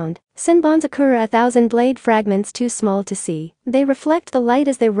another round. Senbonzakura, 1,000 blade fragments too small to see. They reflect the light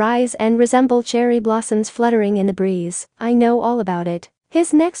as they rise and resemble cherry blossoms fluttering in the breeze. I know all about it.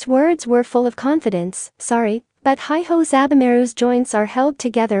 His next words were full of confidence. Sorry, but Hi-ho Zabumaru's joints are held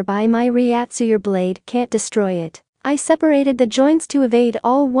together by my Ryatsu. Your blade can't destroy it. I separated the joints to evade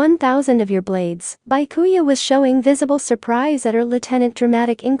all 1,000 of your blades. Byakuya was showing visible surprise at her lieutenant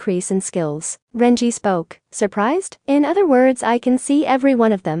dramatic increase in skills. Renji spoke, surprised? In other words, I can see every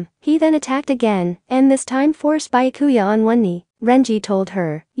one of them. He then attacked again, and this time forced Byakuya on one knee. Renji told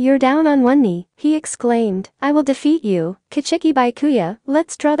her, you're down on one knee. He exclaimed, I will defeat you. Kichiki Byakuya,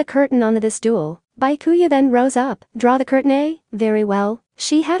 let's draw the curtain on this duel. Byakuya then rose up. Draw the curtain, eh? Very well.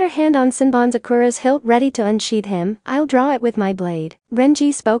 She had her hand on Senbonzakura's hilt ready to unsheath him. I'll draw it with my blade.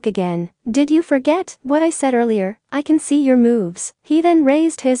 Renji spoke again. Did you forget what I said earlier? I can see your moves. He then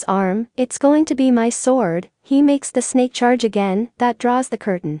raised his arm. It's going to be my sword. He makes the snake charge again. That draws the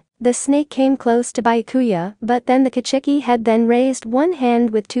curtain. The snake came close to Byakuya, but then the Kichiki had then raised one hand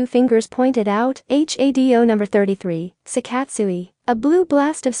with two fingers pointed out. HADO number 33, Sakatsui. A blue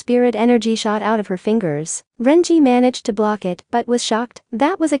blast of spirit energy shot out of her fingers. Renji managed to block it, but was shocked.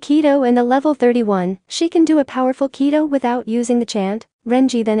 That was a Kido and a level 31. She can do a powerful Kido without using the chant.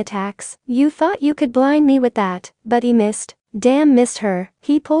 Renji then attacks. You thought you could blind me with that, but he missed. Damn, missed her.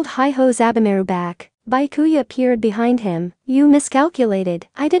 He pulled Hi-ho Zabumaru back. Byakuya appeared behind him. You miscalculated.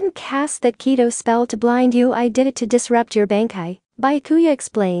 I didn't cast that Kido spell to blind you, I did it to disrupt your Bankai. Byakuya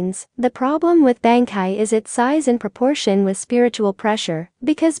explains, the problem with Bankai is its size in proportion with spiritual pressure.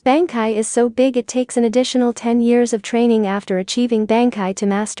 Because Bankai is so big, it takes an additional 10 years of training after achieving Bankai to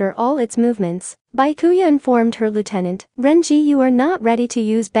master all its movements. Byakuya informed her lieutenant, Renji, you are not ready to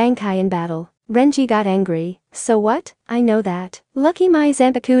use Bankai in battle. Renji got angry. So what? I know that. Lucky my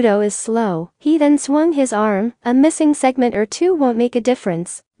Zanpakuto is slow. He then swung his arm. A missing segment or two won't make a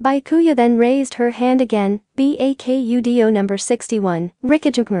difference. Byakuya then raised her hand again. Bakudo number 61.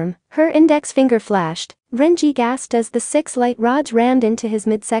 Rikijukmurm. Her index finger flashed. Renji gasped as the 6 light rods rammed into his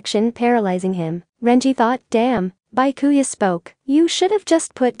midsection, paralyzing him. Renji thought, damn. Byakuya spoke. You should have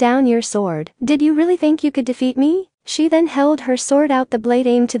just put down your sword. Did you really think you could defeat me? She then held her sword out, the blade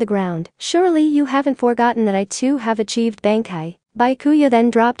aimed to the ground. Surely you haven't forgotten that I too have achieved Bankai. Byakuya then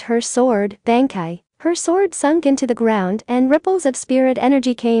dropped her sword, Bankai. Her sword sunk into the ground and ripples of spirit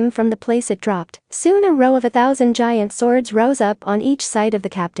energy came from the place it dropped. Soon a row of 1,000 giant swords rose up on each side of the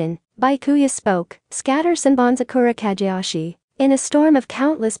captain. Byakuya spoke, scatter Senbonzakura Kageyoshi. In a storm of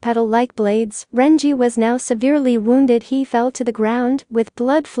countless petal-like blades, Renji was now severely wounded. He fell to the ground, with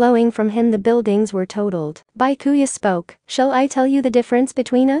blood flowing from him. The buildings were totaled. Byakuya spoke, shall I tell you the difference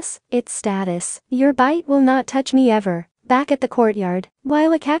between us? Its status. Your bite will not touch me ever. Back at the courtyard,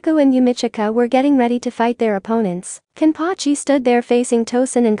 while Akaku and Yumichika were getting ready to fight their opponents, Kenpachi stood there facing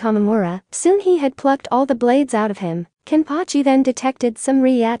Tosen and Kamamura. Soon he had plucked all the blades out of him. Kenpachi then detected some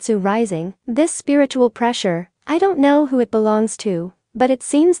Ryatsu rising. This spiritual pressure, I don't know who it belongs to, but it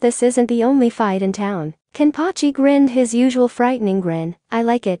seems this isn't the only fight in town. Kenpachi grinned his usual frightening grin. I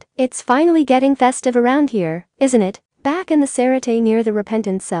like it. It's finally getting festive around here, isn't it? Back in the Sarate near the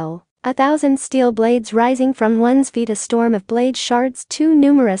repentant cell, 1,000 steel blades rising from one's feet, a storm of blade shards too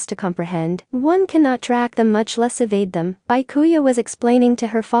numerous to comprehend. One cannot track them, much less evade them. Byakuya was explaining to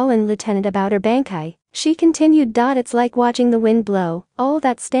her fallen lieutenant about her bankai. She continued, it's like watching the wind blow. All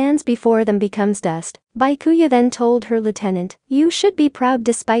that stands before them becomes dust. Byakuya then told her lieutenant, you should be proud.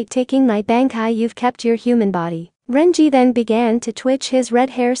 Despite taking my bankai, you've kept your human body. Renji then began to twitch, his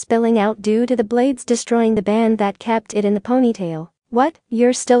red hair spilling out due to the blades destroying the band that kept it in the ponytail. What?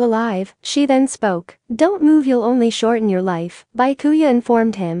 You're still alive? She then spoke. Don't move, you'll only shorten your life. Byakuya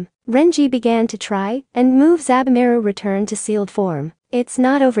informed him. Renji began to try and move. Zabumaru returned to sealed form. It's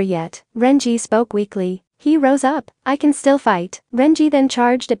not over yet. Renji spoke weakly. He rose up. I can still fight. Renji then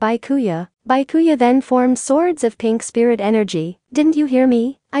charged at Byakuya. Byakuya then formed swords of pink spirit energy. Didn't you hear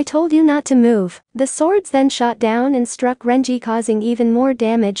me? I told you not to move. The swords then shot down and struck Renji, causing even more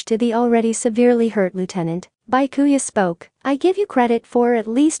damage to the already severely hurt lieutenant. Byakuya spoke. I give you credit for at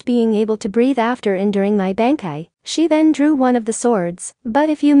least being able to breathe after enduring my bankai. She then drew one of the swords. But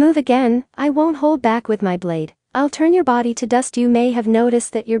if you move again, I won't hold back with my blade. I'll turn your body to dust. You may have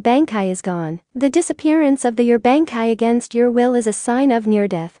noticed that your bankai is gone. The disappearance of your bankai against your will is a sign of near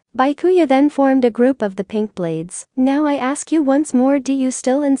death. Byakuya then formed a group of the pink blades. Now I ask you once more, do you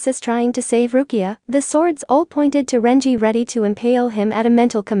still insist trying to save Rukia? The swords all pointed to Renji, ready to impale him at a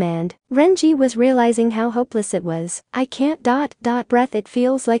mental command. Renji was realizing how hopeless it was. I can't breath. It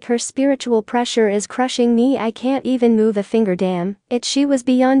feels like her spiritual pressure is crushing me. I can't even move a finger. Damn it, she was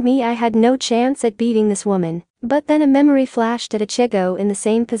beyond me. I had no chance at beating this woman. But then a memory flashed at Ichigo in the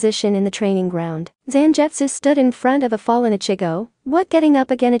same position in the training ground. Zangetsu stood in front of a fallen Ichigo. What, getting up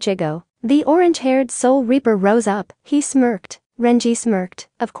again, Ichigo? The orange-haired Soul Reaper rose up. He smirked. Renji smirked.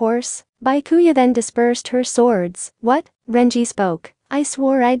 Of course. Byakuya then dispersed her swords. What? Renji spoke. I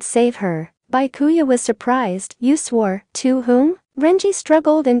swore I'd save her. Byakuya was surprised. You swore? To whom? Renji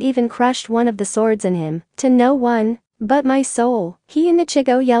struggled and even crushed one of the swords in him. To no one. But my soul. He and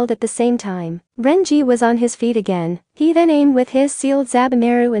Ichigo yelled at the same time. Renji was on his feet again. He then aimed with his sealed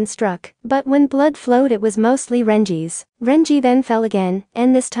Zabumaru and struck. But when blood flowed, it was mostly Renji's. Renji then fell again,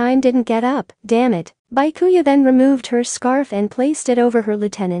 and this time didn't get up. Damn it. Byakuya then removed her scarf and placed it over her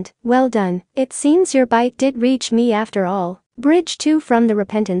lieutenant. Well done. It seems your bite did reach me after all. Bridge 2 from the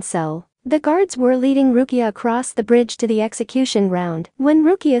repentant cell. The guards were leading Rukia across the bridge to the execution ground. When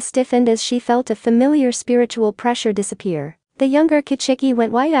Rukia stiffened as she felt a familiar spiritual pressure disappear, the younger Kichiki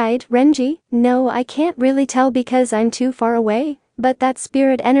went wide-eyed. Renji? No, I can't really tell because I'm too far away, but that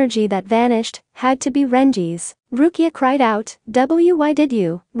spirit energy that vanished had to be Renji's. Rukia cried out, why did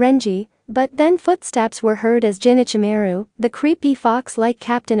you, Renji? But then footsteps were heard as Jin Ichimaru, the creepy fox-like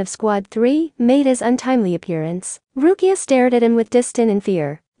captain of Squad 3, made his untimely appearance. Rukia stared at him with disdain and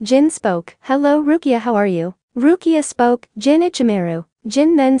fear. Jin spoke. Hello Rukia, how are you? Rukia spoke. Jin Ichimaru.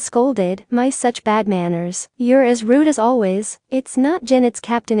 Jin then scolded. My such bad manners. You're as rude as always. It's not Jin, it's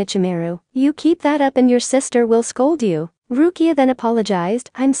Captain Ichimaru. You keep that up and your sister will scold you. Rukia then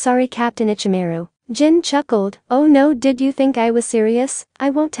apologized. I'm sorry Captain Ichimaru. Jin chuckled. Oh no, did you think I was serious? I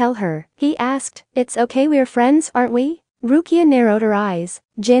won't tell her. He asked. It's okay, we're friends, aren't we? Rukia narrowed her eyes.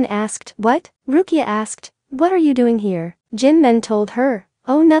 Jin asked. What? Rukia asked. What are you doing here? Jin then told her.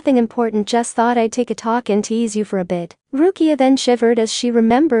 Oh, nothing important, just thought I'd take a talk and tease you for a bit. Rukia then shivered as she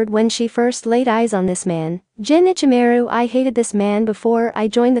remembered when she first laid eyes on this man. Jin Ichimaru, I hated this man before I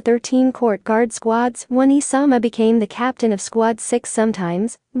joined the 13 court guard squads. When Isama became the captain of Squad 6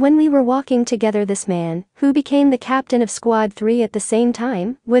 sometimes, when we were walking together, this man, who became the captain of Squad 3 at the same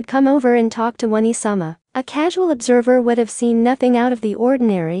time, would come over and talk to one Isama. A casual observer would have seen nothing out of the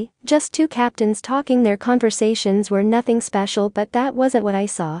ordinary, just two captains talking. Their conversations were nothing special, but that wasn't what I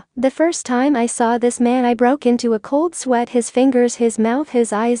saw. The first time I saw this man I broke into a cold sweat. His fingers, his mouth,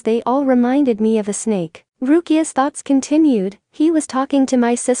 his eyes, they all reminded me of a snake. Rukia's thoughts continued. He was talking to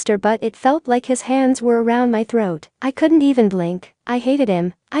my sister, but it felt like his hands were around my throat. I couldn't even blink. I hated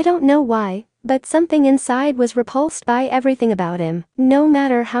him. I don't know why, but something inside was repulsed by everything about him. No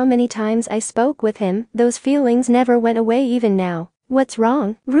matter how many times I spoke with him, those feelings never went away even now. What's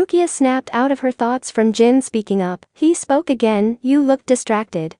wrong? Rukia snapped out of her thoughts from Jin speaking up. He spoke again, you look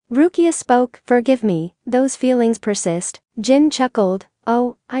distracted. Rukia spoke, forgive me, those feelings persist. Jin chuckled,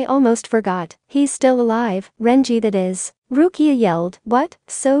 oh, I almost forgot. He's still alive, Renji that is. Rukia yelled, what?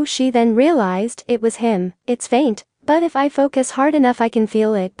 So she then realized it was him. It's faint, but if I focus hard enough I can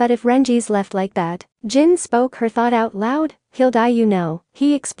feel it. But if Renji's left like that. Jin spoke her thought out loud, he'll die you know.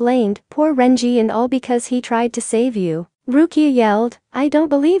 He explained, poor Renji and all because he tried to save you. Rukia yelled, I don't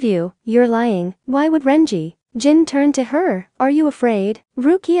believe you, you're lying. Why would Renji? Jin turned to her, are you afraid?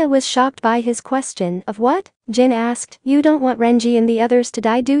 Rukia was shocked by his question. Of what? Jin asked, you don't want Renji and the others to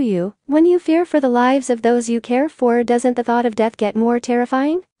die do you? When you fear for the lives of those you care for, doesn't the thought of death get more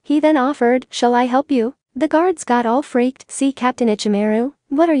terrifying? He then offered, shall I help you? The guards got all freaked. See Captain Ichimaru?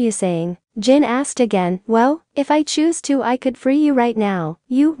 What are you saying? Jin asked again, well, if I choose to I could free you right now.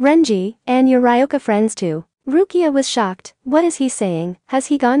 You, Renji, and your Ryoka friends too. Rukia was shocked. What is he saying? Has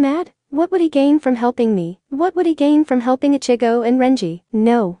he gone mad? What would he gain from helping me? What would he gain from helping Ichigo and Renji?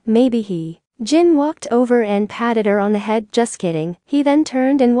 No, maybe he. Jin walked over and patted her on the head, just kidding. He then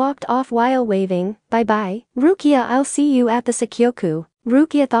turned and walked off while waving, bye-bye. Rukia, I'll see you at the Sakyoku.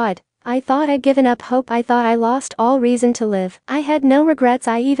 Rukia thought, I thought I'd given up hope. I thought I lost all reason to live. I had no regrets.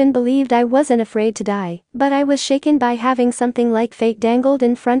 I even believed I wasn't afraid to die. But I was shaken by having something like fate dangled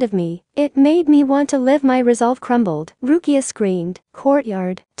in front of me. It made me want to live. My resolve crumbled. Rukia screamed.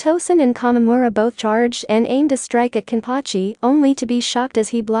 Courtyard. Tosen and Kamimura both charged and aimed a strike at Kenpachi, only to be shocked as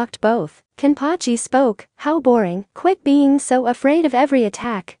he blocked both. Kenpachi spoke, how boring, quit being so afraid of every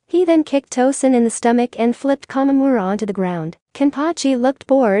attack. He then kicked Tosen in the stomach and flipped Kamimura onto the ground. Kenpachi looked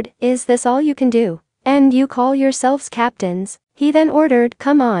bored, is this all you can do? And you call yourselves captains? He then ordered,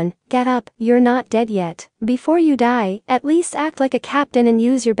 come on, get up, you're not dead yet. Before you die, at least act like a captain and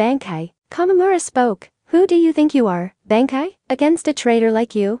use your Bankai. Kamimura spoke, who do you think you are, Bankai? Against a traitor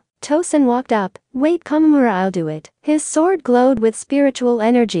like you? Tosen walked up, wait Kamimura, I'll do it. His sword glowed with spiritual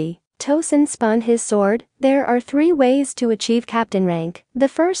energy. Tosen spun his sword. There are 3 ways to achieve captain rank. The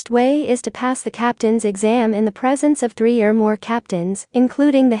first way is to pass the captain's exam in the presence of 3 or more captains,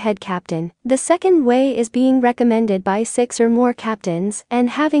 including the head captain. The second way is being recommended by 6 or more captains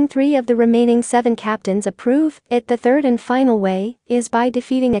and having 3 of the remaining 7 captains approve it. The third and final way is by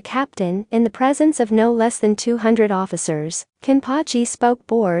defeating a captain in the presence of no less than 200 officers. Kenpachi spoke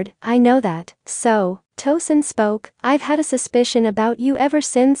bored, I know that. So, Tosen spoke, I've had a suspicion about you ever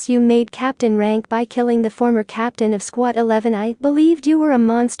since you made captain rank by killing the former captain of Squad 11. I believed you were a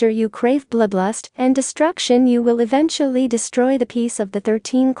monster. You crave bloodlust and destruction. You will eventually destroy the peace of the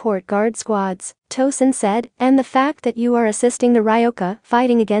 13 court guard squads, Tosen said, and the fact that you are assisting the Ryoka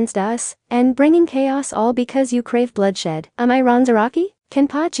fighting against us and bringing chaos all because you crave bloodshed. Am I wrong, Zaraki?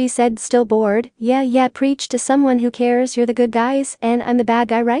 Kenpachi said, still bored. Yeah, preach to someone who cares. You're the good guys and I'm the bad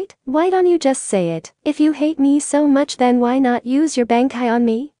guy, right? Why don't you just say it? If you hate me so much, then why not use your Bankai on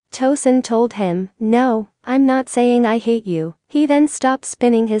me? Tosen told him, no, I'm not saying I hate you. He then stopped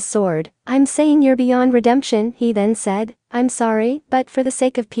spinning his sword. I'm saying you're beyond redemption. He then said, I'm sorry, but for the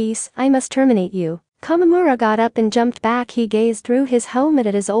sake of peace, I must terminate you. Kamimura got up and jumped back. He gazed through his helmet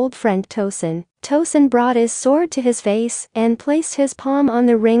at his old friend Tosen. Tosen brought his sword to his face and placed his palm on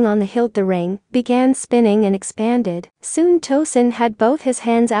the ring on the hilt. The ring began spinning and expanded. Soon Tosen had both his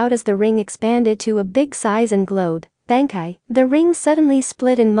hands out as the ring expanded to a big size and glowed. Bankai. The ring suddenly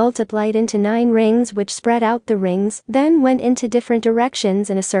split and multiplied into 9 rings which spread out. The rings then went into different directions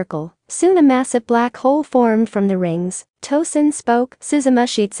in a circle. Soon a massive black hole formed from the rings. Tosen spoke,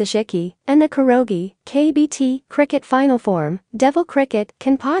 Suzumashi Tsushiki, and the Kurogi, KBT, cricket final form, devil cricket.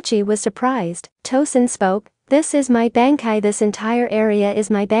 Kenpachi was surprised. Tosen spoke, this is my Bankai. This entire area is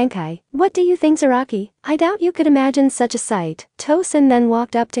my Bankai. What do you think, Zaraki? I doubt you could imagine such a sight. Tosen then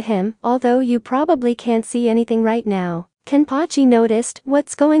walked up to him, although you probably can't see anything right now. Kenpachi noticed,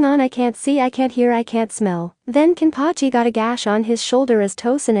 what's going on? I can't see, I can't hear, I can't smell. Then Kenpachi got a gash on his shoulder as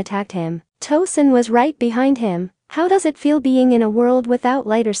Tosen attacked him. Tosen was right behind him. How does it feel being in a world without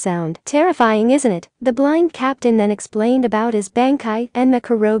light or sound? Terrifying, isn't it? The blind captain then explained about his Bankai and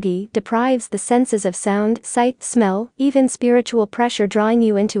Kurogi deprives the senses of sound, sight, smell, even spiritual pressure, drawing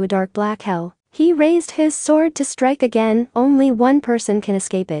you into a dark black hell. He raised his sword to strike again. Only one person can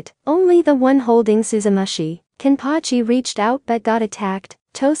escape it. Only the one holding Suzumashi. Kenpachi reached out but got attacked.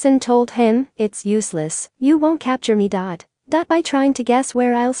 Tosen told him, it's useless. You won't capture me. By trying to guess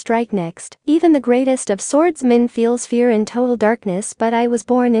where I'll strike next. Even the greatest of swordsmen feels fear in total darkness, but I was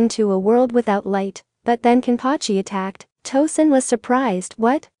born into a world without light. But then Kenpachi attacked. Tosen was surprised.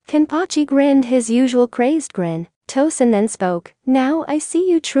 What? Kenpachi grinned his usual crazed grin. Tosen then spoke. Now I see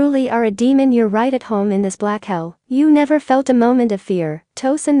you truly are a demon. You're right at home in this black hell. You never felt a moment of fear.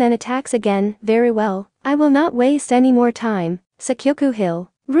 Tosen then attacks again. Very well. I will not waste any more time. Sakyoku Hill.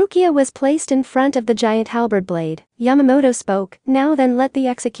 Rukia was placed in front of the giant halberd blade. Yamamoto spoke. Now then let the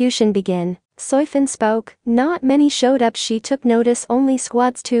execution begin. Soifin spoke. Not many showed up. She took notice only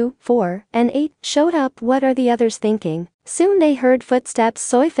squads 2, 4, and 8 showed up. What are the others thinking? Soon they heard footsteps.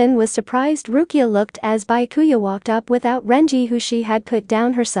 Soifin was surprised. Rukia looked as Byakuya walked up without Renji, who she had put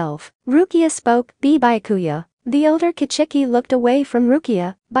down herself. Rukia spoke. Be Byakuya. The elder Kichiki looked away from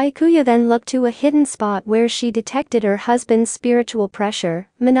Rukia. Byakuya then looked to a hidden spot where she detected her husband's spiritual pressure.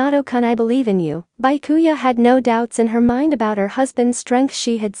 Minato-kun, I believe in you. Byakuya had no doubts in her mind about her husband's strength.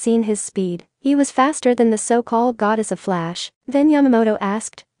 She had seen his speed. He was faster than the so-called goddess of Flash. Then Yamamoto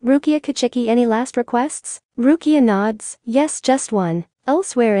asked, Rukia Kichiki, any last requests? Rukia nods. Yes, just one.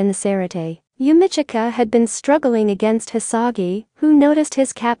 Elsewhere in the Sarate, Yumichika had been struggling against Hisagi, who noticed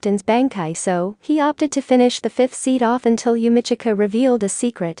his captain's Bankai, so he opted to finish the 5th seed off until Yumichika revealed a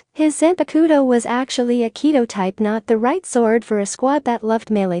secret. His Zanpakuto was actually a Kido type, not the right sword for a squad that loved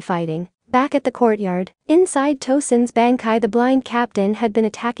melee fighting. Back at the courtyard, inside Tosen's Bankai, the blind captain had been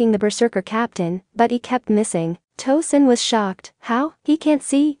attacking the berserker captain, but he kept missing. Tosen was shocked. How? He can't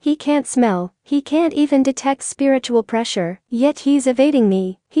see, he can't smell, he can't even detect spiritual pressure, yet he's evading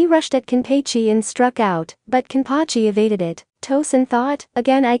me. He rushed at Kenpachi and struck out, but Kenpachi evaded it. Tosen thought,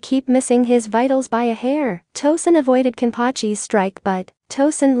 again I keep missing his vitals by a hair. Tosen avoided Kenpachi's strike, but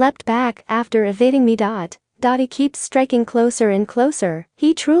Tosen leapt back after evading me. He keeps striking closer and closer.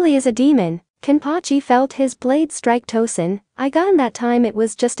 He truly is a demon. Kenpachi felt his blade strike Tosen. I got him that time. It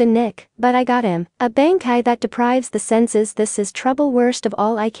was just a nick, but I got him. A Bankai that deprives the senses. This is trouble. Worst of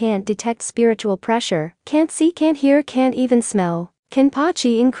all, I can't detect spiritual pressure. Can't see, can't hear, can't even smell.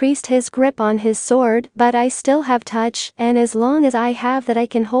 Kenpachi increased his grip on his sword, but I still have touch, and as long as I have that I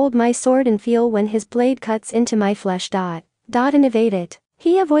can hold my sword and feel when his blade cuts into my flesh. And evade it.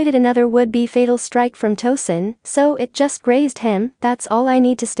 He avoided another would-be fatal strike from Tosen, so it just grazed him. That's all I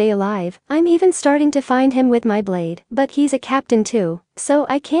need to stay alive. I'm even starting to find him with my blade, but he's a captain too, so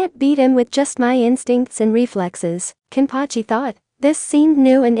I can't beat him with just my instincts and reflexes. Kenpachi thought. This seemed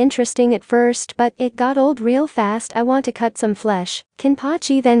new and interesting at first, but it got old real fast. I want to cut some flesh.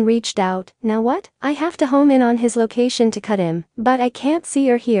 Kenpachi then reached out. Now what? I have to home in on his location to cut him, but I can't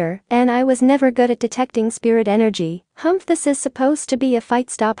see or hear, and I was never good at detecting spirit energy. Humph, this is supposed to be a fight.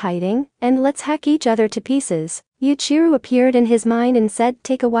 Stop hiding, and let's hack each other to pieces. Yuichiro appeared in his mind and said,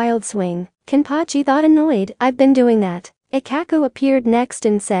 take a wild swing. Kenpachi thought, annoyed. I've been doing that. Ikaku appeared next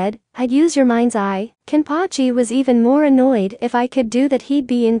and said, I'd use your mind's eye. Kenpachi was even more annoyed. If I could do that, he'd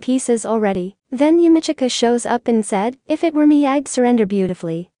be in pieces already. Then Yumichika shows up and said, if it were me, I'd surrender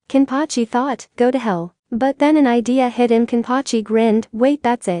beautifully. Kenpachi thought, go to hell. But then an idea hit him. Kenpachi grinned. Wait,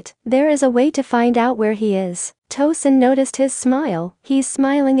 that's it. There is a way to find out where he is. Tosen noticed his smile. He's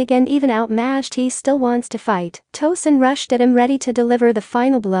smiling again. Even outmatched, he still wants to fight. Tosen rushed at him, ready to deliver the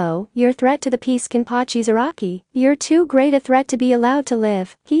final blow. Your threat to the peace, Kenpachi Zaraki. You're too great a threat to be allowed to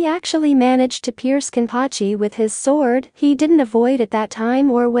live. He actually managed to pierce Kenpachi with his sword. He didn't avoid at that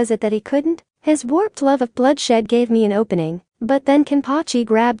time, or was it that he couldn't? His warped love of bloodshed gave me an opening. But then Kenpachi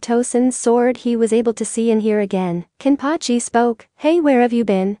grabbed Tosen's sword. He was able to see and hear again. Kenpachi spoke. Hey, where have you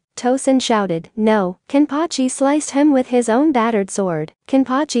been? Tosen shouted. No. Kenpachi sliced him with his own battered sword.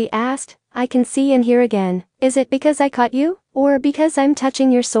 Kenpachi asked, I can see and hear again. Is it because I caught you? Or because I'm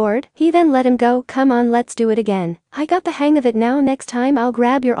touching your sword? He then let him go. Come on, let's do it again. I got the hang of it now. Next time I'll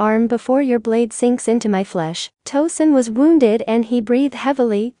grab your arm before your blade sinks into my flesh. Tosen was wounded and he breathed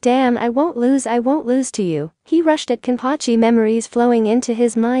heavily. Damn, I won't lose to you. He rushed at Kenpachi, memories flowing into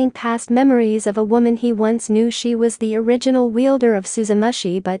his mind, past memories of a woman he once knew. She was the original wielder of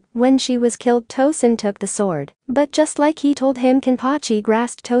Suzumushi, but when she was killed, Tosen took the sword. But just like he told him, Kenpachi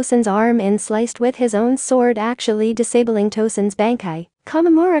grasped Tosen's arm and sliced with his own sword, actually disabling Tosen's Bankai.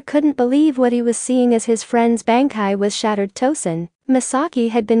 Kamamura couldn't believe what he was seeing as his friend's Bankai was shattered. Tosen, Masaki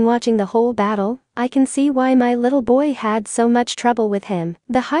had been watching the whole battle. I can see why my little boy had so much trouble with him.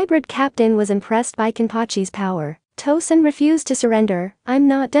 The hybrid captain was impressed by Kenpachi's power. Tosen refused to surrender. I'm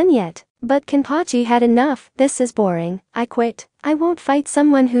not done yet. But Kenpachi had enough. This is boring. I quit. I won't fight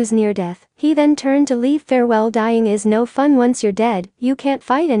someone who's near death. He then turned to leave. Farewell. Dying is no fun. Once you're dead, you can't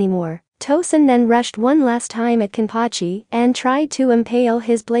fight anymore. Tosen then rushed one last time at Kenpachi and tried to impale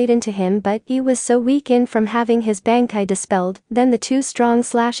his blade into him, but he was so weakened from having his Bankai dispelled, then the two strong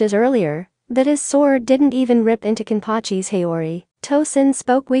slashes earlier, that his sword didn't even rip into Kenpachi's Haori. Tosen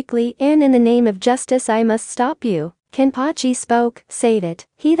spoke weakly, in the name of justice I must stop you. Kenpachi spoke, save it.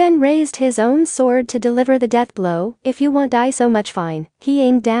 He then raised his own sword to deliver the death blow. If you won't die so much fine. He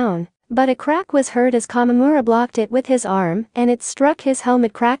aimed down. But a crack was heard as Kamamura blocked it with his arm, and it struck his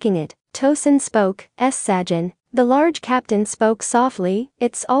helmet, cracking it. Tosen spoke, Sajin. The large captain spoke softly,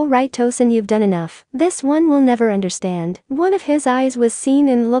 it's all right Tosen, you've done enough. This one will never understand. One of his eyes was seen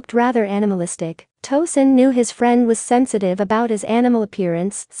and looked rather animalistic. Tosen knew his friend was sensitive about his animal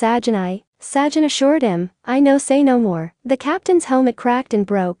appearance. Sajin assured him, I know, say no more. The captain's helmet cracked and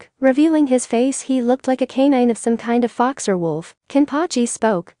broke, revealing his face. He looked like a canine of some kind of fox or wolf. Kenpachi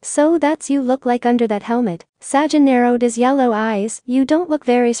spoke, so that's you look like under that helmet. Sajin narrowed his yellow eyes, you don't look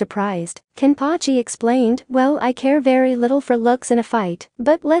very surprised. Kenpachi explained, well, I care very little for looks in a fight,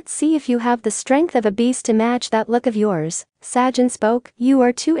 but let's see if you have the strength of a beast to match that look of yours. Sajin spoke, you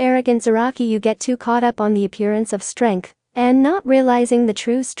are too arrogant Zaraki, you get too caught up on the appearance of strength, and not realizing the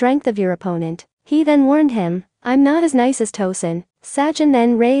true strength of your opponent. He then warned him, I'm not as nice as Tosen. Sajin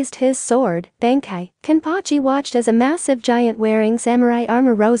then raised his sword, Bankai. Kenpachi watched as a massive giant wearing samurai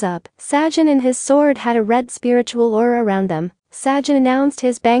armor rose up. Sajin and his sword had a red spiritual aura around them. Sajin announced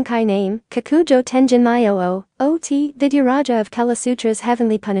his Bankai name, Kakujo Tenjin Myoo, Ot, Vidyaraja of Kela Sutra's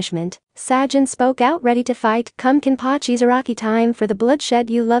heavenly punishment. Sajin spoke out, ready to fight. Come Kenpachi Zaraki, time for the bloodshed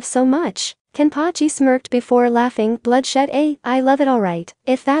you love so much. Kenpachi smirked before laughing, bloodshed, I love it, alright.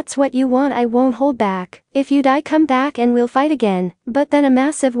 If that's what you want, I won't hold back. If you die, come back and we'll fight again. But then a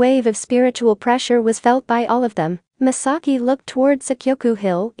massive wave of spiritual pressure was felt by all of them. Masaki looked toward Sakyoku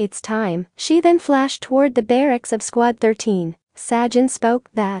Hill, it's time. She then flashed toward the barracks of Squad 13. Sajin spoke,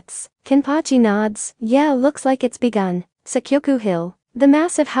 that's. Kenpachi nods, yeah, looks like it's begun. Sakyoku Hill. The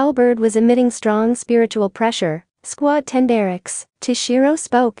massive halberd was emitting strong spiritual pressure. Squad 10 barracks. Toshiro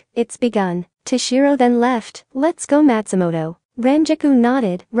spoke, it's begun. Toshiro then left, let's go Matsumoto. Ranjaku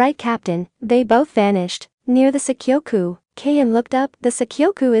nodded, right captain. They both vanished. Near the Sakyoku, Keian looked up, the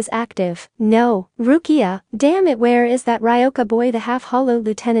Sakyoku is active. No, Rukia, damn it, where is that Ryoka boy? The half-hollow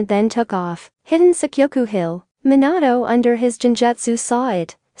lieutenant then took off. Hidden Sakyoku Hill. Minato under his genjutsu saw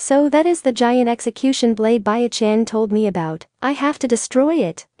it. So that is the giant execution blade Buya-chan told me about. I have to destroy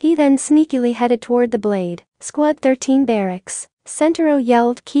it. He then sneakily headed toward the blade. Squad 13 barracks. Sentaro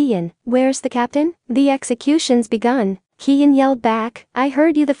yelled, Keian, where's the captain? The execution's begun. Keian yelled back, I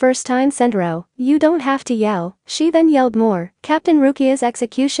heard you the first time Sentaro. You don't have to yell. She then yelled more, Captain Rukia's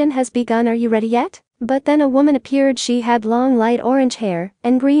execution has begun, are you ready yet? But then a woman appeared. She had long light orange hair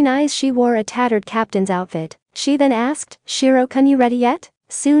and green eyes. She wore a tattered captain's outfit. She then asked, Shiro-kun, you ready yet?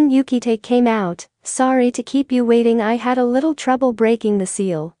 Soon Yukite came out. Sorry to keep you waiting, I had a little trouble breaking the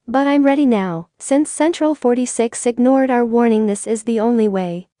seal, but I'm ready now. Since Central 46 ignored our warning, this is the only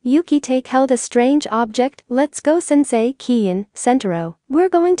way. Yukite held a strange object. Let's go sensei. Keian, Sentaro. We're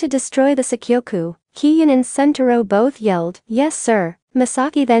going to destroy the Sakyoku. Keian and Sentaro both yelled, yes sir.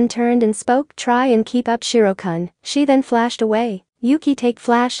 Masaki then turned and spoke, try and keep up Shiro-kun. She then flashed away. Yukite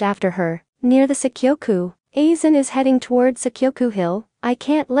flashed after her. Near the Sakyoku, Aizen is heading toward Sakyoku Hill. I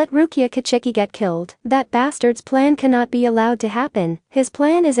can't let Rukia Kachiki get killed. That bastard's plan cannot be allowed to happen. His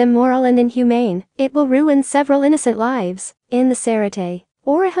plan is immoral and inhumane. It will ruin several innocent lives. In the Sarate,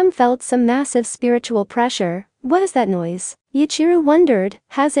 Orihime felt some massive spiritual pressure. What is that noise? Yuichiro wondered,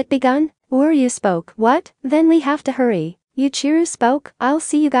 has it begun? Uryu spoke, what? Then we have to hurry. Yuichiro spoke, I'll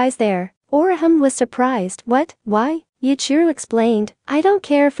see you guys there. Orihime was surprised, what? Why? Yuichiro explained, I don't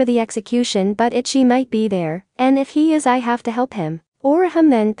care for the execution, but Ichi might be there, and if he is, I have to help him. Orihime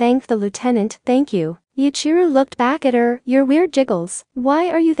then thanked the lieutenant, thank you. Yuichiro looked back at her, you're weird Jiggles. Why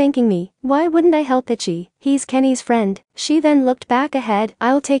are you thanking me? Why wouldn't I help Ichi? He's Kenny's friend. She then looked back ahead,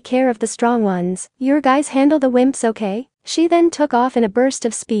 I'll take care of the strong ones. Your guys handle the wimps, okay? She then took off in a burst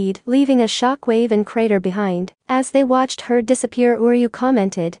of speed, leaving a shockwave and crater behind. As they watched her disappear, Uryu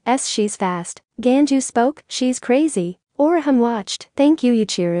commented, she's fast. Ganju spoke, she's crazy. Orihime watched, thank you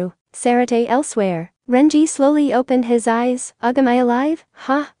Yuichiro. Sarate elsewhere. Renji slowly opened his eyes, ugh, am I alive?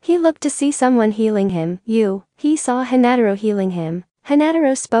 Huh? He looked to see someone healing him. He saw Hinataro healing him.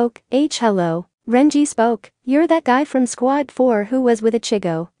 Hinataro spoke, hello. Renji spoke, you're that guy from Squad 4 who was with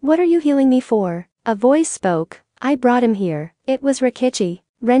Ichigo. What are you healing me for? A voice spoke, I brought him here. It was Rikichi.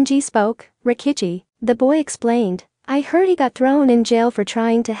 Renji spoke, Rikichi. The boy explained, I heard he got thrown in jail for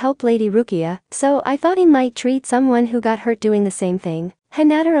trying to help Lady Rukia, so I thought he might treat someone who got hurt doing the same thing.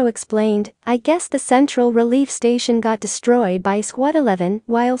 Hinataro explained, I guess the central relief station got destroyed by Squad 11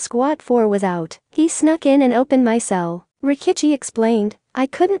 while Squad 4 was out. He snuck in and opened my cell. Rikichi explained, I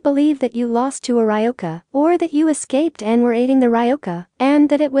couldn't believe that you lost to a Ryoka, or that you escaped and were aiding the Ryoka, and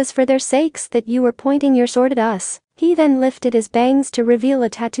that it was for their sakes that you were pointing your sword at us. He then lifted his bangs to reveal a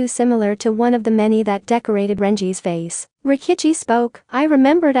tattoo similar to one of the many that decorated Renji's face. Rikichi spoke, I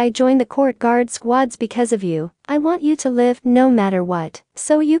remembered I joined the court guard squads because of you. I want you to live no matter what.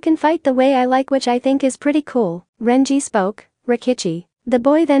 So you can fight the way I like, which I think is pretty cool. Renji spoke, Rikichi. The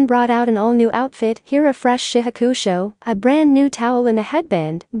boy then brought out an all-new outfit. Here a fresh shihakusho, a brand new towel and a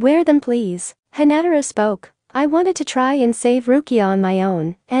headband. Wear them please. Hinataro spoke. I wanted to try and save Rukia on my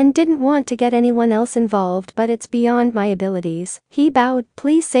own, and didn't want to get anyone else involved, but it's beyond my abilities. He bowed,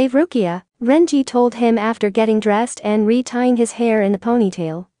 please save Rukia, Renji told him after getting dressed and retying his hair in a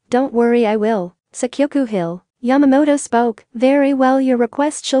ponytail. Don't worry, I will. Sakyoku Hill. Yamamoto spoke, very well, your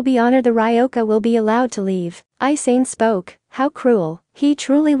request shall be honored. The Ryoka will be allowed to leave. Isane spoke, how cruel. He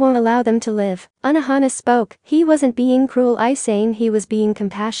truly won't allow them to live. Unohana spoke, he wasn't being cruel, Isane, he was being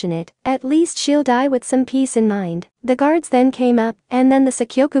compassionate. At least she'll die with some peace in mind. The guards then came up, and then the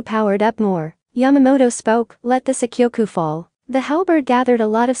Sakyoku powered up more. Yamamoto spoke, let the Sakyoku fall. The halberd gathered a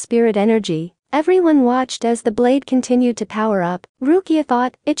lot of spirit energy. Everyone watched as the blade continued to power up. Rukia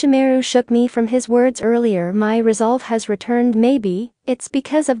thought, Ichimaru shook me from his words earlier. My resolve has returned. Maybe it's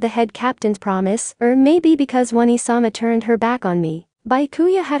because of the head captain's promise, or maybe because Wani-sama turned her back on me.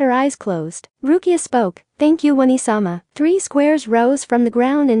 Byakuya had her eyes closed. Rukia spoke, thank you Wani-sama. 3 squares rose from the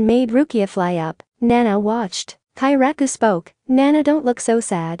ground and made Rukia fly up. Nana watched. Kairaku spoke, Nana, don't look so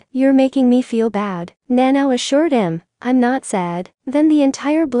sad. You're making me feel bad. Nana assured him, I'm not sad. Then the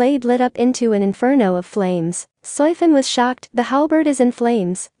entire blade lit up into an inferno of flames. Soifin was shocked, the halberd is in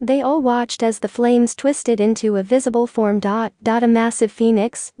flames. They all watched as the flames twisted into a visible form. A massive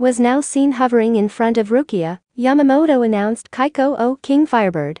phoenix was now seen hovering in front of Rukia. Yamamoto announced, Kaiko o King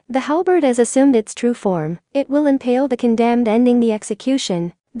Firebird. The halberd has assumed its true form. It will impale the condemned, ending the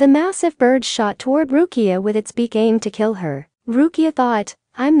execution. The massive bird shot toward Rukia with its beak aimed to kill her. Rukia thought,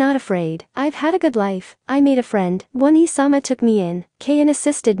 I'm not afraid. I've had a good life. I made a friend. Wani-sama took me in. Kain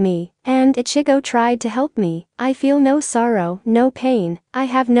assisted me. And Ichigo tried to help me. I feel no sorrow, no pain. I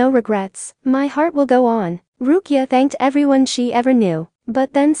have no regrets. My heart will go on. Rukia thanked everyone she ever knew.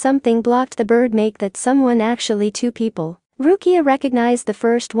 But then something blocked the bird. Make that someone actually 2 people. Rukia recognized the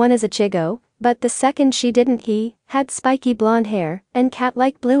first one as Ichigo, but the second she didn't. He had spiky blonde hair and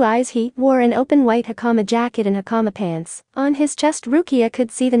cat-like blue eyes. He wore an open white hakama jacket and hakama pants. On his chest Rukia could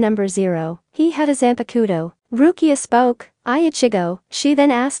see the number 0. He had a zanpakuto. Rukia spoke, I Ichigo. She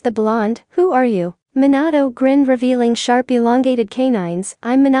then asked the blonde, who are you? Minato grinned, revealing sharp elongated canines.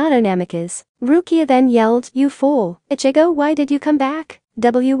 I'm Minato Namikaze. Rukia then yelled, you fool. Ichigo, why did you come back?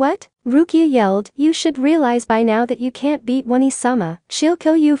 What? Rukia yelled, you should realize by now that you can't beat Wani-sama. She'll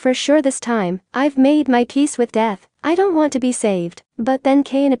kill you for sure this time. I've made my peace with death. I don't want to be saved. But then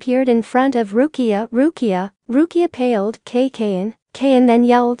Kain appeared in front of Rukia. Rukia paled. Kain then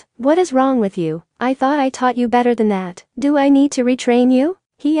yelled, what is wrong with you? I thought I taught you better than that. Do I need to retrain you?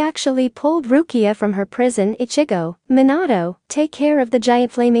 He actually pulled Rukia from her prison. Ichigo, Minato, take care of the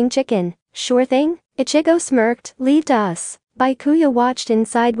giant flaming chicken. Sure thing? Ichigo smirked, leave to us. Byakuya watched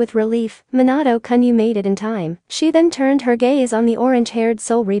inside with relief. Minato-kun, you made it in time. She then turned her gaze on the orange-haired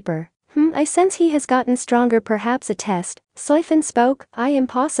Soul Reaper. I sense he has gotten stronger, perhaps a test. Soifin spoke,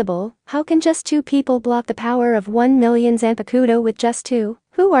 impossible. How can just 2 people block the power of 1 million Zanpakuto with just 2?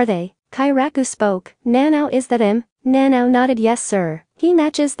 Who are they? Kairaku spoke, Nanao, is that him? Nanao nodded, yes sir. He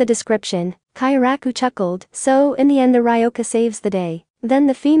matches the description. Kairaku chuckled, so in the end the Ryoka saves the day. Then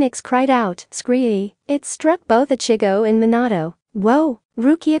the phoenix cried out, scree. It struck both Ichigo and Minato. Whoa!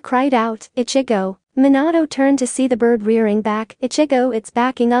 Rukia cried out, Ichigo. Minato turned to see the bird rearing back. Ichigo, it's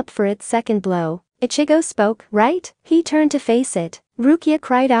backing up for its second blow. Ichigo spoke, right? He turned to face it. Rukia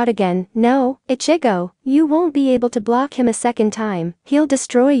cried out again, no, Ichigo, you won't be able to block him a second time. He'll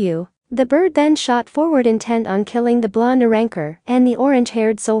destroy you. The bird then shot forward, intent on killing the blonde rancor and the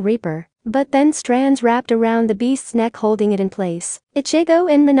orange-haired Soul Reaper. But then strands wrapped around the beast's neck, holding it in place.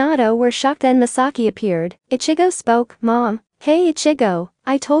 Ichigo and Minato were shocked. Then Masaki appeared. Ichigo spoke, Mom. Hey Ichigo,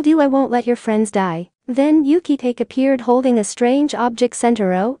 I told you I won't let your friends die. Then Yukitake appeared holding a strange object.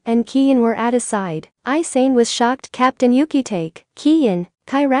 Sentaro and Kiin were at his side. Isane was shocked. Captain Yukitake. Kiin.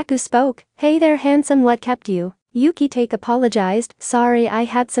 Kairaku spoke, hey there handsome, what kept you? Yukitake apologized, sorry I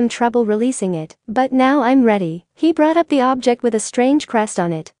had some trouble releasing it, but now I'm ready. He brought up the object with a strange crest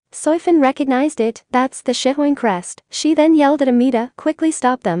on it. Soifin recognized it, that's the Shihoin crest. She then yelled at Amida, quickly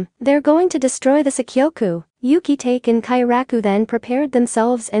stop them, they're going to destroy the Sakyoku. Yukitake and Kairaku then prepared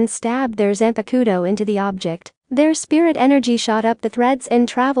themselves and stabbed their Zanpakuto into the object. Their spirit energy shot up the threads and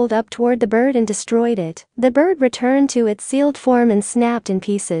traveled up toward the bird and destroyed it. The bird returned to its sealed form and snapped in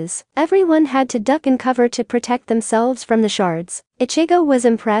pieces. Everyone had to duck and cover to protect themselves from the shards. Ichigo was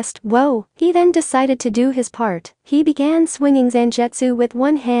impressed. Whoa. He then decided to do his part. He began swinging Zangetsu with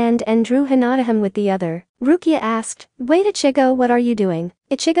one hand and drew Hinata with the other. Rukia asked, "Wait Ichigo, what are you doing?"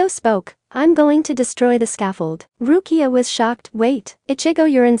 Ichigo spoke, "I'm going to destroy the scaffold." Rukia was shocked. "Wait,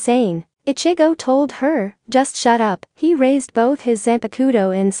 Ichigo, you're insane." Ichigo told her, "Just shut up." He raised both his Zanpakuto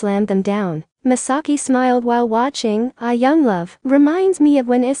and slammed them down. Misaki smiled while watching. "Ah, young love, reminds me of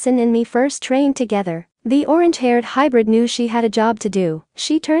when Isin and me first trained together." The orange-haired hybrid knew she had a job to do.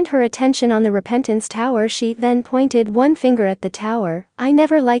 She turned her attention on the Repentance Tower. She then pointed one finger at the tower. "I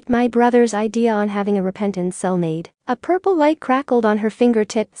never liked my brother's idea on having a Repentance cell made." A purple light crackled on her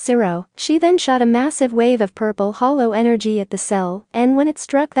fingertip. "Zero." She then shot a massive wave of purple hollow energy at the cell, and when it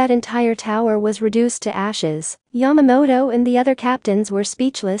struck, that entire tower was reduced to ashes. Yamamoto and the other captains were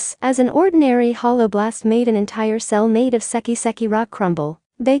speechless as an ordinary hollow blast made an entire cell made of seki rock crumble.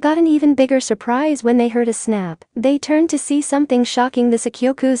 They got an even bigger surprise when they heard a snap. They turned to see something shocking. The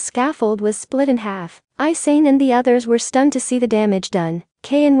Sekyoku's scaffold was split in half. Isane and the others were stunned to see the damage done.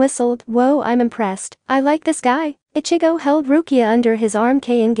 Kain whistled, "Whoa, I'm impressed. I like this guy." Ichigo held Rukia under his arm.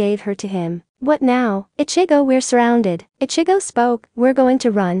 Kain gave her to him. "What now?" "Ichigo, we're surrounded." Ichigo spoke, "We're going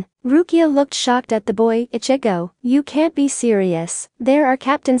to run." Rukia looked shocked at the boy. "Ichigo, you can't be serious. There are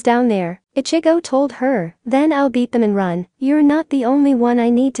captains down there." Ichigo told her, "Then I'll beat them and run." "You're not the only one I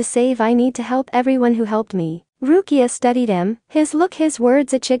need to save. I need to help everyone who helped me." Rukia studied him, his look, his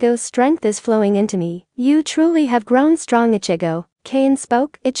words. "Ichigo's strength is flowing into me. You truly have grown strong, Ichigo." Kain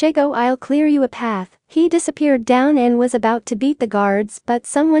spoke, "Ichigo, I'll clear you a path." He disappeared down and was about to beat the guards, but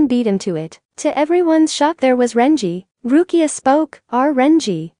someone beat him to it. To everyone's shock, there was Renji. Rukia spoke, "Our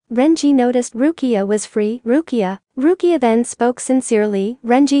Renji." Renji noticed Rukia was free. Rukia then spoke sincerely,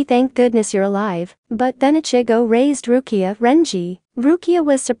 "Renji, thank goodness you're alive." But then Ichigo raised Rukia. "Renji." Rukia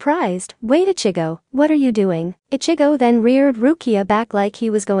was surprised. "Wait Ichigo, what are you doing?" Ichigo then reared Rukia back like he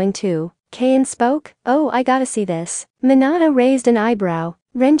was going to. Kain spoke, "Oh, I gotta see this." Minato raised an eyebrow.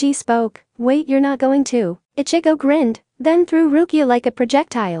 Renji spoke, "Wait, you're not going to?" Ichigo grinned, then threw Rukia like a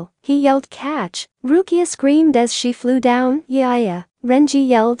projectile. He yelled, "Catch!" Rukia screamed as she flew down. "Yeah." Renji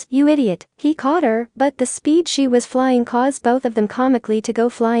yelled, "You idiot." He caught her, but the speed she was flying caused both of them comically to go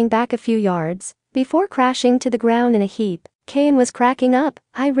flying back a few yards, before crashing to the ground in a heap. Kain was cracking up.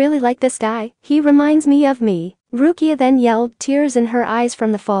 "I really like this guy. He reminds me of me." Rukia then yelled, tears in her eyes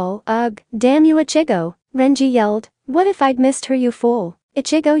from the fall, "Ugh, damn you Ichigo." Renji yelled, "What if I'd missed her, you fool?"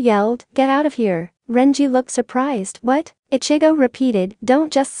 Ichigo yelled, "Get out of here." Renji looked surprised. "What?" Ichigo repeated,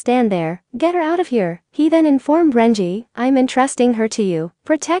 "Don't just stand there. Get her out of here." He then informed Renji, "I'm entrusting her to you.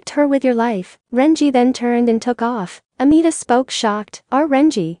 Protect her with your life." Renji then turned and took off. Amida spoke, shocked, "Our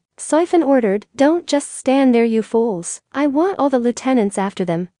Renji." Soifun ordered, "Don't just stand there, you fools. I want all the lieutenants after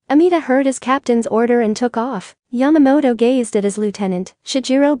them." Amida heard his captain's order and took off. Yamamoto gazed at his lieutenant.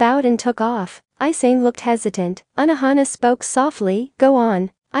 Shijiro bowed and took off. Isane looked hesitant. Unohana spoke softly, "Go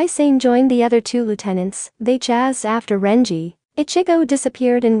on." Isane joined the other two lieutenants. They chased after Renji. Ichigo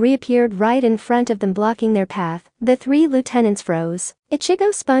disappeared and reappeared right in front of them, blocking their path. The three lieutenants froze.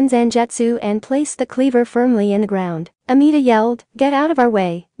 Ichigo spun Zangetsu and placed the cleaver firmly in the ground. Amida yelled, "Get out of our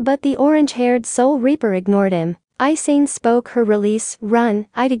way." But the orange-haired Soul Reaper ignored him. Isane spoke, her release, "Run,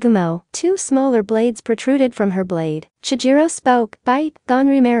 Itagumo." Two smaller blades protruded from her blade. Chijiro spoke, "Bite,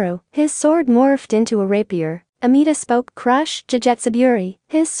 Gonrimaru." His sword morphed into a rapier. Amida spoke, "Crush, Jujetsuburi."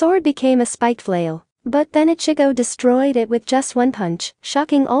 His sword became a spiked flail. But then Ichigo destroyed it with just one punch,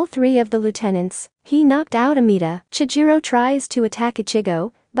 shocking all three of the lieutenants. He knocked out Amida. Chijiro tries to attack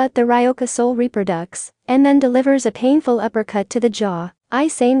Ichigo, but the Ryoka Soul Reaper ducks, and then delivers a painful uppercut to the jaw.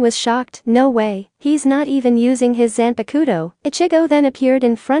 Isane was shocked. "No way, he's not even using his Zanpakuto." Ichigo then appeared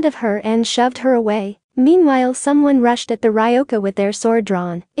in front of her and shoved her away. Meanwhile, someone rushed at the Ryoka with their sword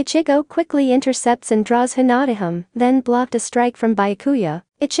drawn. Ichigo quickly intercepts and draws Hinata, then blocked a strike from Byakuya.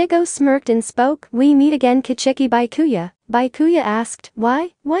 Ichigo smirked and spoke, "We meet again, Kichiki Byakuya." Byakuya asked,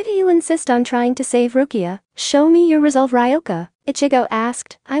 Why do you insist on trying to save Rukia? Show me your resolve, Ryoka." Ichigo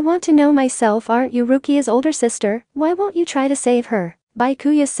asked, "I want to know myself. Aren't you Rukia's older sister? Why won't you try to save her?"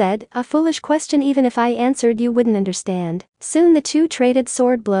 Byakuya said, "A foolish question. Even if I answered, you wouldn't understand." Soon the two traded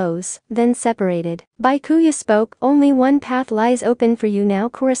sword blows, then separated. Byakuya spoke, "Only one path lies open for you now,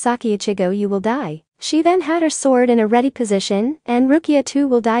 Kurosaki Ichigo. You will die." She then had her sword in a ready position, "And Rukia too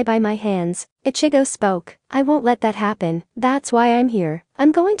will die by my hands." Ichigo spoke, "I won't let that happen. That's why I'm here.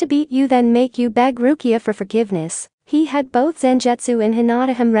 I'm going to beat you, then make you beg Rukia for forgiveness." He had both Zangetsu and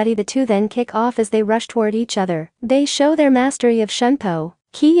Hinata him ready. The two then kick off as they rush toward each other. They show their mastery of Shunpo.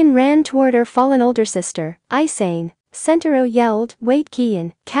 Kiin ran toward her fallen older sister, Isane. Sentaro yelled, "Wait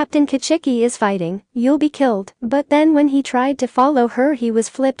Kiin, Captain Kichiki is fighting, you'll be killed." But then when he tried to follow her he was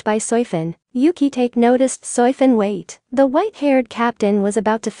flipped by Soifin. Yukitake noticed Soifin wait. The white-haired captain was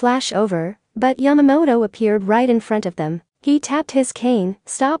about to flash over, but Yamamoto appeared right in front of them. He tapped his cane,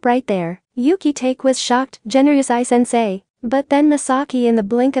 "Stop right there." Yukitake was shocked, "Generous sensei." But then Masaki in the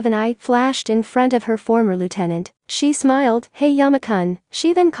blink of an eye flashed in front of her former lieutenant. She smiled, "Hey Yamakun."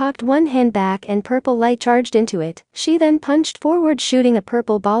 She then cocked one hand back and purple light charged into it. She then punched forward shooting a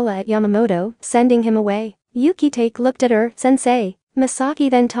purple balla at Yamamoto, sending him away. Yukitake looked at her, "Sensei." Masaki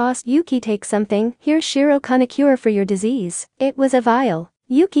then tossed Yukitake something, "Here's Shiro-kun, a cure for your disease." It was a vial.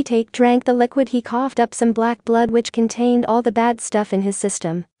 Yukitake drank the liquid. He coughed up some black blood which contained all the bad stuff in his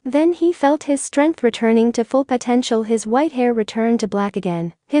system. Then he felt his strength returning to full potential. His white hair returned to black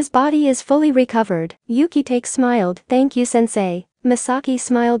again. His body is fully recovered. Yukitake smiled, "Thank you sensei." Masaki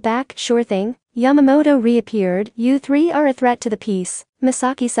smiled back, "Sure thing." Yamamoto reappeared, "You three are a threat to the peace."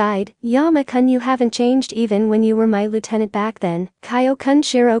 Masaki sighed, "Yamakun, you haven't changed even when you were my lieutenant back then." "Kaio-kun,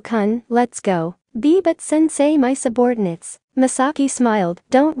 Shiro-kun, let's go." "But sensei, my subordinates." Masaki smiled,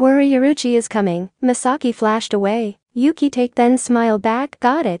 "Don't worry, Yaruchi is coming." Masaki flashed away. Yukitake then smiled back,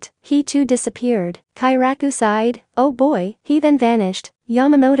 "Got it." He too disappeared. Kairaku sighed, "Oh boy." He then vanished.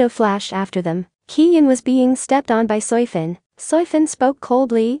 Yamamoto flashed after them. Kiin was being stepped on by Soifin. Soifin spoke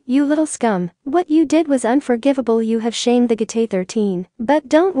coldly, "You little scum. What you did was unforgivable. You have shamed the Gate 13. But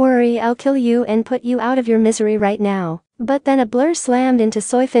don't worry, I'll kill you and put you out of your misery right now." But then a blur slammed into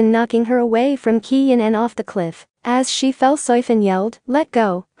Soifin, knocking her away from Kiin and off the cliff. As she fell, Soifin yelled, "Let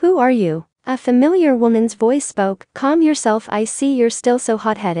go. Who are you?" A familiar woman's voice spoke, "Calm yourself, I see you're still so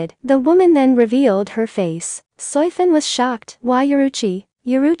hot-headed." The woman then revealed her face. Soifin was shocked, "Why Yaruchi?"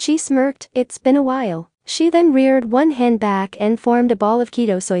 Yaruchi smirked, "It's been a while." She then reared one hand back and formed a ball of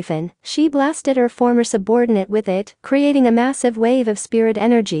Kido Soifin. She blasted her former subordinate with it, creating a massive wave of spirit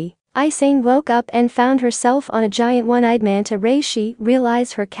energy. Isane woke up and found herself on a giant one-eyed manta ray. She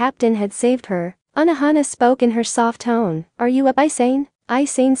realized her captain had saved her. Unohana spoke in her soft tone, "Are you up, Isane?"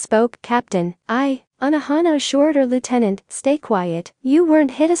 Isane spoke, "Captain, I." Unohana assured her lieutenant, "Stay quiet, you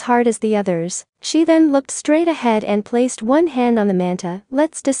weren't hit as hard as the others." She then looked straight ahead and placed one hand on the manta,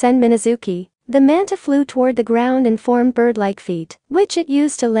 "Let's descend Minazuki." The manta flew toward the ground and formed bird-like feet, which it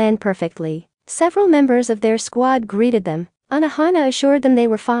used to land perfectly. Several members of their squad greeted them. Unohana assured them they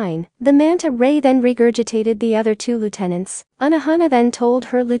were fine. The manta ray then regurgitated the other two lieutenants. Unohana then told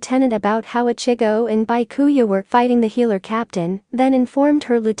her lieutenant about how Ichigo and Byakuya were fighting the healer captain, then informed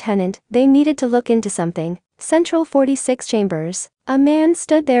her lieutenant they needed to look into something. Central 46 Chambers. A man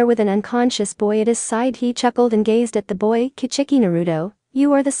stood there with an unconscious boy at his side. He chuckled and gazed at the boy. "Kichiki Naruto.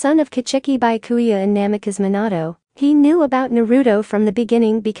 You are the son of Kichiki Byakuya and Namikaze Minato." He knew about Naruto from the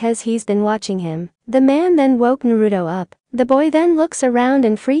beginning because he's been watching him. The man then woke Naruto up. The boy then looks around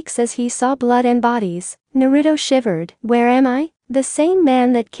and freaks as he saw blood and bodies. Naruto shivered. "Where am I?" The same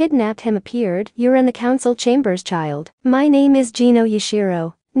man that kidnapped him appeared. "You're in the council chambers, child. My name is Jino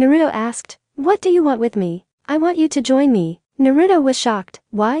Yashiro." Naruto asked, "What do you want with me?" "I want you to join me." Naruto was shocked.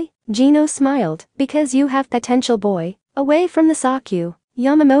 "Why?" Jino smiled. "Because you have potential, boy." Away from the Sakyu,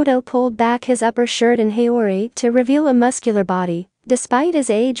 Yamamoto pulled back his upper shirt and Haori to reveal a muscular body. Despite his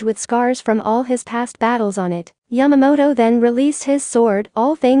age with scars from all his past battles on it, Yamamoto then released his sword.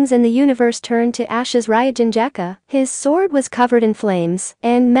 All things in the universe turned to ashes. Ryujin Jekka. His sword was covered in flames,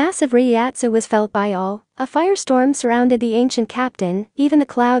 and massive Ryatsu was felt by all. A firestorm surrounded the ancient captain, even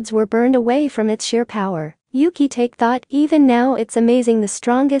the clouds were burned away from its sheer power. Yukitake thought, even now it's amazing, the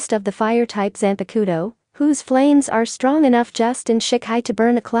strongest of the fire-type Zanpakuto, whose flames are strong enough just in Shikai to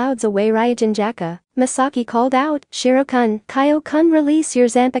burn the clouds away. Ryujin Jekka. Masaki called out, "Shiro-kun, Kaio-kun, release your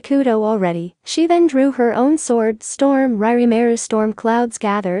Zanpakuto already." She then drew her own sword. Storm Ririmaru. Storm clouds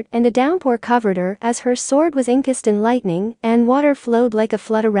gathered and a downpour covered her as her sword was encased in lightning and water flowed like a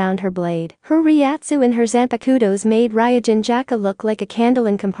flood around her blade. Her Ryatsu and her Zanpakutos made Ryujin Jekka look like a candle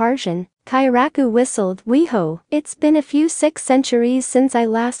in comparison. Kairaku whistled, "Weeho, it's been a few 6 centuries since I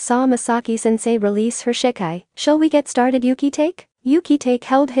last saw Masaki-sensei release her Shikai. Shall we get started, Yukitake?" Yukitake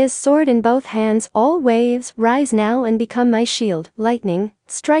held his sword in both hands. "All waves, rise now and become my shield. Lightning,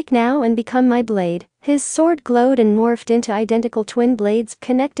 strike now and become my blade." His sword glowed and morphed into identical twin blades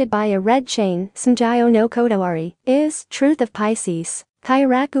connected by a red chain. Sanjayo no Kodawari is truth of Pisces.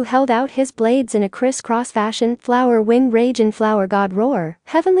 Kairaku held out his blades in a crisscross fashion. Flower Wind Rage and Flower God Roar.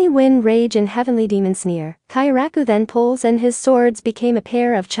 Heavenly Wind Rage and Heavenly Demon Sneer. Kairaku then pulls and his swords became a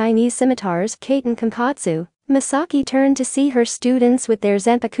pair of Chinese scimitars. Kaiten Kankatsu. Misaki turned to see her students with their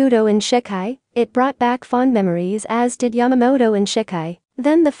Zanpakuto and Shikai. It brought back fond memories, as did Yamamoto and Shikai.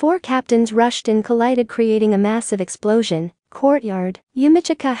 Then the four captains rushed and collided, creating a massive explosion. Courtyard.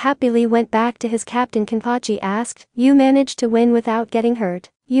 Yumichika happily went back to his captain. Kenpachi asked, "You managed to win without getting hurt?"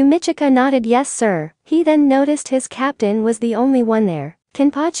 Yumichika nodded yes sir. He then noticed his captain was the only one there.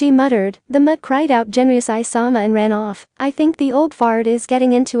 Kenpachi muttered, the mud cried out Genryusai-sama and ran off. I think the old fart is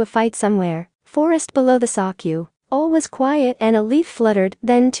getting into a fight somewhere. Forest below the Sakyu. All was quiet and a leaf fluttered,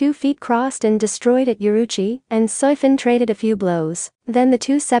 then 2 feet crossed and destroyed it. Yuruchi and Soifin traded a few blows. Then the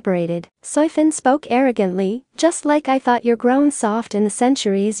two separated. Soifin spoke arrogantly, just like I thought you're grown soft in the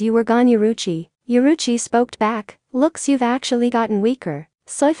centuries you were gone Yuruchi. Yuruchi spoke back, looks you've actually gotten weaker.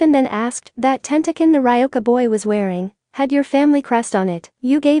 Soifin then asked, that tentakin the Ryoka boy was wearing, had your family crest on it,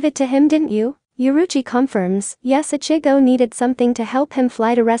 you gave it to him didn't you? Yuruchi confirms, yes Ichigo needed something to help him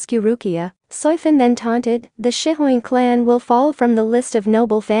fly to rescue Rukia. Soifin then taunted, the Shihoin clan will fall from the list of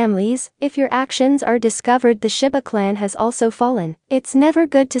noble families, if your actions are discovered the Shiba clan has also fallen. It's never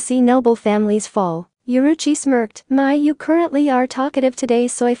good to see noble families fall. Yuruchi smirked, my you currently are talkative today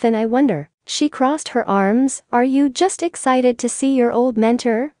Soifin I wonder. She crossed her arms, are you just excited to see your old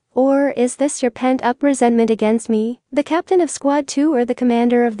mentor? Or is this your pent-up resentment against me? The captain of Squad 2 or the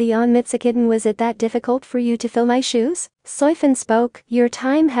commander of the Onmitsukiden, was it that difficult for you to fill my shoes? Soifin spoke, your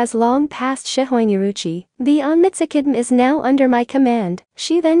time has long passed Shihoin Yuruchi. The Onmitsukiden is now under my command.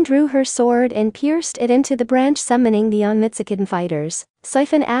 She then drew her sword and pierced it into the branch summoning the Onmitsukiden fighters.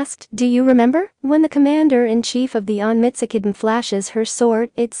 Soifin asked, do you remember? When the commander-in-chief of the Onmitsukiden flashes her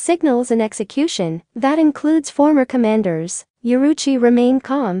sword, it signals an execution. That includes former commanders. Yuruchi remained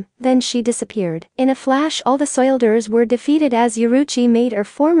calm, then she disappeared. In a flash all the Soilders were defeated as Yuruchi made her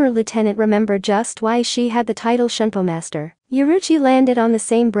former lieutenant remember just why she had the title Shunpo Master. Yuruchi landed on the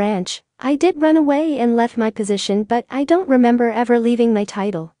same branch. I did run away and left my position but I don't remember ever leaving my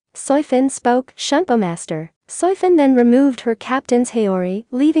title. Soifin spoke, Shunpo Master. Soifin then removed her captain's Haori,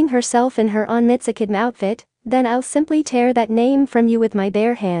 leaving herself in her Onmitsukiden outfit. Then I'll simply tear that name from you with my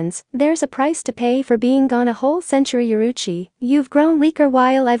bare hands. There's a price to pay for being gone a whole century Yuruchi. You've grown weaker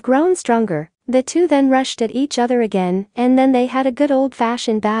while I've grown stronger. The two then rushed at each other again, and then they had a good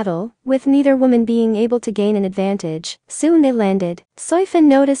old-fashioned battle, with neither woman being able to gain an advantage. Soon they landed. Soifin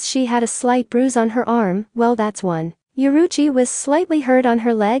noticed she had a slight bruise on her arm, well that's one. Yuruchi was slightly hurt on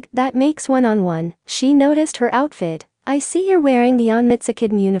her leg, that makes 1-on-1. She noticed her outfit. I see you're wearing the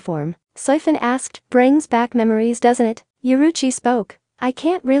Onmitsukiden uniform. Soifin asked, brings back memories doesn't it? Yuruchi spoke, I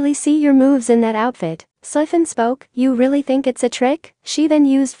can't really see your moves in that outfit. Soifin spoke, you really think it's a trick? She then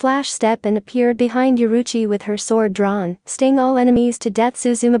used flash step and appeared behind Yuruchi with her sword drawn, sting all enemies to death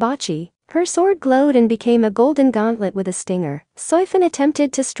Suzumabachi. Her sword glowed and became a golden gauntlet with a stinger. Soifin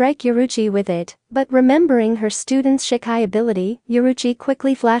attempted to strike Yuruchi with it, but remembering her student's Shikai ability, Yuruchi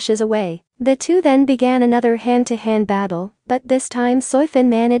quickly flashes away. The two then began another hand-to-hand battle, but this time Soifin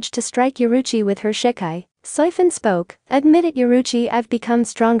managed to strike Yuruchi with her Shikai. Soifin spoke, admit it Yuruchi, I've become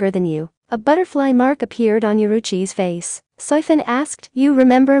stronger than you. A butterfly mark appeared on Yuruchi's face. Soifin asked, you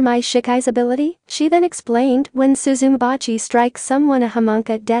remember my Shikai's ability? She then explained, when Suzumabachi strikes someone a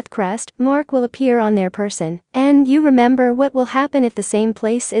homunca death crest mark will appear on their person. And you remember what will happen if the same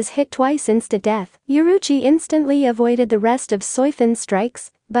place is hit twice insta death. Yuruchi instantly avoided the rest of Soifin's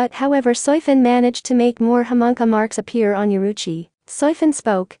strikes, but however Soifin managed to make more homunca marks appear on Yuruchi. Soifin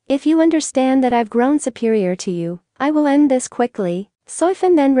spoke, if you understand that I've grown superior to you, I will end this quickly.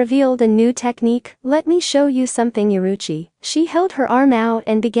 Soifin then revealed a new technique, let me show you something Yuruchi. She held her arm out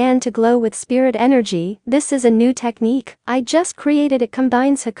and began to glow with spirit energy, this is a new technique, I just created it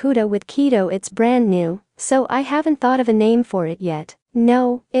combines Hakuto with Kido it's brand new, so I haven't thought of a name for it yet.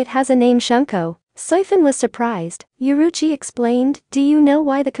 No, it has a name Shunko. Soifin was surprised. Yuruchi explained, do you know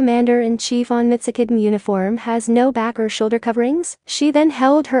why the commander-in-chief Onmitsukiden uniform has no back or shoulder coverings? She then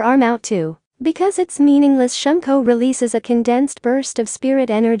held her arm out too. Because it's meaningless Shunko releases a condensed burst of spirit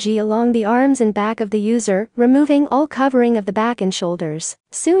energy along the arms and back of the user, removing all covering of the back and shoulders.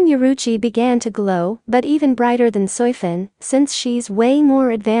 Soon Yuruchi began to glow, but even brighter than Soifin, since she's way more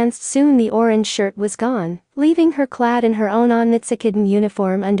advanced soon the orange shirt was gone, leaving her clad in her own Onmitsukiden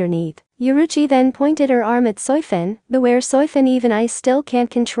uniform underneath. Yuruchi then pointed her arm at Soifin, but where Soifin even I still can't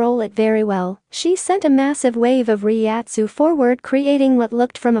control it very well. She sent a massive wave of Ryatsu forward creating what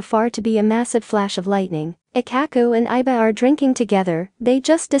looked from afar to be a massive flash of lightning. Ikaku and Iba are drinking together, they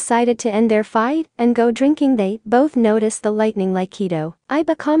just decided to end their fight and go drinking they both noticed the lightning like Kido.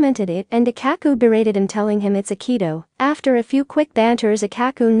 Iba commented it and Ikaku berated him telling him it's a Kido. After a few quick banters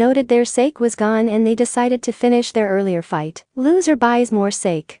Ikaku noted their sake was gone and they decided to finish their earlier fight. Loser buys more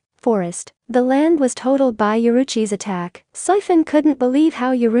sake. Forest. The land was totaled by Yaruchi's attack. Soifin couldn't believe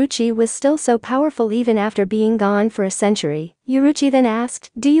how Yaruchi was still so powerful even after being gone for a century. Yaruchi then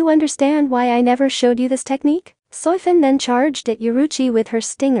asked, "Do you understand why I never showed you this technique?" Soifin then charged at Yaruchi with her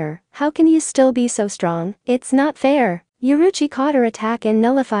stinger. "How can you still be so strong? It's not fair." Yaruchi caught her attack and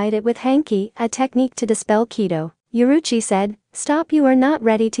nullified it with Hanki, a technique to dispel Kido. Yaruchi said, "Stop, you are not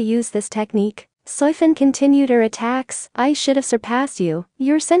ready to use this technique." Soifin continued her attacks. "I should have surpassed you.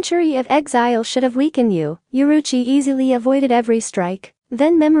 Your century of exile should have weakened you." Yaruchi easily avoided every strike.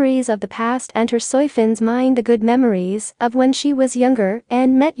 Then memories of the past enter Soifin's mind, the good memories of when she was younger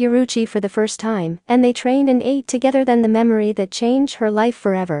and met Yaruchi for the first time, and they trained and ate together, then the memory that changed her life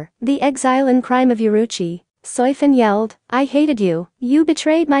forever. The exile and crime of Yaruchi. Soifin yelled, "I hated you. You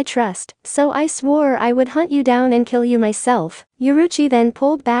betrayed my trust, so I swore I would hunt you down and kill you myself." Yaruchi then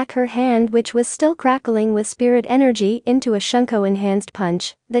pulled back her hand, which was still crackling with spirit energy, into a Shunko-enhanced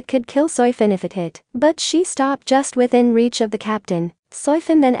punch that could kill Soifin if it hit. But she stopped just within reach of the captain.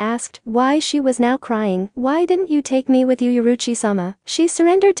 Soifin then asked why she was now crying. "Why didn't you take me with you, Yaruchi-sama?" She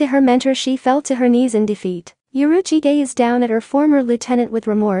surrendered to her mentor. She fell to her knees in defeat. Yaruchi gazed down at her former lieutenant with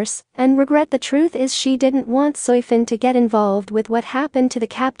remorse and regret. The truth is she didn't want Soifin to get involved with what happened to the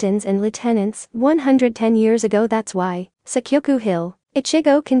captains and lieutenants 110 years ago, that's why. Sakyoku Hill.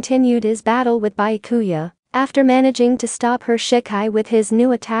 Ichigo continued his battle with Byakuya. After managing to stop her Shikai with his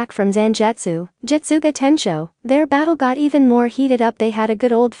new attack from Zangetsu, Jitsuga Tensho, their battle got even more heated up. They had a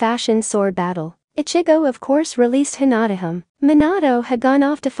good old-fashioned sword battle. Ichigo of course released Hinata. Minato had gone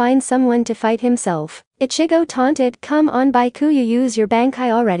off to find someone to fight himself. Ichigo taunted, "Come on Byakuya, use your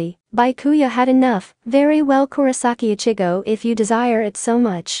Bankai already." Byakuya had enough. "Very well Kurosaki Ichigo, if you desire it so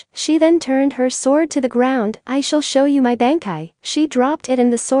much." She then turned her sword to the ground. "I shall show you my Bankai." She dropped it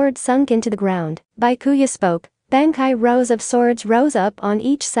and the sword sunk into the ground. Byakuya spoke. Bankai rows of swords rose up on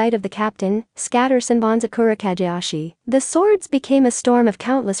each side of the captain, scatter Senbonzakura Kageyoshi. The swords became a storm of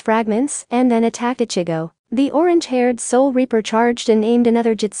countless fragments and then attacked Ichigo. The orange-haired Soul Reaper charged and aimed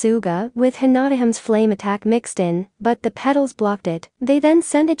another Jitsuga with Hinata's flame attack mixed in, but the petals blocked it. They then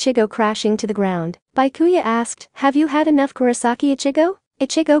sent Ichigo crashing to the ground. Byakuya asked, "Have you had enough Kurosaki Ichigo?"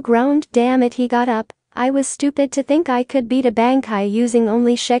 Ichigo groaned, "Damn it," he got up. "I was stupid to think I could beat a Bankai using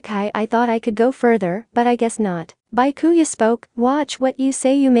only Shikai. I thought I could go further, but I guess not." Byakuya spoke, "Watch what you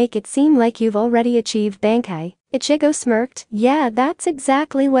say, you make it seem like you've already achieved Bankai." Ichigo smirked, "Yeah, that's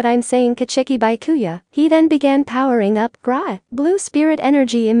exactly what I'm saying, Kachiki Byakuya." He then began powering up. Blue spirit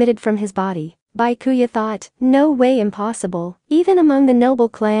energy emitted from his body. Byakuya thought, "No way, impossible. Even among the noble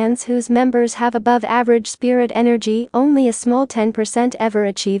clans whose members have above average spirit energy, only a small 10% ever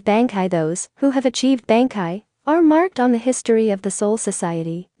achieve Bankai. Those who have achieved Bankai are marked on the history of the Soul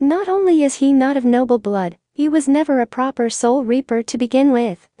Society. Not only is he not of noble blood, he was never a proper Soul Reaper to begin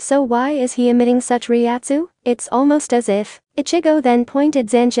with, so why is he emitting such Ryatsu? It's almost as if..." Ichigo then pointed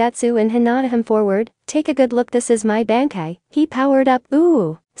Zangetsu and Hinata forward. "Take a good look, this is my Bankai." He powered up.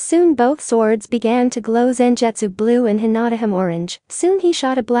 Ooh. Soon both swords began to glow, Zangetsu blue and Hinata orange. Soon he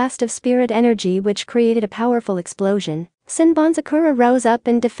shot a blast of spirit energy which created a powerful explosion. Senbonzakura rose up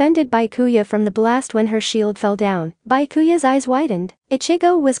and defended Byakuya from the blast. When her shield fell down, Byakuya's eyes widened.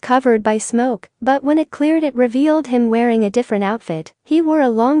 Ichigo was covered by smoke, but when it cleared it revealed him wearing a different outfit. He wore a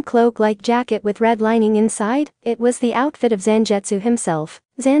long cloak-like jacket with red lining inside. It was the outfit of Zangetsu himself.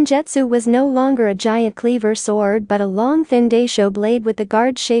 Zangetsu was no longer a giant cleaver sword but a long thin daisho blade with the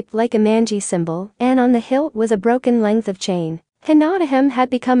guard shaped like a manji symbol, and on the hilt was a broken length of chain. Hinata had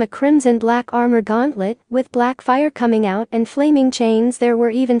become a crimson black armor gauntlet with black fire coming out and flaming chains. There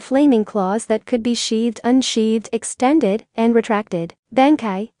were even flaming claws that could be sheathed, unsheathed, extended, and retracted.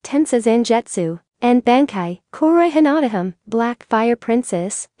 Bankai, Tensa Zangetsu. And Bankai, Koroi Hinata, Black Fire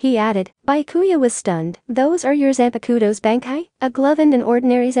Princess, he added. Byakuya was stunned. "Those are your Zanpakuto's Bankai? A glove and an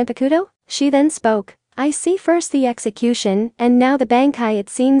ordinary Zanpakuto?" She then spoke. "I see, first the execution, and now the Bankai. It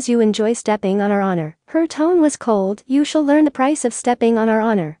seems you enjoy stepping on our honor." Her tone was cold. "You shall learn the price of stepping on our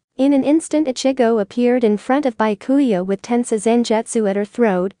honor." In an instant Ichigo appeared in front of Byakuya with Tensa Zangetsu at her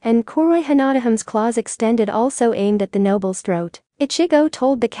throat, and Koroi Hinata's claws extended, also aimed at the noble's throat. Ichigo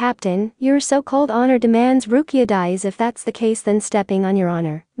told the captain, "Your so-called honor demands Rukia dies. If that's the case, then stepping on your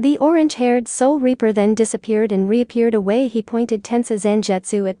honor." The orange-haired Soul Reaper then disappeared and reappeared away. He pointed Tensa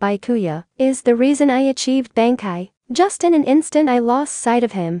Zangetsu at Byakuya. "Is the reason I achieved Bankai." Just in an instant I lost sight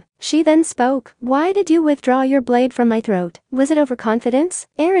of him. She then spoke. "Why did you withdraw your blade from my throat? Was it overconfidence?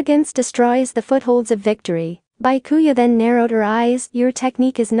 Arrogance destroys the footholds of victory." Byakuya then narrowed her eyes. "Your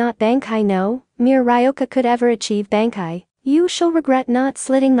technique is not Bankai, no. Mere Ryoka could ever achieve Bankai." You shall regret not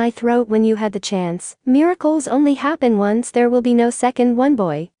slitting my throat when you had the chance. Miracles only happen once, there will be no second one,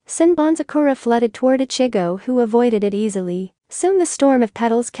 boy. Senbonzakura flooded toward Ichigo, who avoided it easily. Soon the storm of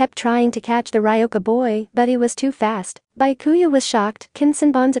petals kept trying to catch the Ryoka boy, but he was too fast. Byakuya was shocked. Can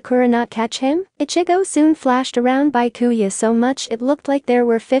Senbonzakura not catch him? Ichigo soon flashed around Byakuya so much it looked like there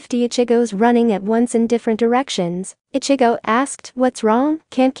were 50 Ichigos running at once in different directions. Ichigo asked, "What's wrong?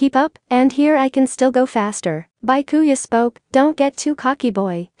 Can't keep up? And here I can still go faster." Byakuya spoke, "Don't get too cocky,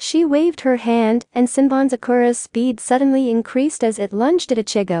 boy." She waved her hand, and Senbonzakura's speed suddenly increased as it lunged at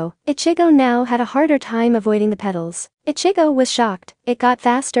Ichigo. Ichigo now had a harder time avoiding the petals. Ichigo was shocked. "It got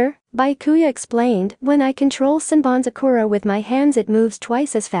faster?" Byakuya explained, "When I control Senbonzakura with my hands it moves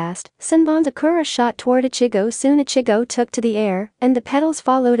twice as fast." Senbonzakura shot toward Ichigo. Soon Ichigo took to the air, and the petals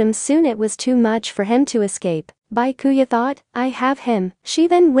followed him. Soon it was too much for him to escape. Byakuya thought, "I have him." She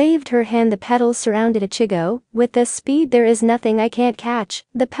then waved her hand. The petals surrounded Ichigo. "With this speed there is nothing I can't catch."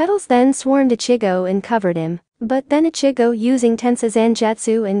 The petals then swarmed Ichigo and covered him. But then Ichigo, using Tensa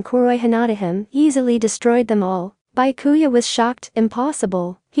Zanjutsu and Kuroi Hinata, easily destroyed them all. Byakuya was shocked.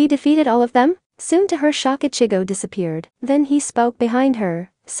 Impossible. He defeated all of them? Soon to her shock Ichigo disappeared. Then he spoke behind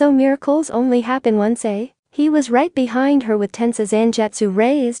her. "So miracles only happen once, eh?" He was right behind her with Tensa Zanjutsu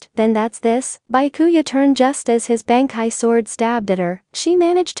raised. "Then that's this." Byakuya turned just as his Bankai sword stabbed at her. She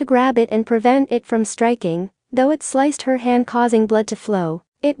managed to grab it and prevent it from striking, though it sliced her hand causing blood to flow.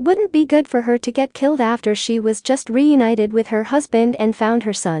 It wouldn't be good for her to get killed after she was just reunited with her husband and found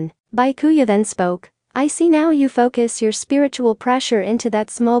her son. Byakuya then spoke. "I see now you focus your spiritual pressure into that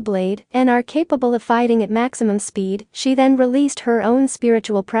small blade and are capable of fighting at maximum speed." She then released her own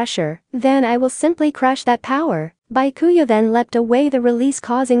spiritual pressure. "Then I will simply crush that power." Byakuya then leapt away, the release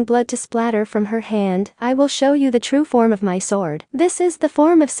causing blood to splatter from her hand. "I will show you the true form of my sword." This is the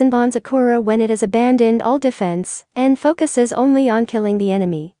form of Senbonzakura when it has abandoned all defense and focuses only on killing the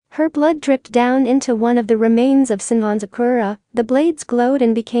enemy. Her blood dripped down into one of the remains of Senbonzakura. The blades glowed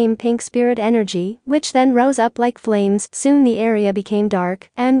and became pink spirit energy, which then rose up like flames. Soon the area became dark,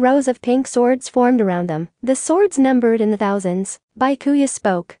 and rows of pink swords formed around them. The swords numbered in the thousands. Byakuya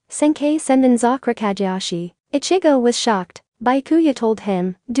spoke. "Senkei Senden Zakura Kajiashi." Ichigo was shocked. Byakuya told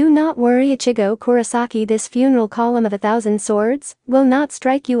him, "Do not worry, Ichigo Kurosaki, this funeral column of 1,000 swords will not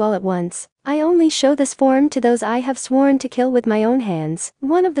strike you all at once. I only show this form to those I have sworn to kill with my own hands."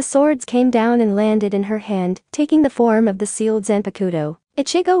 One of the swords came down and landed in her hand, taking the form of the sealed Zanpakuto.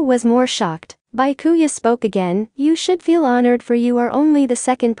 Ichigo was more shocked. Byakuya spoke again. "You should feel honored, for you are only the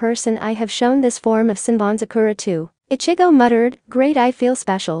second person I have shown this form of Senbonzakura to." Ichigo muttered, "Great, I feel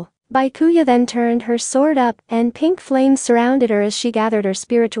special." Byakuya then turned her sword up, and pink flames surrounded her as she gathered her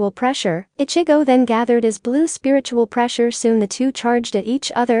spiritual pressure. Ichigo then gathered his blue spiritual pressure. Soon the two charged at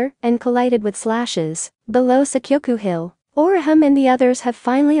each other and collided with slashes. Below Sakyoku Hill, Orihime and the others have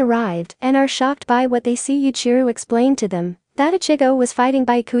finally arrived and are shocked by what they see. Yuichiro explained to them that Ichigo was fighting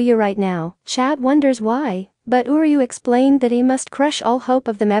Byakuya right now. Chad wonders why, but Uryu explained that he must crush all hope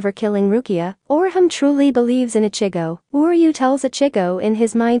of them ever killing Rukia. Orihime truly believes in Ichigo. Uryu tells Ichigo in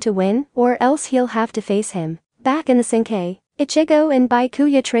his mind to win, or else he'll have to face him. Back in the Senkei, Ichigo and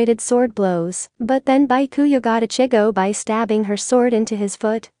Byakuya traded sword blows, but then Byakuya got Ichigo by stabbing her sword into his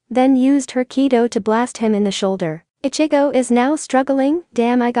foot, then used her Kido to blast him in the shoulder. Ichigo is now struggling.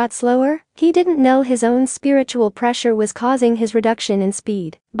 "Damn, I got slower." He didn't know his own spiritual pressure was causing his reduction in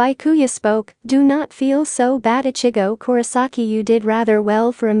speed. Byakuya spoke. "Do not feel so bad, Ichigo Kurosaki, you did rather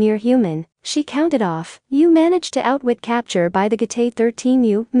well for a mere human." She counted off. "You managed to outwit capture by the Gate 13,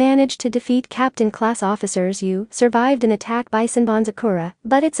 you managed to defeat captain class officers, you survived an attack by Senbonzakura,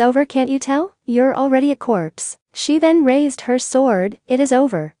 but it's over, can't you tell? You're already a corpse." She then raised her sword. "It is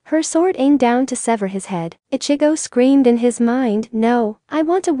over." Her sword aimed down to sever his head. Ichigo screamed in his mind, "No, I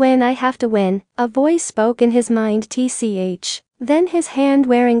want to win, I have to win." A voice spoke in his mind, "TCH." Then his hand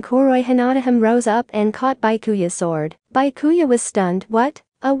wearing Kuroi Hinata rose up and caught Byakuya's sword. Byakuya was stunned. "What?"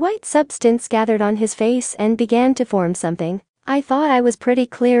 A white substance gathered on his face and began to form something. "I thought I was pretty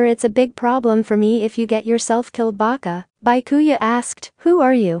clear. It's a big problem for me if you get yourself killed, Baka." Byakuya asked, "Who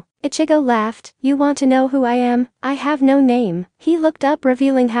are you?" Ichigo laughed. "You want to know who I am? I have no name." He looked up,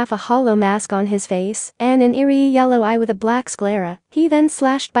 revealing half a hollow mask on his face and an eerie yellow eye with a black sclera. He then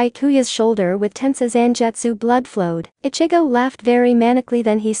slashed Byakuya's shoulder with Tensa Zanjutsu. Blood flowed. Ichigo laughed very manically,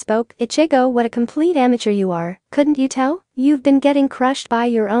 then he spoke. "Ichigo, what a complete amateur you are. Couldn't you tell? You've been getting crushed by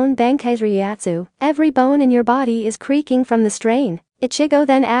your own Bankai's Ryatsu. Every bone in your body is creaking from the strain." Ichigo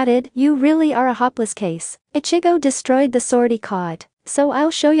then added, "You really are a hopeless case." Ichigo destroyed the sword he caught. "So I'll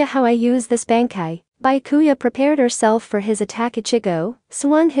show you how I use this Bankai." Byakuya prepared herself for his attack. Ichigo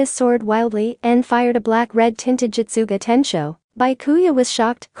swung his sword wildly and fired a black-red tinted Jutsuga Tensho. Byakuya was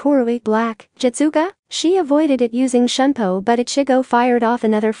shocked. Kuroi, black, Jutsuga? She avoided it using Shunpo, but Ichigo fired off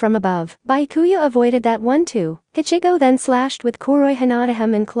another from above. Byakuya avoided that one too. Ichigo then slashed with Kuroi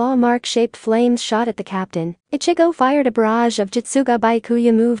Hinataham and claw mark-shaped flames shot at the captain. Ichigo fired a barrage of Jutsuga.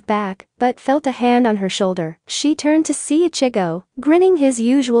 Byakuya moved back, but felt a hand on her shoulder. She turned to see Ichigo, grinning his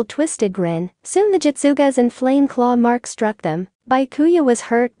usual twisted grin. Soon the Jutsugas and flame claw mark struck them. Byakuya was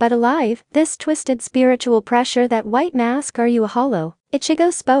hurt but alive. This twisted spiritual pressure. That white mask, are you a hollow?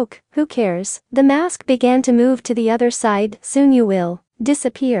 Ichigo spoke. Who cares? The mask began to move to the other side. Soon you will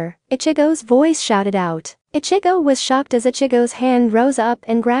disappear. Ichigo's voice shouted out. Ichigo was shocked as Ichigo's hand rose up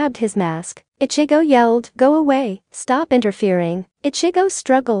and grabbed his mask. Ichigo yelled, go away, stop interfering. Ichigo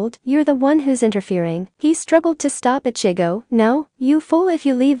struggled, you're the one who's interfering. He struggled to stop Ichigo. No, you fool, if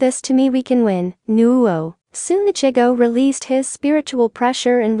you leave this to me we can win. Nuo. Soon Ichigo released his spiritual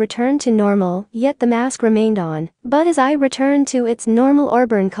pressure and returned to normal, yet the mask remained on. But his eye returned to its normal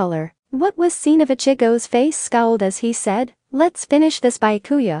auburn color. What was seen of Ichigo's face scowled as he said, let's finish this.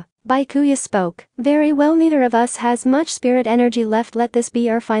 Byakuya. Byakuya spoke. Very well, neither of us has much spirit energy left, let this be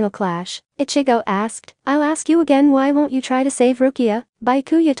our final clash. Ichigo asked. I'll ask you again, why won't you try to save Rukia?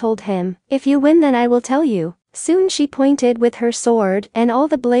 Byakuya told him. If you win then I will tell you. Soon she pointed with her sword and all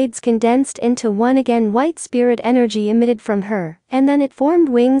the blades condensed into one again. White spirit energy emitted from her, and then it formed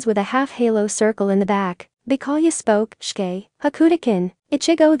wings with a half-halo circle in the back. Byakuya spoke. Shike. Hakudakin.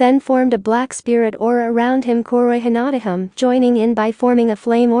 Ichigo then formed a black spirit aura around him. Kuroi Hinataham joining in by forming a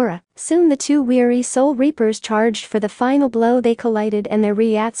flame aura. Soon the two weary soul reapers charged for the final blow. They collided and their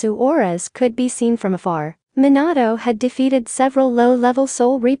Ryatsu auras could be seen from afar. Minato had defeated several low-level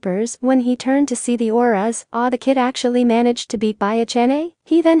soul reapers. When he turned to see the auras, the kid actually managed to beat Byakuya.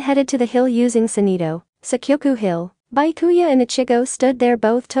 He then headed to the hill using Sanito. Sakyoku Hill. Byakuya and Ichigo stood there,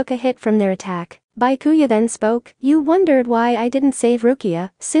 both took a hit from their attack. Byakuya then spoke. You wondered why I didn't save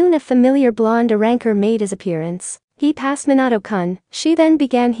Rukia. Soon a familiar blonde ranker made his appearance. He passed Minato-kun. She then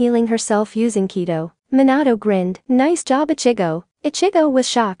began healing herself using Kido. Minato grinned. Nice job, Ichigo. Ichigo was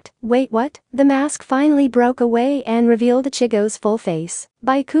shocked. Wait, what? The mask finally broke away and revealed Ichigo's full face.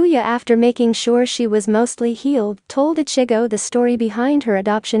 Byakuya, after making sure she was mostly healed, told Ichigo the story behind her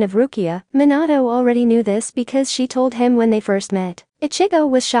adoption of Rukia. Minato already knew this because she told him when they first met. Ichigo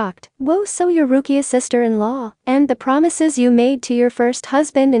was shocked. Whoa, so you're Rukia's sister-in-law, and the promises you made to your first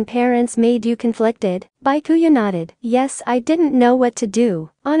husband and parents made you conflicted? Byakuya nodded. Yes, I didn't know what to do.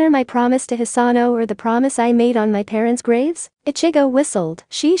 Honor my promise to Hisano or the promise I made on my parents' graves? Ichigo whistled.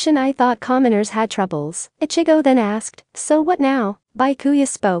 Sheesh, and I thought commoners had troubles. Ichigo then asked, so what now? Byakuya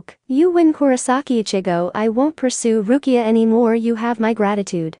spoke. You win, Kurosaki. Ichigo, I won't pursue Rukia anymore, you have my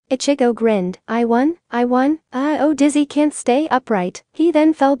gratitude. Ichigo grinned. I won? I won? Oh, dizzy, can't stay upright. He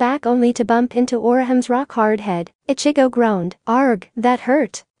then fell back only to bump into Oraham's rock-hard head. Ichigo groaned. Arg, that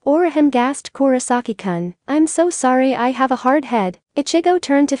hurt. Orihime gasped. Kurosaki-kun, I'm so sorry, I have a hard head. Ichigo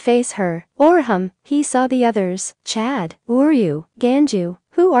turned to face her. Orihime, he saw the others. Chad, Uryu, Ganju,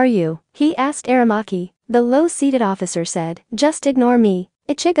 who are you? He asked Aramaki. The low-seated officer said, just ignore me.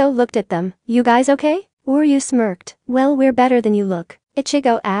 Ichigo looked at them. You guys okay? Uryu smirked. Well, we're better than you look.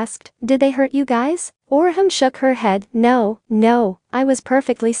 Ichigo asked, did they hurt you guys? Orihime shook her head. No, I was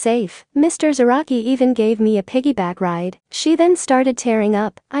perfectly safe. Mr. Zaraki even gave me a piggyback ride. She then started tearing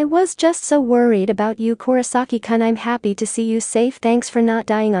up. I was just so worried about you, Kurosaki-kun. I'm happy to see you safe, thanks for not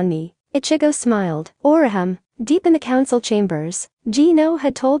dying on me. Ichigo smiled. Orihime. Deep in the council chambers, Gino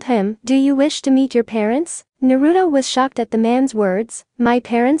had told him, do you wish to meet your parents? Naruto was shocked at the man's words. My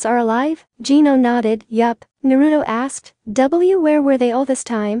parents are alive? Gino nodded. Yup. Naruto asked, where were they all this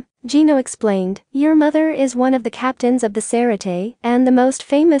time? Gino explained, your mother is one of the captains of the Sarate, and the most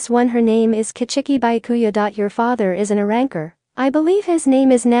famous one, her name is Kichiki Byakuya. Your father is an ranker. I believe his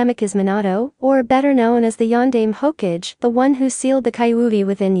name is Namikaze Minato, or better known as the Yondaime Hokage, the one who sealed the Kyuubi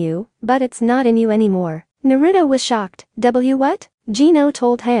within you, but it's not in you anymore. Naruto was shocked. What? Gino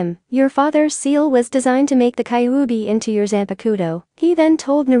told him, your father's seal was designed to make the Kyuubi into your Zanpakuto. He then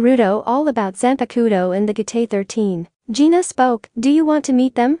told Naruto all about Zanpakuto and the Gate 13. Gino spoke, do you want to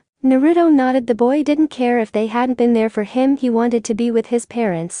meet them? Naruto nodded. The boy didn't care if they hadn't been there for him, he wanted to be with his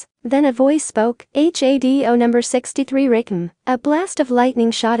parents. Then a voice spoke, HADO number 63 Rikem. A blast of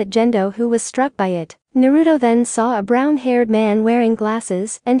lightning shot at Gendo, who was struck by it. Naruto then saw a brown-haired man wearing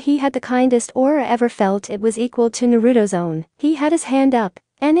glasses, and he had the kindest aura ever felt. It was equal to Naruto's own. He had his hand up,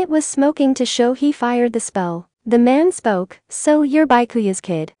 and it was smoking to show he fired the spell. The man spoke, so you're Byakuya's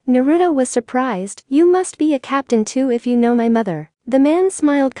kid. Naruto was surprised. You must be a captain too if you know my mother. The man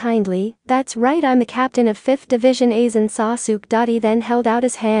smiled kindly. That's right, I'm the captain of 5th Division Aizen Sasuke. He then held out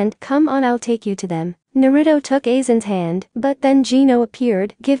his hand. Come on, I'll take you to them. Naruto took Aizen's hand, but then Gino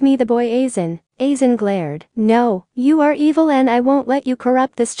appeared. Give me the boy Aizen. Aizen glared. No, you are evil and I won't let you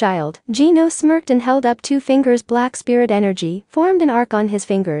corrupt this child. Gino smirked and held up 2 fingers. Black spirit energy formed an arc on his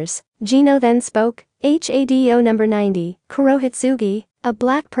fingers. Gino then spoke. HADO number 90, Kurohitsugi. A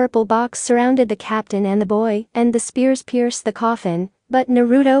black-purple box surrounded the captain and the boy, and the spears pierced the coffin, but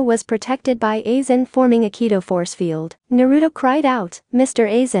Naruto was protected by Aizen, forming a Kido force field. Naruto cried out, Mr.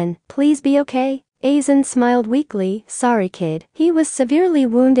 Aizen, please be okay? Aizen smiled weakly. Sorry kid. He was severely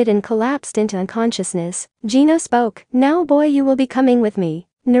wounded and collapsed into unconsciousness. Gino spoke. Now boy, you will be coming with me.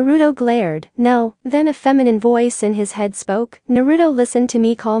 Naruto glared. No. Then a feminine voice in his head spoke. Naruto, listen to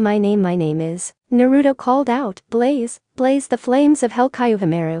me, call my name. My name is. Naruto called out. Blaze. Blaze the flames of Hell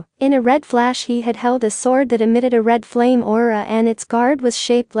Kyuhamaru. In a red flash he had held a sword that emitted a red flame aura, and its guard was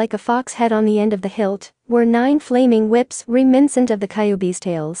shaped like a fox head. On the end of the hilt were 9 flaming whips reminiscent of the Kyuubi's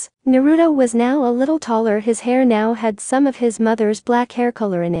tails. Naruto was now a little taller. His hair now had some of his mother's black hair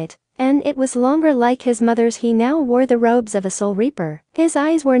color in it, and it was longer like his mother's. He now wore the robes of a soul reaper. His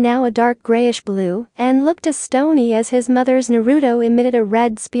eyes were now a dark grayish blue, and looked as stony as his mother's. Naruto emitted a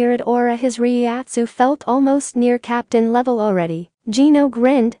red spirit aura. His Ryatsu felt almost near captain level already. Gino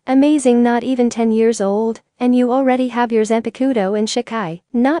grinned. Amazing, not even 10 years old, and you already have your Zanpakuto and Shikai.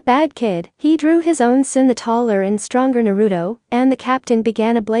 Not bad kid. He drew his own Sun, the taller and stronger Naruto, and the captain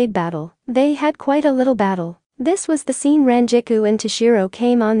began a blade battle. They had quite a little battle. This was the scene Ranjiku and Toshiro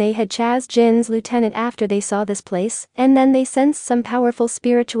came on. They had Chaz Jin's lieutenant after they saw this place, and then they sensed some powerful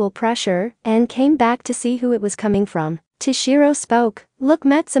spiritual pressure, and came back to see who it was coming from. Toshiro spoke. Look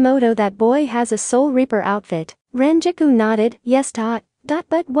Matsumoto, that boy has a Soul Reaper outfit. Ranjiku nodded. Yes dot.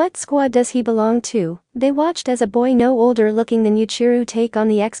 But what squad does he belong to? They watched as a boy no older looking than Yuichiro take on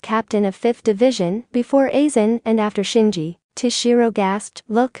the ex-captain of 5th Division, before Aizen and after Shinji. Toshiro gasped.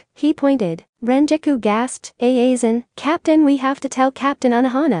 Look, he pointed. Ranjiku gasped. Aizen, Captain, we have to tell Captain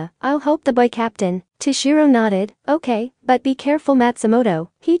Unohana. I'll help the boy captain. Toshiro nodded. Okay, but be careful Matsumoto.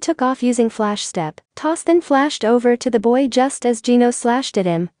 He took off using flash step. Toss then flashed over to the boy just as Gino slashed at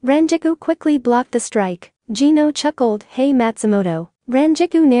him. Ranjiku quickly blocked the strike. Gino chuckled. Hey Matsumoto.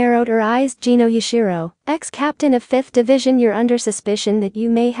 Ranjiku narrowed her eyes. Gino Yuichiro, ex-captain of 5th Division, you're under suspicion that you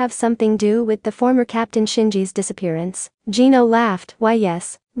may have something to do with the former captain Shinji's disappearance. Gino laughed. Why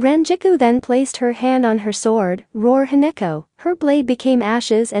yes. Ranjiku then placed her hand on her sword. Roar Haneko. Her blade became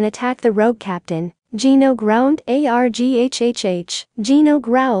ashes and attacked the rogue captain. Gino groaned. Arghhh. Gino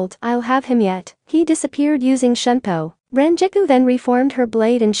growled. I'll have him yet. He disappeared using Shunpo. Ranjiku then reformed her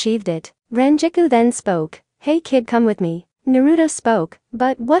blade and sheathed it. Ranjiku then spoke. Hey kid, come with me. Naruto spoke.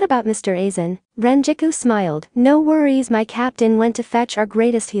 But what about Mr. Aizen? Ranjiku smiled. No worries, my captain went to fetch our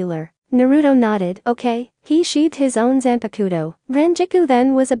greatest healer. Naruto nodded. Okay. He sheathed his own Zanpakuto. Ranjiku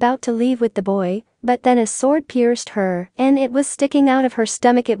then was about to leave with the boy, but then a sword pierced her, and it was sticking out of her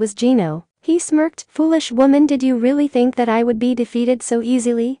stomach. It was Gino. He smirked. Foolish woman, did you really think that I would be defeated so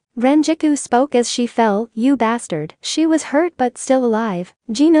easily? Ranjiku spoke as she fell. You bastard. She was hurt but still alive.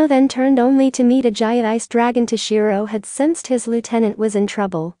 Gino then turned only to meet a giant ice dragon. Toshiro had sensed his lieutenant was in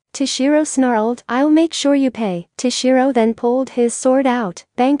trouble. Toshiro snarled. I'll make sure you pay. Toshiro then pulled his sword out.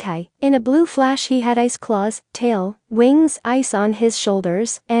 Bankai. In a blue flash he had ice claws, tail, wings, ice on his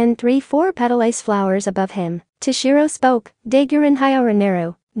shoulders, and 3-4 petal ice flowers above him. Toshiro spoke. Daiguren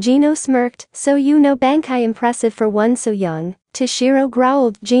Hyaoraneru. Gino smirked. So you know Bankai, impressive for one so young. Toshiro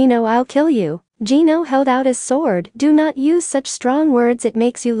growled. Gino, I'll kill you. Gino held out his sword. Do not use such strong words, it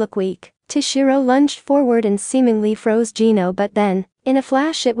makes you look weak. Toshiro lunged forward and seemingly froze Gino, but then, in a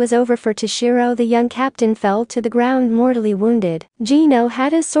flash it was over for Toshiro. The young captain fell to the ground mortally wounded. Gino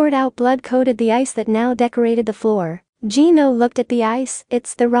had his sword out. Blood coated the ice that now decorated the floor. Gino looked at the ice.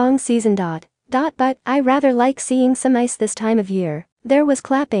 It's the wrong season. But I rather like seeing some ice this time of year. There was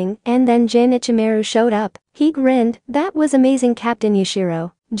clapping, and then Jin Ichimaru showed up. He grinned. That was amazing, Captain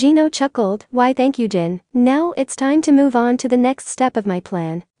Yuichiro. Gino chuckled. Why thank you, Jin. Now it's time to move on to the next step of my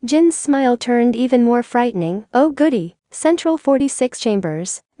plan. Jin's smile turned even more frightening. Oh goody. Central 46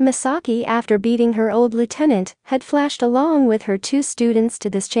 Chambers. Misaki, after beating her old lieutenant, had flashed along with her 2 students to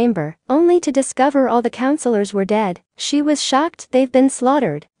this chamber, only to discover all the counselors were dead. She was shocked. They've been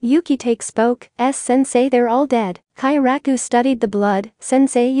slaughtered. Yukitake spoke. Sensei, they're all dead. Kairaku studied the blood.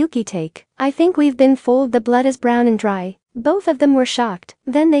 Sensei, Yukitake, I think we've been fooled. The blood is brown and dry. Both of them were shocked.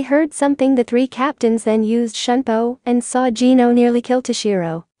 Then they heard something. The 3 captains then used Shunpo and saw Gino nearly kill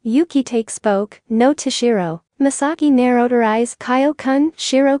Toshiro. Yukitake spoke. No, Toshiro. Misaki narrowed her eyes. Kaio-kun,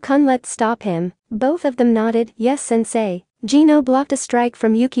 Shiro-kun, let's stop him. Both of them nodded. Yes, sensei. Gino blocked a strike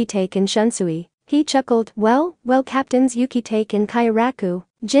from Yukitake and Shunsui. He chuckled, well, Captains Yukitake and Kairaku.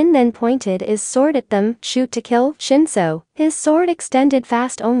 Jin then pointed his sword at them, shoot to kill, Shinso. His sword extended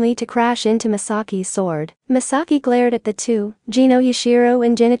fast only to crash into Masaki's sword. Masaki glared at the two, Gino Yashiro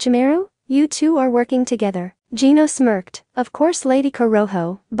and Jin Ichimaru? You two are working together. Gino smirked, of course Lady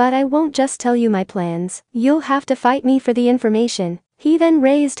Kuroho, but I won't just tell you my plans. You'll have to fight me for the information. He then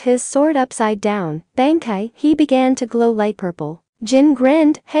raised his sword upside down. Bankai, he began to glow light purple. Jin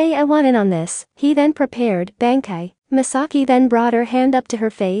grinned, hey, I want in on this. He then prepared Bankai. Masaki then brought her hand up to her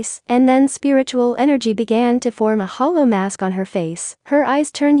face, and then spiritual energy began to form a hollow mask on her face. Her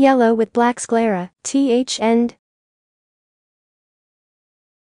eyes turned yellow with black sclera. And